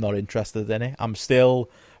that I'm not interested in it. I'm still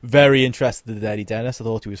very interested in Eddie Dennis. I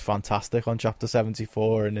thought he was fantastic on Chapter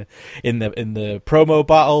 74, and in the promo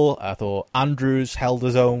battle, I thought Andrews held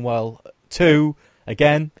his own well too.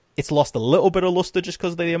 Again, it's lost a little bit of luster just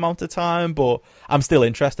because of the amount of time, but I'm still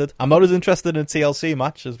interested. I'm not as interested in a TLC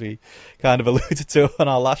match as we kind of alluded to on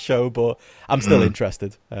our last show, but I'm still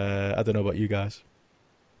interested. I don't know about you guys.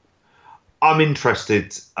 I'm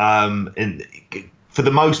interested in, for the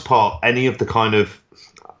most part, any of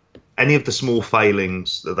the small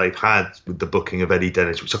failings that they've had with the booking of Eddie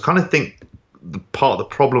Dennis, which I kind of think part of the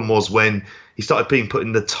problem was when he started being put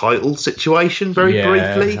in the title situation very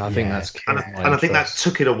briefly. I think that's and I think that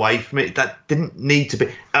took it away from it. That didn't need to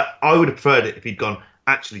be. I would have preferred it if he'd gone,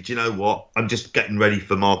 actually, do you know what? I'm just getting ready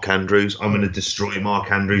for Mark Andrews. I'm going to destroy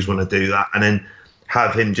Mark Andrews when I do that, and then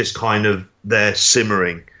have him just kind of there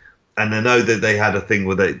simmering. And I know that they had a thing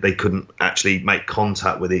where they couldn't actually make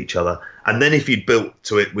contact with each other. And then if you'd built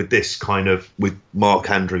to it with this kind of, with Mark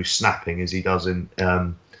Andrews snapping as he does in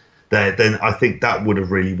there, then I think that would have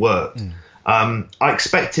really worked. I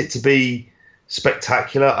expect it to be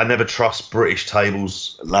spectacular. I never trust British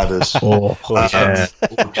tables, ladders, or chairs.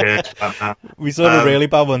 We saw a really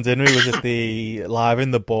bad one, didn't we? Was it the Live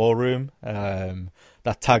in the Ballroom?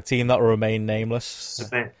 That tag team that will remain nameless.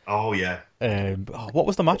 Oh, yeah. What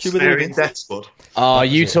was the match you were doing? Are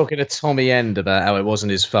you talking to Tommy End about how it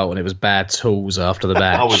wasn't his fault and it was bad tools after the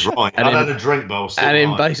match? I was right. I had a drink, but I was still and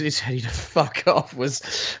him basically telling you to fuck off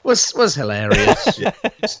was hilarious.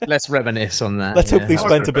 Let's reminisce on that. Let's hope they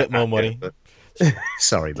spent a bit more money.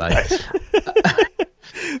 Sorry, mate.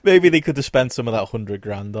 Maybe they could have spent some of that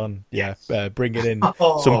 $100,000 on bringing in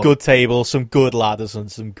some good tables, some good ladders,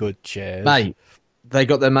 and some good chairs. Mate, they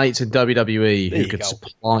got their mates in WWE who could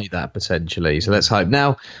supply that potentially. So let's hope.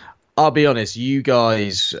 Now, I'll be honest, you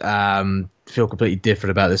guys feel completely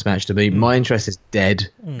different about this match to me. My interest is dead,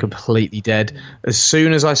 completely dead. As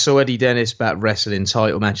soon as I saw Eddie Dennis back wrestling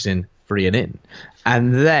title matches in 3 and In,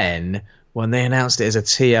 and then when they announced it as a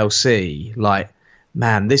TLC, like,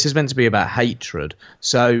 man, this is meant to be about hatred.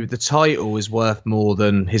 So the title is worth more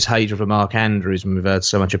than his hatred for Mark Andrews, and we've heard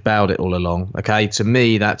so much about it all along. Okay, to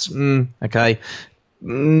me, that's okay.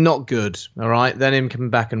 Not good, all right? Then him coming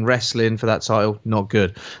back and wrestling for that title, not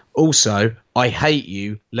good. Also, I hate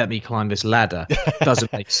you, let me climb this ladder.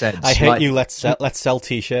 Doesn't make sense. I hate you, let's sell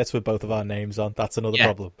T-shirts with both of our names on. That's another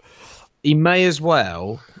problem. He may as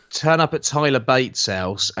well turn up at Tyler Bates'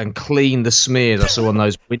 house and clean the smears I saw on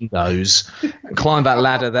those windows and climb that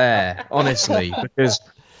ladder there, honestly, because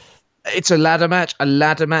it's a ladder match. A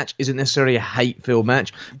ladder match isn't necessarily a hate-filled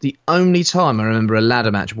match. The only time I remember a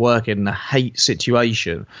ladder match working in a hate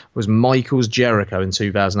situation was Michaels Jericho in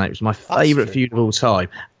 2008. It was my favourite feud of all time.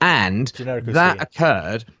 And that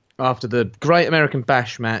occurred after the Great American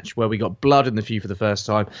Bash match where we got blood in the feud for the first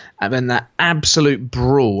time, and then that absolute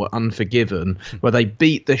brawl at Unforgiven where they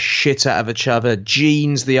beat the shit out of each other,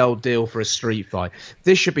 jeans the old deal for a street fight.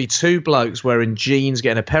 This should be two blokes wearing jeans,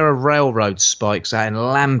 getting a pair of railroad spikes out and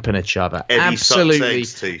lamping each other. Eddie Absolutely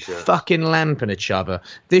fucking lamping each other.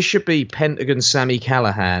 This should be Pentagon Sammy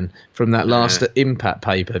Callahan from that last Impact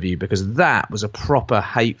pay-per-view, because that was a proper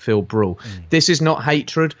hate-filled brawl. This is not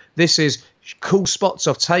hatred. This is cool spots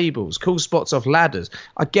off tables, cool spots off ladders.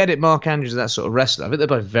 I get it, Mark Andrews is that sort of wrestler. I think they're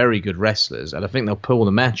both very good wrestlers, and I think they'll pull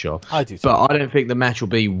the match off. I do too. But I don't think the match will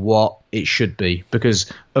be what it should be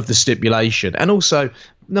because of the stipulation. And also,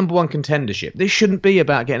 number one contendership. This shouldn't be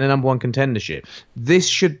about getting a number one contendership. This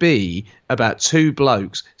should be about two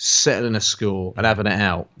blokes settling a score and having it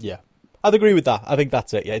out. Yeah, I'd agree with that. I think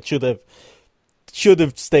that's it. Yeah, it should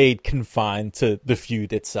have stayed confined to the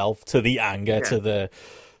feud itself, to the anger, to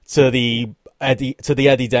the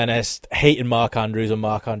Eddie Dennis hating Mark Andrews and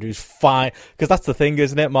Mark Andrews fine, because that's the thing,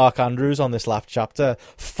 isn't it? Mark Andrews on this last chapter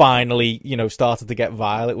finally, started to get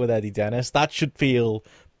violent with Eddie Dennis. That should feel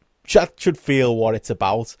what it's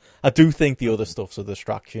about. I do think the other stuff's a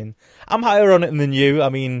distraction. I'm higher on it than you.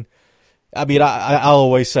 I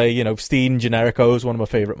always say, Steen and Generico is one of my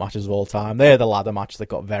favourite matches of all time. They're the ladder match that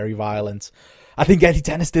got very violent. I think Eddie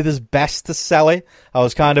Dennis did his best to sell it. I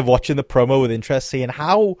was kind of watching the promo with interest, seeing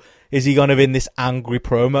how is he going to in this angry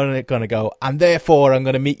promo and it's going to go, and therefore I'm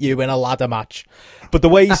going to meet you in a ladder match. But the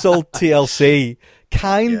way he sold TLC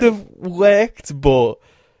kind of worked, but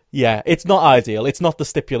yeah, it's not ideal. It's not the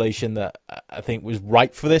stipulation that I think was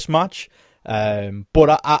right for this match.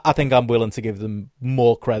 But I think I'm willing to give them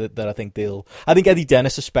more credit that I think Eddie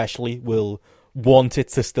Dennis especially will want it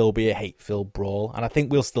to still be a hate-filled brawl, and I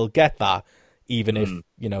think we'll still get that, even if,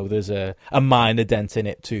 there's a minor dent in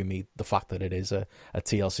it to me, the fact that it is a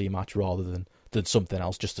TLC match rather than something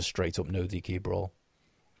else, just a straight-up no DQ brawl.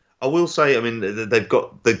 I will say, they've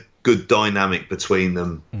got the good dynamic between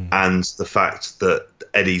them, and the fact that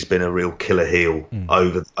Eddie's been a real killer heel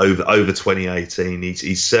over 2018.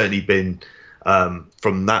 He's certainly been,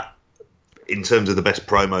 from that, in terms of the best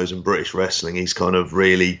promos in British wrestling, he's kind of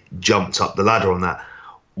really jumped up the ladder on that.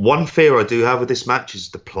 One fear I do have with this match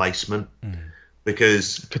is the placement,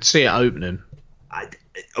 because could see it opening.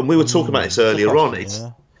 And we were talking about this earlier on.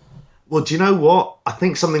 Well, do you know what? I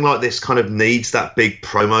think something like this kind of needs that big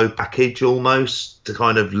promo package almost to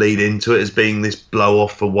kind of lead into it as being this blow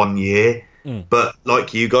off for 1 year. But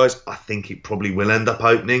like you guys, I think it probably will end up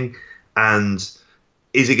opening. And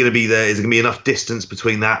is it going to be there? Is there going to be enough distance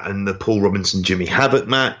between that and the Paul Robinson Jimmy Havoc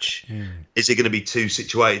match? Is it going to be too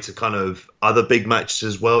situated to kind of other big matches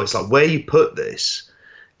as well? It's like where you put this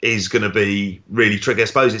is going to be really tricky. I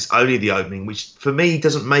suppose it's only the opening, which for me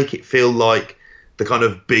doesn't make it feel like the kind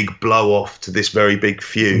of big blow off to this very big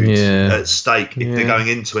feud at stake if they're going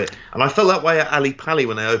into it. And I felt that way at Ali Pali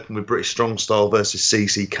when they opened with British Strong Style versus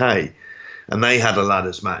CCK, and they had a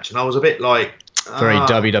ladders match, and I was a bit like very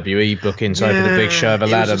WWE bookings over the big show of a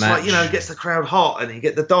ladder match. Like, it gets the crowd hot, and you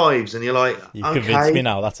get the dives, and you're like, you convinced me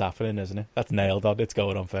now that's happening, isn't it? That's nailed on. It's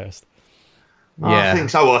going on first. I think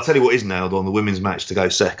so. Well, I'll tell you what is nailed on: the women's match to go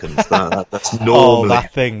second. That's normally.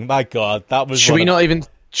 That thing! My God, that was. Should we not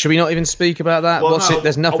even speak about that? Well,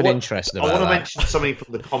 There's nothing interesting about that. I want to mention something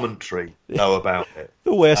from the commentary though about it.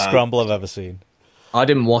 The worst scramble I've ever seen. I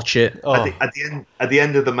didn't watch it. At the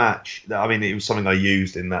end of the match, it was something I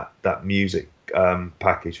used in that music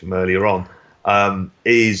package from earlier on. That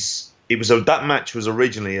match was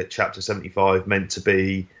originally at Chapter 75 meant to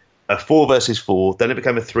be a 4 versus 4, then it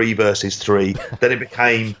became a 3 versus 3, then it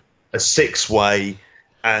became a 6-way,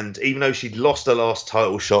 and even though she'd lost her last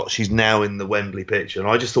title shot, she's now in the Wembley picture. And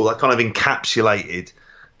I just thought that kind of encapsulated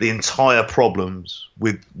the entire problems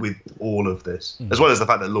with all of this, as well as the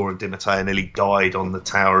fact that Laura Di Matteo nearly died on the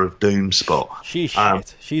Tower of Doom spot. She's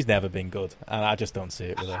shit. She's never been good, and I just don't see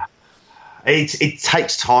it with her. It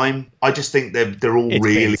takes time. I just think they're all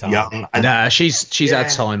really young. And she's had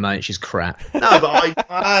time, mate. She's crap. No,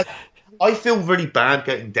 but I feel really bad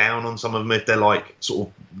getting down on some of them if they're like sort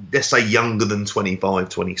of, let's say, younger than 25,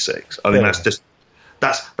 26. I think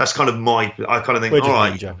that's kind of my. I kind of think, all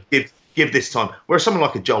right, give this time. Whereas someone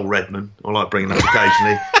like a Joel Redman, I like bringing up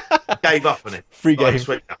occasionally, gave up on it. Free game.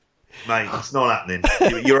 Mate, it's not happening.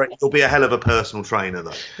 You'll be a hell of a personal trainer,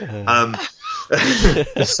 though.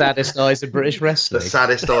 The saddest eyes of British wrestling. The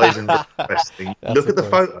saddest eyes in British wrestling. Look at the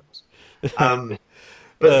photos.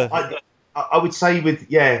 But I would say with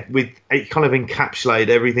it kind of encapsulated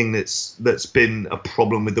everything that's been a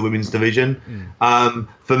problem with the women's division.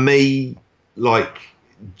 For me, like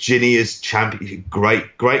Ginny as champion,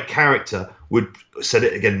 great character. Said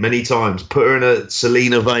it again many times. Put her in a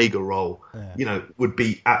Selena Vega role, would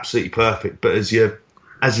be absolutely perfect. But as your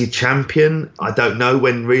champion, I don't know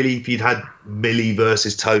when really if you'd had Millie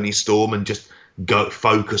versus Toni Storm and just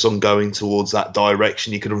focus on going towards that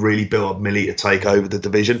direction, you could have really built up Millie to take over the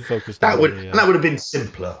division. That would have been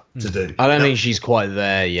simpler to do. I don't think she's quite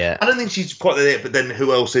there yet. I don't think she's quite there, but then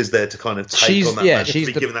who else is there to kind of take on that? Yeah,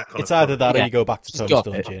 it's either that or you go back to Toni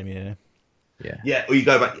Storm, Jamie. Yeah, or you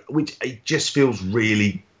go back, which it just feels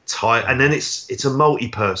really tight, and then it's a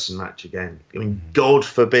multi-person match again. I mean, God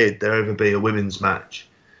forbid there ever be a women's match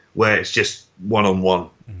where it's just one-on-one.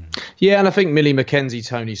 Yeah, and I think Millie McKenzie,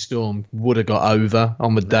 Tony Storm would have got over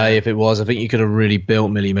on the day if it was. I think you could have really built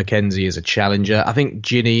Millie McKenzie as a challenger. I think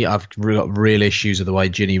Ginny, I've got real issues with the way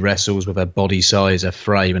Ginny wrestles with her body size, her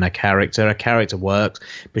frame, and her character. Her character works,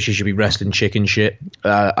 but she should be wrestling chicken shit.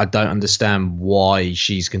 I don't understand why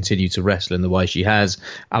she's continued to wrestle in the way she has,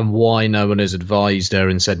 and why no one has advised her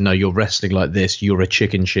and said, no, you're wrestling like this, you're a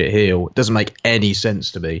chicken shit heel. It doesn't make any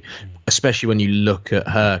sense to me, especially when you look at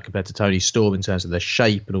her compared to Tony Storm in terms of their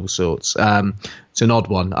shape and all sorts. It's an odd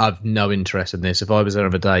one. I've no interest in this. If I was there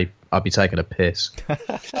every day, I'd be taking a piss.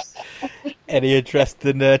 Any interest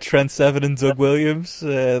in Trent Seven and Doug Williams?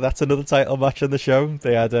 That's another title match on the show.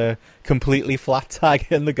 They had a completely flat tag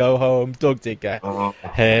in the go home. Doug did get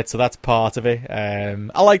hurt, so that's part of it.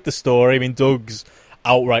 I like the story. I mean, Doug's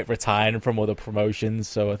outright retiring from other promotions,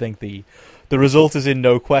 so I think the result is in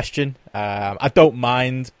no question. I don't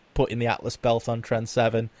mind putting the Atlas belt on Trent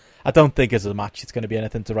Seven. I don't think as a match it's going to be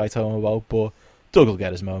anything to write home about, but Doug will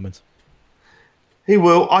get his moment. He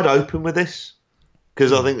will. I'd open with this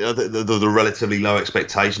because I think the relatively low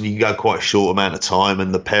expectation. You can go quite a short amount of time,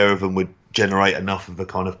 and the pair of them would generate enough of a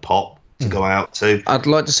kind of pop to go out to. I'd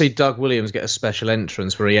like to see Doug Williams get a special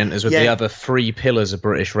entrance where he enters with the other three pillars of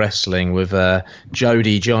British wrestling, with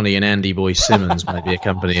Jody, Johnny, and Andy Boy Simmons maybe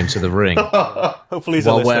accompany him to the ring. Hopefully he's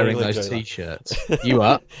while a wearing listener, those T-shirts. You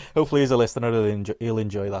are? Hopefully he's a listener. He'll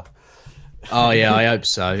enjoy that. Oh yeah, I hope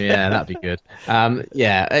so. Yeah, that'd be good.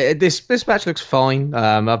 This match looks fine.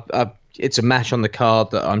 It's a match on the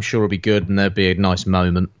card that I'm sure will be good, and there'll be a nice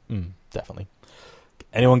moment. Definitely.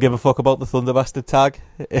 Anyone give a fuck about the Thunder Bastard tag?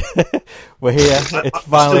 We're here. It's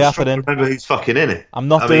finally happening. Remember who's fucking in it? I'm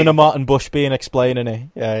not doing a Martin Bushby and explaining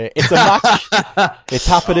it. It's a match. It's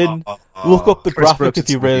happening. Look up the graphic if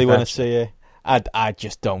you really want to see it. I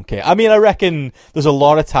just don't care. I mean, I reckon there's a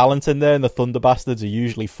lot of talent in there, and the Thunder Bastards are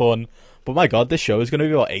usually fun. But my God, this show is going to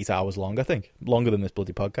be about 8 hours long, I think. Longer than this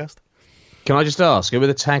bloody podcast. Can I just ask, who are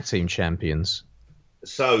the tag team champions?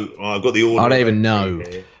 So, I've got the order. I don't even know.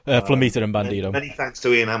 Flamita and Bandito. Many thanks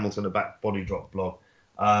to Ian Hamilton, a back body drop blog.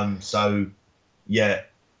 In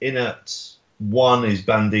at 1 is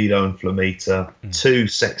Bandito and Flamita, 2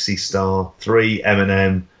 Sexy Star, 3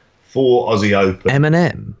 Eminem, 4 Aussie Open.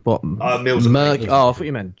 Eminem? What? Mills and Mercury. Oh, I thought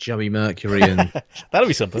you meant Joey Mercury. And that'll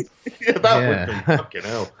be something. That would be fucking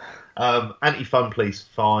hell. Anti-Fun Police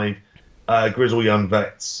 5, Grizzle Young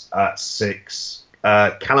Vets at 6,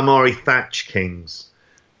 Calamari Thatch Kings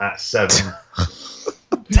at 7.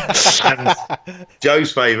 And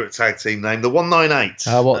Joe's favourite tag team name, the 198.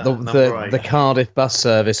 The Cardiff Bus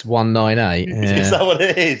Service 198. Yeah. Is that what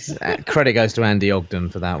it is? Credit goes to Andy Ogden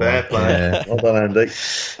for that Fair one. play. Yeah. Well done,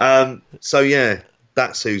 Andy.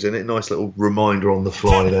 That's who's in it. Nice little reminder on the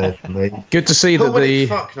fly there for me. Good to see that the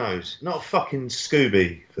fuck knows. Not fucking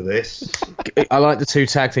Scooby for this. I like the 2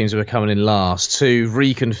 tag teams that were coming in last. 2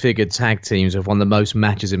 reconfigured tag teams have won the most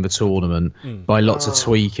matches in the tournament by lots of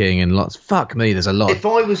tweaking and lots. Fuck me, there's a lot. If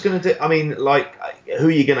I was going to do, I mean, like, who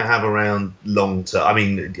are you going to have around long term? I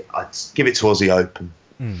mean, I'd give it to Aussie Open.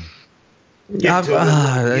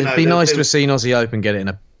 It'd be nice to have seen Aussie Open get it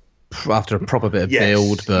after a proper bit of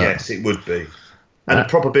build. But yes, it would be. And a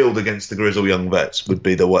proper build against the Grizzle Young Vets would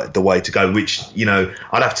be the way to go, which,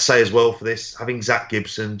 I'd have to say as well for this, having Zach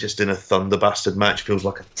Gibson just in a Thunder Bastard match feels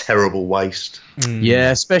like a terrible waste.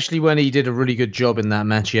 Yeah, especially when he did a really good job in that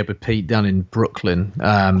match he had with Pete Dunne in Brooklyn,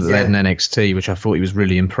 led in NXT, which I thought he was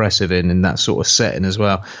really impressive in that sort of setting as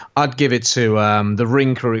well. I'd give it to the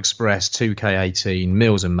Ring Crew Express, 2K18,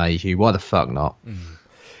 Mills and Mayhew. Why the fuck not?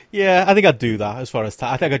 Yeah, I think I'd do that as far as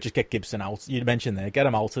I think I'd just get Gibson out. You mentioned there, get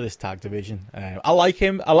him out of this tag division. I like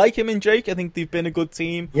him. I like him and Jake. I think they've been a good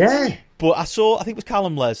team. Yeah. But I think it was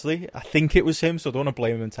Callum Leslie. I think it was him, so I don't want to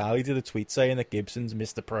blame him entirely. He did a tweet saying that Gibson's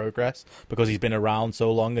missed the progress because he's been around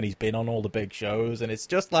so long and he's been on all the big shows. And it's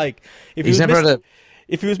just like, if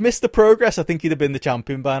he was missed the progress, I think he'd have been the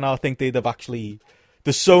champion by now. I think they'd have actually...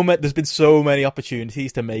 There's been so many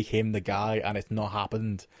opportunities to make him the guy, and it's not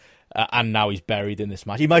happened. And now he's buried in this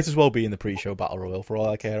match. He might as well be in the pre-show Battle Royal for all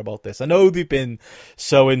I care about this. I know they've been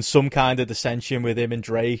sowing some kind of dissension with him and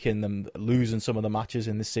Drake and them losing some of the matches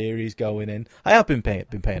in the series going in. I have been paying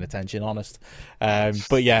attention, honest.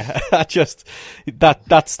 But yeah,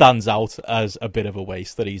 that stands out as a bit of a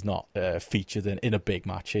waste that he's not featured in a big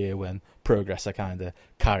match here when Progress are kind of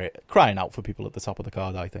crying out for people at the top of the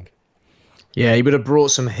card, I think. Yeah, he would have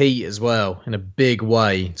brought some heat as well in a big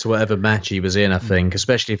way to whatever match he was in, I think,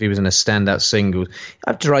 especially if he was in a standout singles.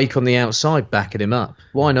 Have Drake on the outside backing him up.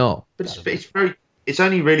 Why not? But it's it's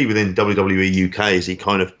only really within WWE UK is he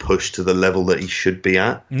kind of pushed to the level that he should be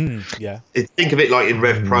at. Yeah. Think of it like in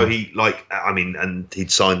Rev Pro, and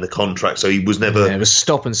he'd signed the contract, so he was never. Yeah, it was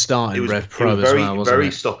stop and start in Rev Pro as well, wasn't very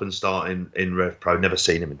it? stop and start in Rev Pro. Never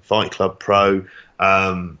seen him in Fight Club Pro.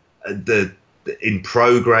 In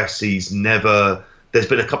Progress, he's never. There's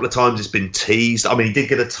been a couple of times it's been teased. I mean, he did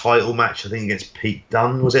get a title match, I think, against Pete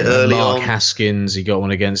Dunne. Was it early on? Mark Haskins, he got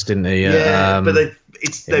one against, didn't he? Yeah, but they've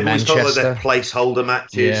always felt like they're Manchester. placeholder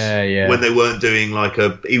matches. Yeah. When they weren't doing like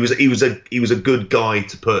a, he was a good guy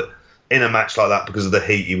to put in a match like that because of the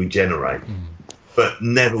heat he would generate, but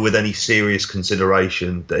never with any serious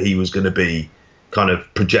consideration that he was going to be kind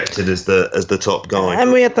of projected as the top guy.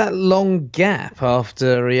 And we had that long gap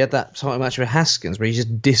after he had that title match with Haskins where he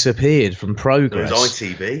just disappeared from Progress. It was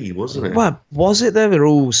ITV, wasn't it? Well, was it? There were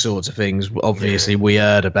all sorts of things. Obviously, we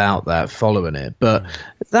heard about that following it. But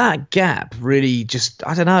that gap really just,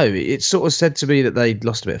 I don't know. It sort of said to me that they'd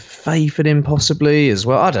lost a bit of faith in him possibly as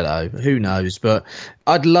well. I don't know. Who knows? But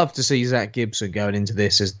I'd love to see Zach Gibson going into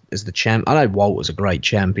this as the champ. I know Walter's a great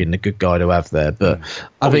champion, a good guy to have there. But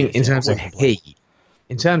I think in terms of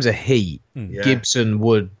heat, Gibson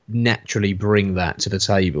would naturally bring that to the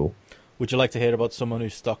table. Would you like to hear about someone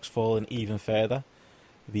whose stock's fallen even further?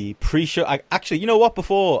 The pre-show... Actually, you know what?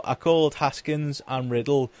 Before, I called Haskins and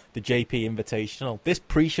Riddle the JP Invitational. This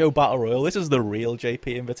pre-show Battle Royal, this is the real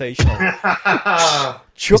JP Invitational.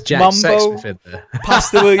 Chuck Mambo,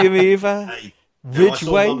 Pastor William Eva,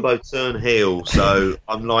 Ridgeway. I saw Mambo turn heel, so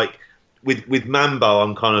I'm like... With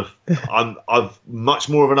Mambo, I've much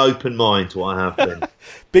more of an open mind to what I have been.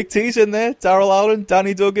 Big T's in there, Darryl Allen,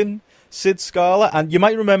 Danny Duggan, Sid Scala, and you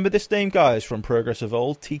might remember this name, guys, from Progress of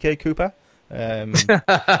old, TK Cooper.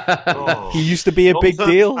 He used to be a big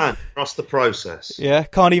deal. Trust the process. Yeah,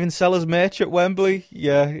 can't even sell his merch at Wembley.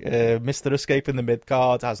 Yeah, Mr. Escaping the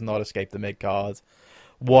mid-card, has not escaped the mid-card.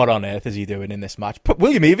 What on earth is he doing in this match? But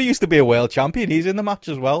William Eva used to be a world champion. He's in the match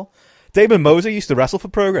as well. Damon Moser used to wrestle for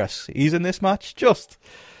Progress. He's in this match. Just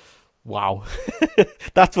wow.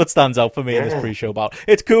 That's what stands out for me in this pre-show battle.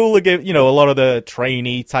 It's cool to give, a lot of the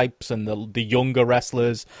trainee types and the younger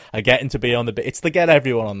wrestlers are getting to be on the... It's to get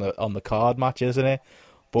everyone on the card match, isn't it?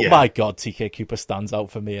 But my God, TK Cooper stands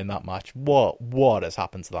out for me in that match. What has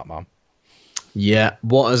happened to that man? Yeah,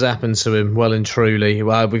 what has happened to him? Well and truly.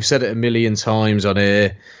 Well, we've said it a million times on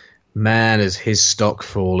here. Man, has his stock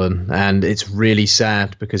fallen, and it's really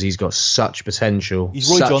sad because he's got such potential. He's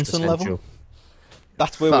Roy Johnson level.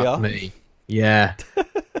 That's where we are. Me. Yeah.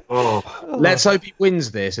 Let's hope he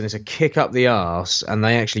wins this, and it's a kick up the arse, and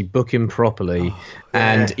they actually book him properly,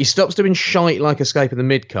 and he stops doing shite like Escape in the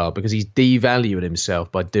mid-card because he's devaluing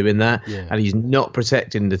himself by doing that, and he's not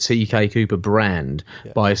protecting the TK Cooper brand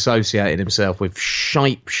by associating himself with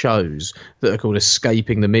shite shows that are called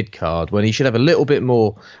Escaping the mid-card, when he should have a little bit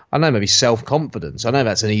more, I don't know, maybe self-confidence. I know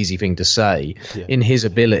that's an easy thing to say in his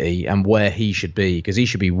ability and where he should be, because he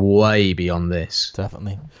should be way beyond this.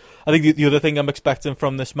 Definitely. I think the other thing I'm expecting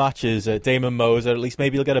from this match is Damon Moser. At least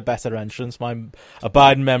maybe he'll get a better entrance. My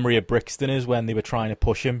abiding memory of Brixton is when they were trying to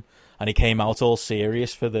push him, and he came out all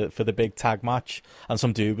serious for the big tag match, and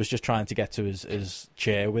some dude was just trying to get to his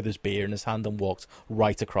chair with his beer in his hand and walked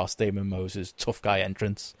right across Damon Moser's tough guy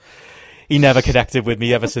entrance. He never connected with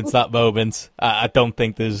me ever since that moment. I don't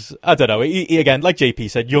think there's... I don't know. He, again, like JP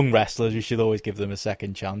said, young wrestlers, you should always give them a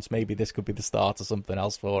second chance. Maybe this could be the start of something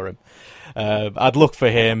else for him. I'd look for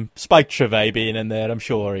him. Spike Trevay being in there, I'm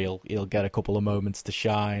sure he'll get a couple of moments to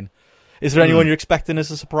shine. Is there anyone you're expecting as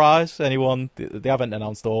a surprise? Anyone? They haven't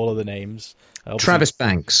announced all of the names. Travis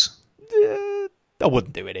Banks. I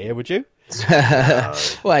wouldn't do it here, would you?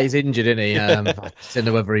 Well, he's injured, isn't he? I don't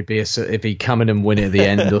know whether if he'd come in and win it at the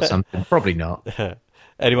end or something. Probably not.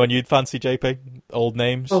 Anyone you'd fancy, JP? Old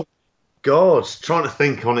names? Oh, God. Trying to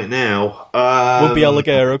think on it now. Would be El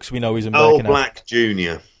Ligero, because we know he's in Earl Black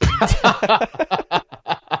Jr. How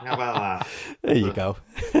about that? There you go.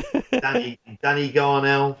 Danny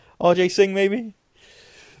Garnell. RJ Singh, maybe?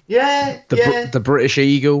 Yeah. The British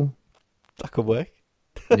Eagle. That could work.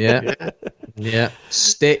 Yeah.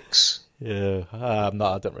 Sticks. Yeah, I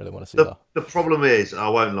don't really want to see that. The problem is, I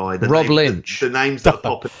won't lie, Rob Lynch. The names that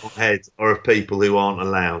pop in my head are of people who aren't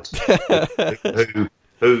allowed.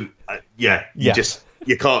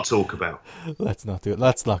 You can't talk about. Let's not do it.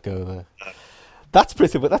 Let's not go there.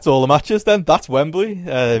 That's all the matches then. That's Wembley.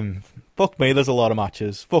 Fuck me, there's a lot of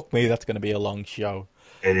matches. Fuck me, that's going to be a long show.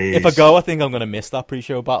 It is. If I go, I think I'm going to miss that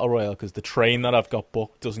pre-show battle royal because the train that I've got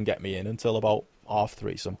booked doesn't get me in until about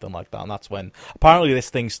 3:30, something like that. And that's when apparently this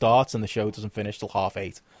thing starts and the show doesn't finish till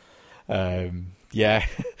 8:30. Yeah.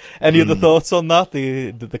 Any other thoughts on that?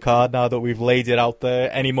 The card, now that we've laid it out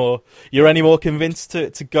there. You're any more convinced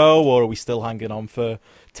to go, or are we still hanging on for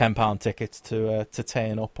 £10 tickets to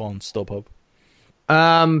turn up on StubHub?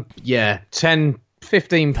 Yeah,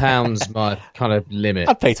 £15 my kind of limit.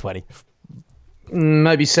 I'd pay 20.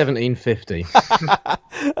 Maybe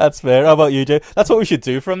 $17.50. That's fair. How about you, Joe? That's what we should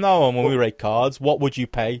do from now on when we rate cards. What would you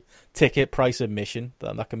pay? Ticket, price, admission.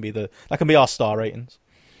 That can be our star ratings.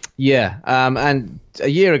 Yeah, and a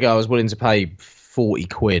year ago I was willing to pay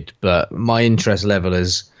 £40, but my interest level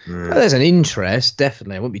is... Well, there's an interest,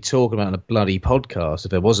 definitely. I wouldn't be talking about a bloody podcast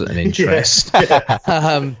if there wasn't an interest.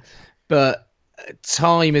 But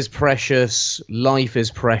time is precious, life is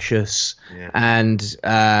precious, and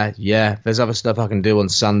there's other stuff I can do on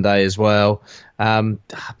Sunday as well. But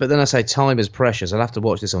then I say time is precious. I'll have to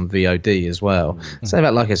watch this on VOD as well. Say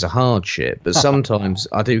that like it's a hardship, but sometimes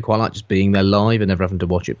I do quite like just being there live and never having to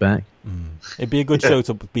watch it back. It'd be a good show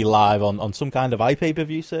to be live on some kind of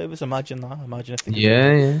iPay-per-view service. Imagine that. Imagine if they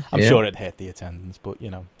could I'm sure it'd hit the attendance, but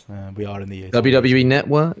we are in the year. WWE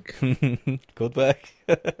Network. Good work.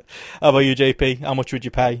 How about you, JP? How much would you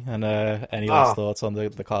pay? And any last thoughts on the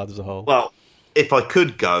card as a whole? Well, if I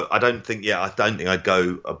could go, I don't think I'd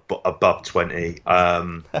go above 20.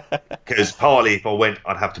 Because partly if I went,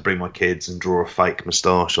 I'd have to bring my kids and draw a fake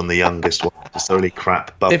moustache on the youngest one. Just a really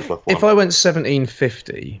crap buff. If I went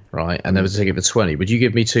 $17.50, right, and there was a ticket for 20, would you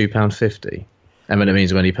give me £2.50? And then it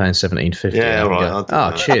means I'm only paying $17.50. Yeah,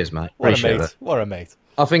 right. Cheers, mate. Appreciate that. What a mate.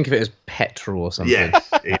 I'll think of it as petrol or something. Yeah.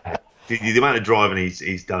 The amount of driving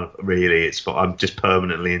he's done, really, I'm just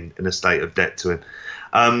permanently in a state of debt to him.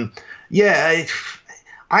 I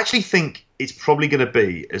actually think it's probably going to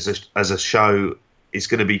be, as a show, it's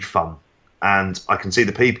going to be fun. And I can see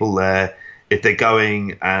the people there, if they're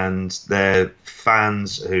going and they're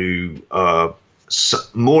fans who are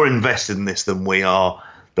more invested in this than we are,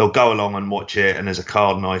 they'll go along and watch it, and as a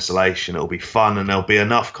card in isolation, it'll be fun, and there'll be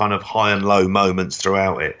enough kind of high and low moments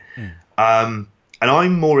throughout it. And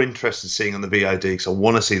I'm more interested in seeing on the VOD because I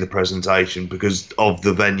want to see the presentation because of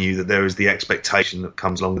the venue, that there is the expectation that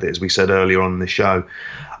comes along with it, as we said earlier on in the show.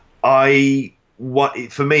 For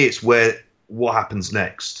me, it's what happens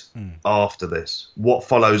next after this. What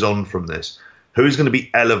follows on from this? Who's going to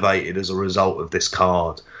be elevated as a result of this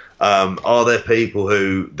card? Are there people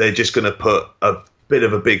who they're just going to put a bit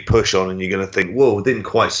of a big push on, and you're going to think, whoa, didn't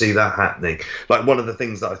quite see that happening. Like one of the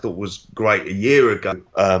things that I thought was great a year ago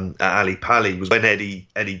at Ali Pali was when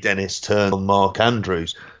Eddie Dennis turned on Mark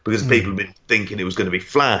Andrews, because people had been thinking it was going to be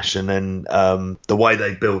Flash, and then the way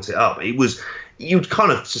they built it up, you'd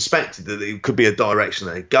kind of suspected that it could be a direction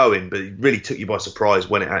they'd go in, but it really took you by surprise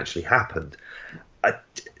when it actually happened.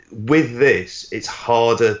 With this, it's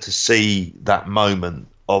harder to see that moment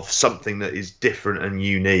of something that is different and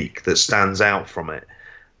unique that stands out from it.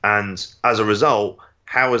 And as a result,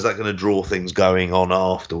 how is that going to draw things going on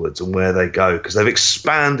afterwards and where they go? Because they've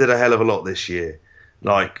expanded a hell of a lot this year.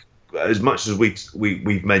 Like, as much as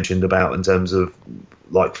we've mentioned about in terms of,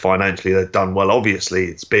 like, financially they've done well, obviously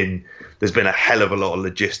there's been a hell of a lot of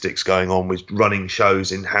logistics going on with running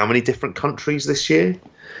shows in how many different countries this year?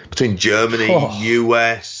 Between Germany,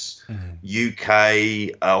 US...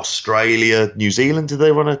 UK, Australia, New Zealand. Did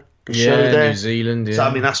they run a show there? New Zealand. Yeah. So,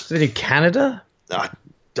 I mean, did they do Canada? I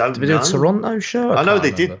don't know. Did they do a Toronto show? I know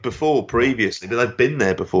they did before previously, but they've been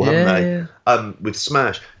there before, haven't they? Yeah. With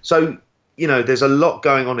Smash. So, there's a lot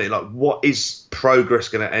going on here. Like, what is Progress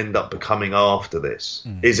going to end up becoming after this?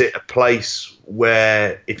 Is it a place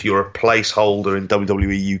where, if you're a placeholder in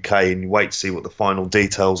WWE UK and you wait to see what the final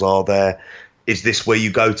details are there, is this where you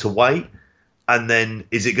go to wait? And then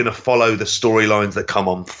is it going to follow the storylines that come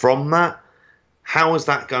on from that? How is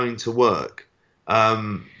that going to work?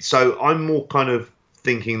 So I'm more kind of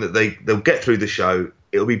thinking that they'll get through the show.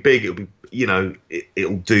 It'll be big. It'll be,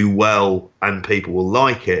 it'll do well and people will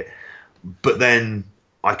like it. But then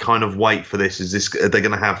I kind of wait for this. Are they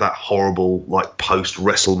going to have that horrible, like,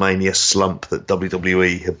 post-WrestleMania slump that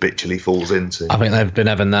WWE habitually falls into? I think they've been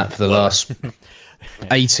having that for the last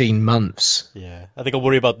 18 months. Yeah, I think I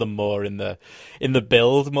worry about them more in the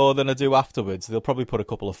build more than I do afterwards. They'll probably put a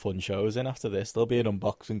couple of fun shows in after this. There'll be an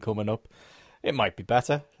unboxing coming up. It might be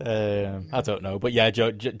better. I don't know, but yeah,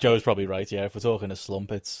 Joe's probably right. Yeah, if we're talking a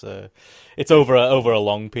slump, it's over a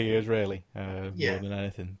long period, really, more than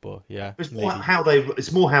anything. But yeah, it's more how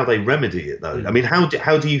they remedy it, though. I mean, how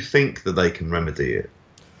do you think that they can remedy it?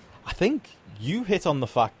 I think you hit on the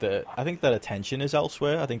fact that I think that attention is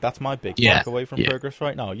elsewhere. I think that's my big takeaway from Progress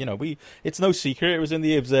right now. You know, it's no secret. It was in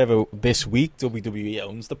the Observer this week. WWE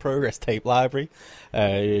owns the Progress tape library.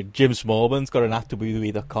 Jim Smallman's got an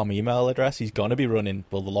 @WWE.com email address. He's going to be running,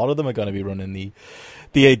 well, a lot of them are going to be running the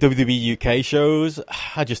WWE UK shows.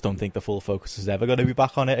 I just don't think the full focus is ever going to be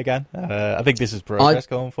back on it again. I think this is Progress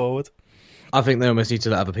going forward. I think they almost need to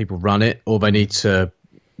let other people run it, or they need to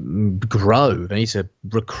grow. They need to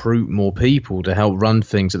recruit more people to help run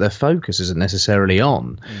things that their focus isn't necessarily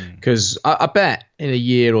on. Because I bet in a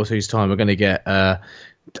year or two's time we're going to get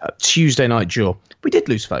Tuesday Night Jaw. We did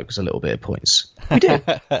lose focus a little bit at points. We did.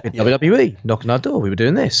 WWE knocking our door. We were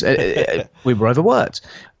doing this. We were overworked.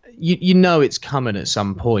 You know it's coming at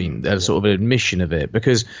some point, a sort of an admission of it,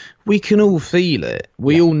 because we can all feel it.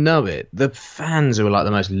 We all know it. The fans who are like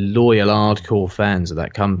the most loyal, hardcore fans of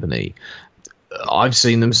that company, I've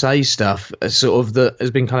seen them say stuff sort of that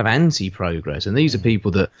has been kind of anti-Progress, and these are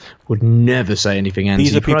people that would never say anything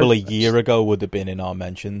anti-Progress. These are people a year ago would have been in our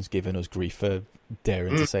mentions giving us grief for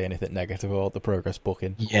daring to say anything negative about the Progress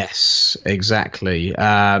booking. Yes, exactly.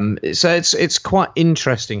 So it's quite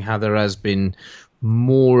interesting how there has been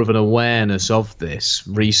more of an awareness of this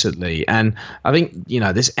recently, and I think, you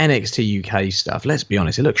know, this NXT UK stuff, let's be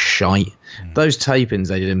honest, it looks shite. Those tapings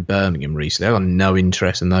they did in Birmingham recently, I got no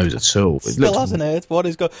interest in those at all. It Still hasn't heard what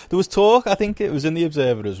is going. There was talk, I think it was in the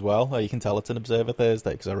Observer as well. You can tell it's an Observer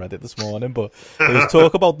Thursday because I read it this morning, but there was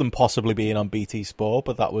talk about them possibly being on BT Sport,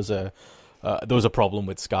 but that was there was a problem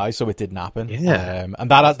with Sky, so it didn't happen.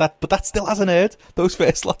 And that still hasn't heard. Those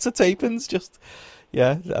first lots of tapings, just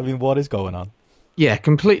I mean, what is going on? Yeah,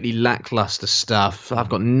 completely lackluster stuff. I've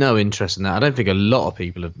got no interest in that. I don't think a lot of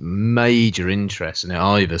people have major interest in it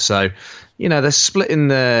either. So, you know, they're splitting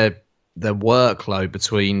their workload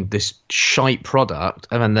between this shite product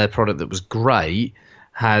and then their product that was great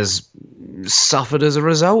has suffered as a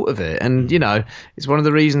result of it. And, you know, it's one of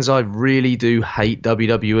the reasons I really do hate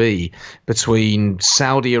WWE, between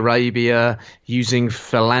Saudi Arabia using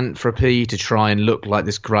philanthropy to try and look like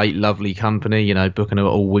this great, lovely company, you know, booking an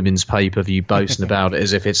all-women's pay-per-view, boasting about it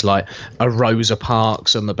as if it's like a Rosa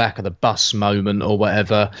Parks on the back of the bus moment or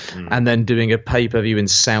whatever, and then doing a pay-per-view in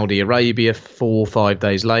Saudi Arabia 4 or 5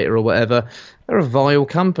 days later or whatever. They're a vile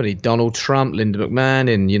company. Donald Trump, Linda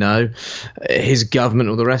McMahon, and, you know, his government,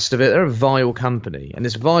 all the rest of it. They're a vile company. And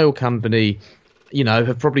this vile company, you know,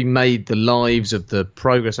 have probably made the lives of the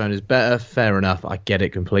Progress owners better. Fair enough. I get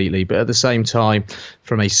it completely. But at the same time,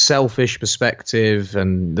 from a selfish perspective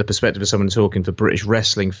and the perspective of someone talking for British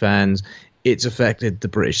wrestling fans, it's affected the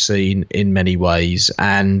British scene in many ways.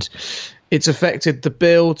 And it's affected the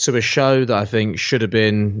build to a show that I think should have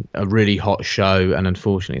been a really hot show, and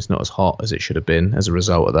unfortunately it's not as hot as it should have been as a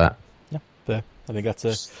result of that. Yeah, fair. I think that's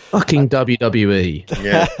a fucking WWE.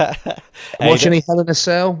 Yeah. Watch any Hell in a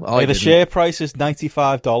Cell? The share price is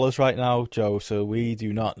 $95 right now, Joe. So we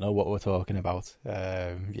do not know what we're talking about.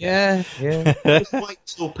 Yeah. Just wait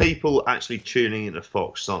till people actually tuning into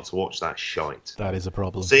Fox start to watch that shite. That is a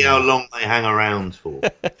problem. See how long they hang around for.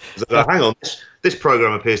 Hang on, this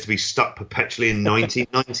program appears to be stuck perpetually in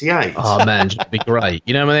 1998. Oh man, it'd be great.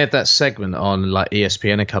 You know when they had that segment on like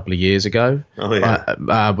ESPN a couple of years ago,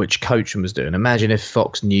 which Coachman was doing. Imagine if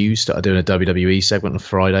Fox News started doing a WWE segment on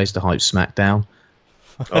Fridays to hype SmackDown.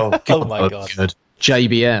 Oh my God. Good.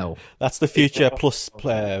 JBL. That's the future, plus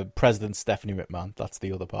President Stephanie McMahon. That's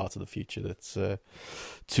the other part of the future that's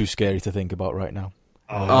too scary to think about right now.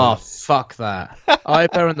 Oh, fuck that. I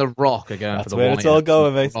bet and The Rock are going for the where it's all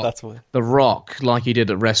going, mate. That's where. The Rock, like he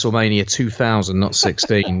did at WrestleMania 2000, not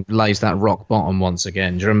 16, lays that rock bottom once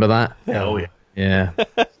again. Do you remember that? Oh, yeah. Yeah.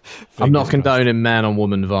 I'm not condoning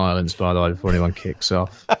man-on-woman violence, by the way, before anyone kicks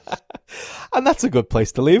off. And that's a good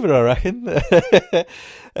place to leave it, I reckon.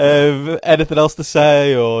 Anything else to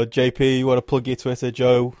say? Or JP, you want to plug your Twitter?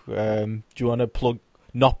 Joe, do you want to plug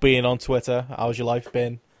not being on Twitter? How's your life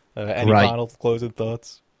been? Any final closing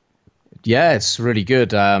thoughts? Yeah, it's really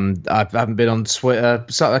good. I haven't been on Twitter.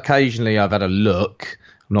 So occasionally I've had a look.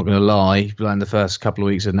 I'm not going to lie. In the first couple of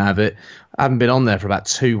weeks I didn't have it. I haven't been on there for about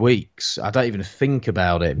 2 weeks. I don't even think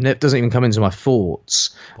about it. It doesn't even come into my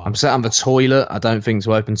thoughts. Wow. I'm sat on the toilet. I don't think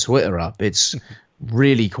to open Twitter up. It's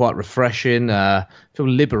really quite refreshing. I feel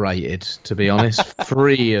liberated, to be honest,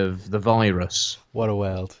 free of the virus. What a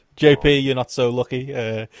world. JP, you're not so lucky.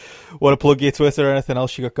 Want to plug your Twitter or anything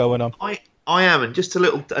else you got going on? I am, and just a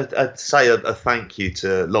little say a thank you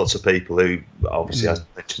to lots of people who, obviously, as I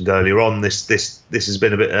mentioned earlier on, this has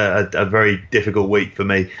been a very difficult week for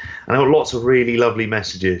me, and I got lots of really lovely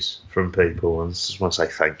messages from people, and I just want to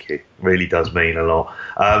say thank you. It really does mean a lot.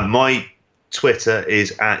 My Twitter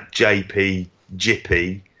is @JPJippy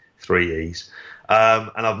 3 E's.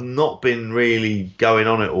 And I've not been really going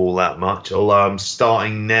on it all that much, although I'm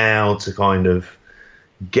starting now to kind of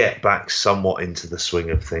get back somewhat into the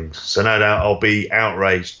swing of things. So no doubt I'll be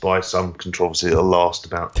outraged by some controversy that'll last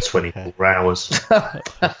about 24 hours.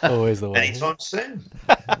 Always the way. Anytime soon.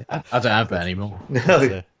 I don't have that anymore.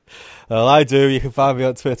 No. Well, I do. You can find me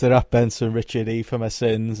on Twitter at Benson Richard E for my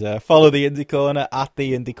sins. Follow the Indie Corner at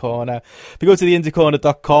the Indie Corner. If you go to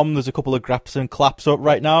theindycorner.com, there's a couple of graps and claps up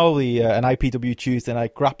right now. An IPW Tuesday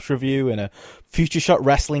Night Graps review and a Future Shot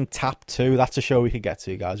Wrestling Tap 2. That's a show we could get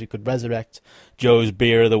to, guys. We could resurrect Joe's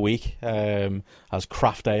Beer of the Week as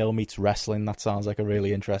Craft Ale meets wrestling. That sounds like a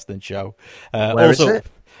really interesting show. Where also, is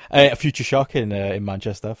it? Future Shock in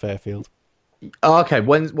Manchester, Fairfield. Oh, okay.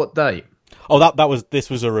 What date? Oh, this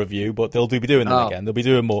was a review, but they'll be doing them again. They'll be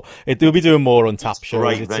doing more. They'll be doing more on tap shows.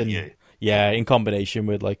 Great venue. In combination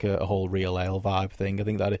with like a whole real ale vibe thing. I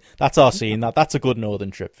think that's our scene. That's a good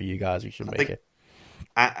northern trip for you guys. We should make it.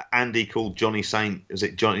 Andy called Johnny Saint. Is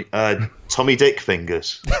it Tommy Dick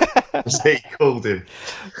Fingers? As he called him.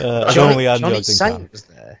 Johnny Saint was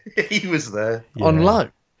there. He was there on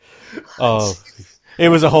loan. Oh, it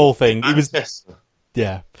was a whole thing. It was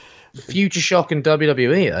Future Shock in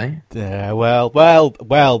WWE, eh? Yeah,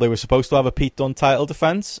 well, they were supposed to have a Pete Dunne title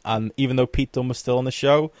defense, and even though Pete Dunne was still on the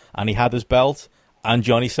show, and he had his belt, and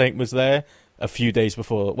Johnny Saint was there, a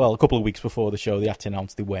couple of weeks before the show, they had to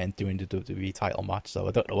announce they weren't doing the WWE title match, so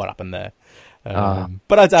I don't know what happened there.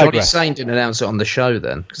 But I digress. Johnny Saint didn't announce it on the show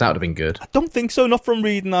then, because that would have been good. I don't think so, not from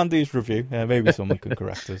reading Andy's review. Maybe someone could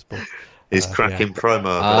correct us, but... His cracking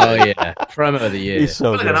promo. Oh, yeah. Promo of the year. He's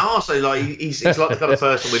so like an arsehole. Like, he's like the kind of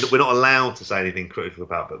person we're not allowed to say anything critical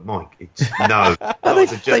about, but Mike, no.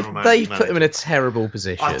 They put him in a terrible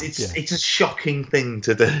position. It's a shocking thing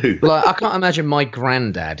to do. Like, I can't imagine my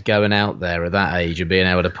granddad going out there at that age and being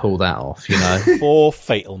able to pull that off, you know? For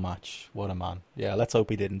fatal match. What a man. Yeah, let's hope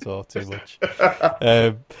he didn't talk too much.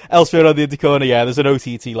 Elsewhere on the Indie Corner, there's an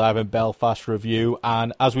OTT Live in Belfast review,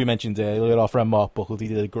 and as we mentioned earlier, our friend Mark Buckledy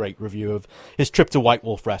did a great review of his trip to White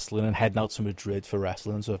Wolf Wrestling and heading out to Madrid for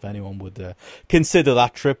wrestling, so if anyone would consider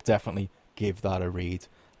that trip, definitely give that a read.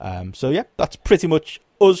 That's pretty much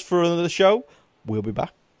us for another show. We'll be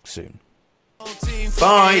back soon.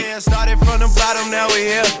 Bye. Started from the bottom, now we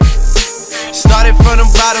here. Started from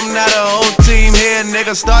the bottom, now the whole team here,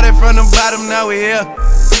 nigga. Started from the bottom, now we here.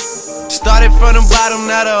 Started from the bottom,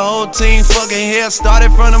 now the whole team fucking here.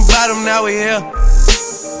 Started from the bottom, now we here.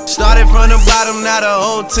 Started from the bottom, now the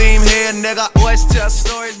whole team here, nigga. Always tell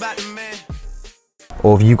stories about the man.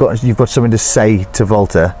 Or if you've got something to say to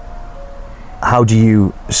Volta, how do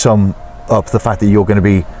you sum up the fact that you're going to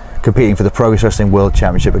be competing for the Progress Wrestling World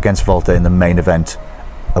Championship against Volta in the main event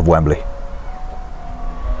of Wembley?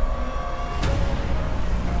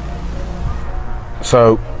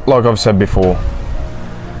 So, like I've said before,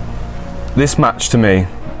 this match to me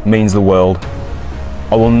means the world.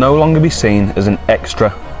 I will no longer be seen as an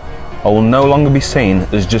extra. I will no longer be seen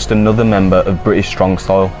as just another member of British Strong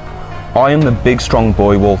Style. I am the big strong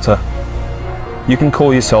boy, Walter. You can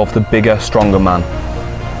call yourself the bigger, stronger man.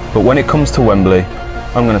 But when it comes to Wembley,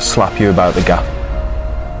 I'm going to slap you about the gaff.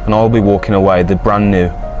 And I'll be walking away the brand new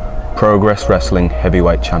Progress Wrestling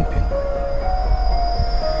Heavyweight Champion.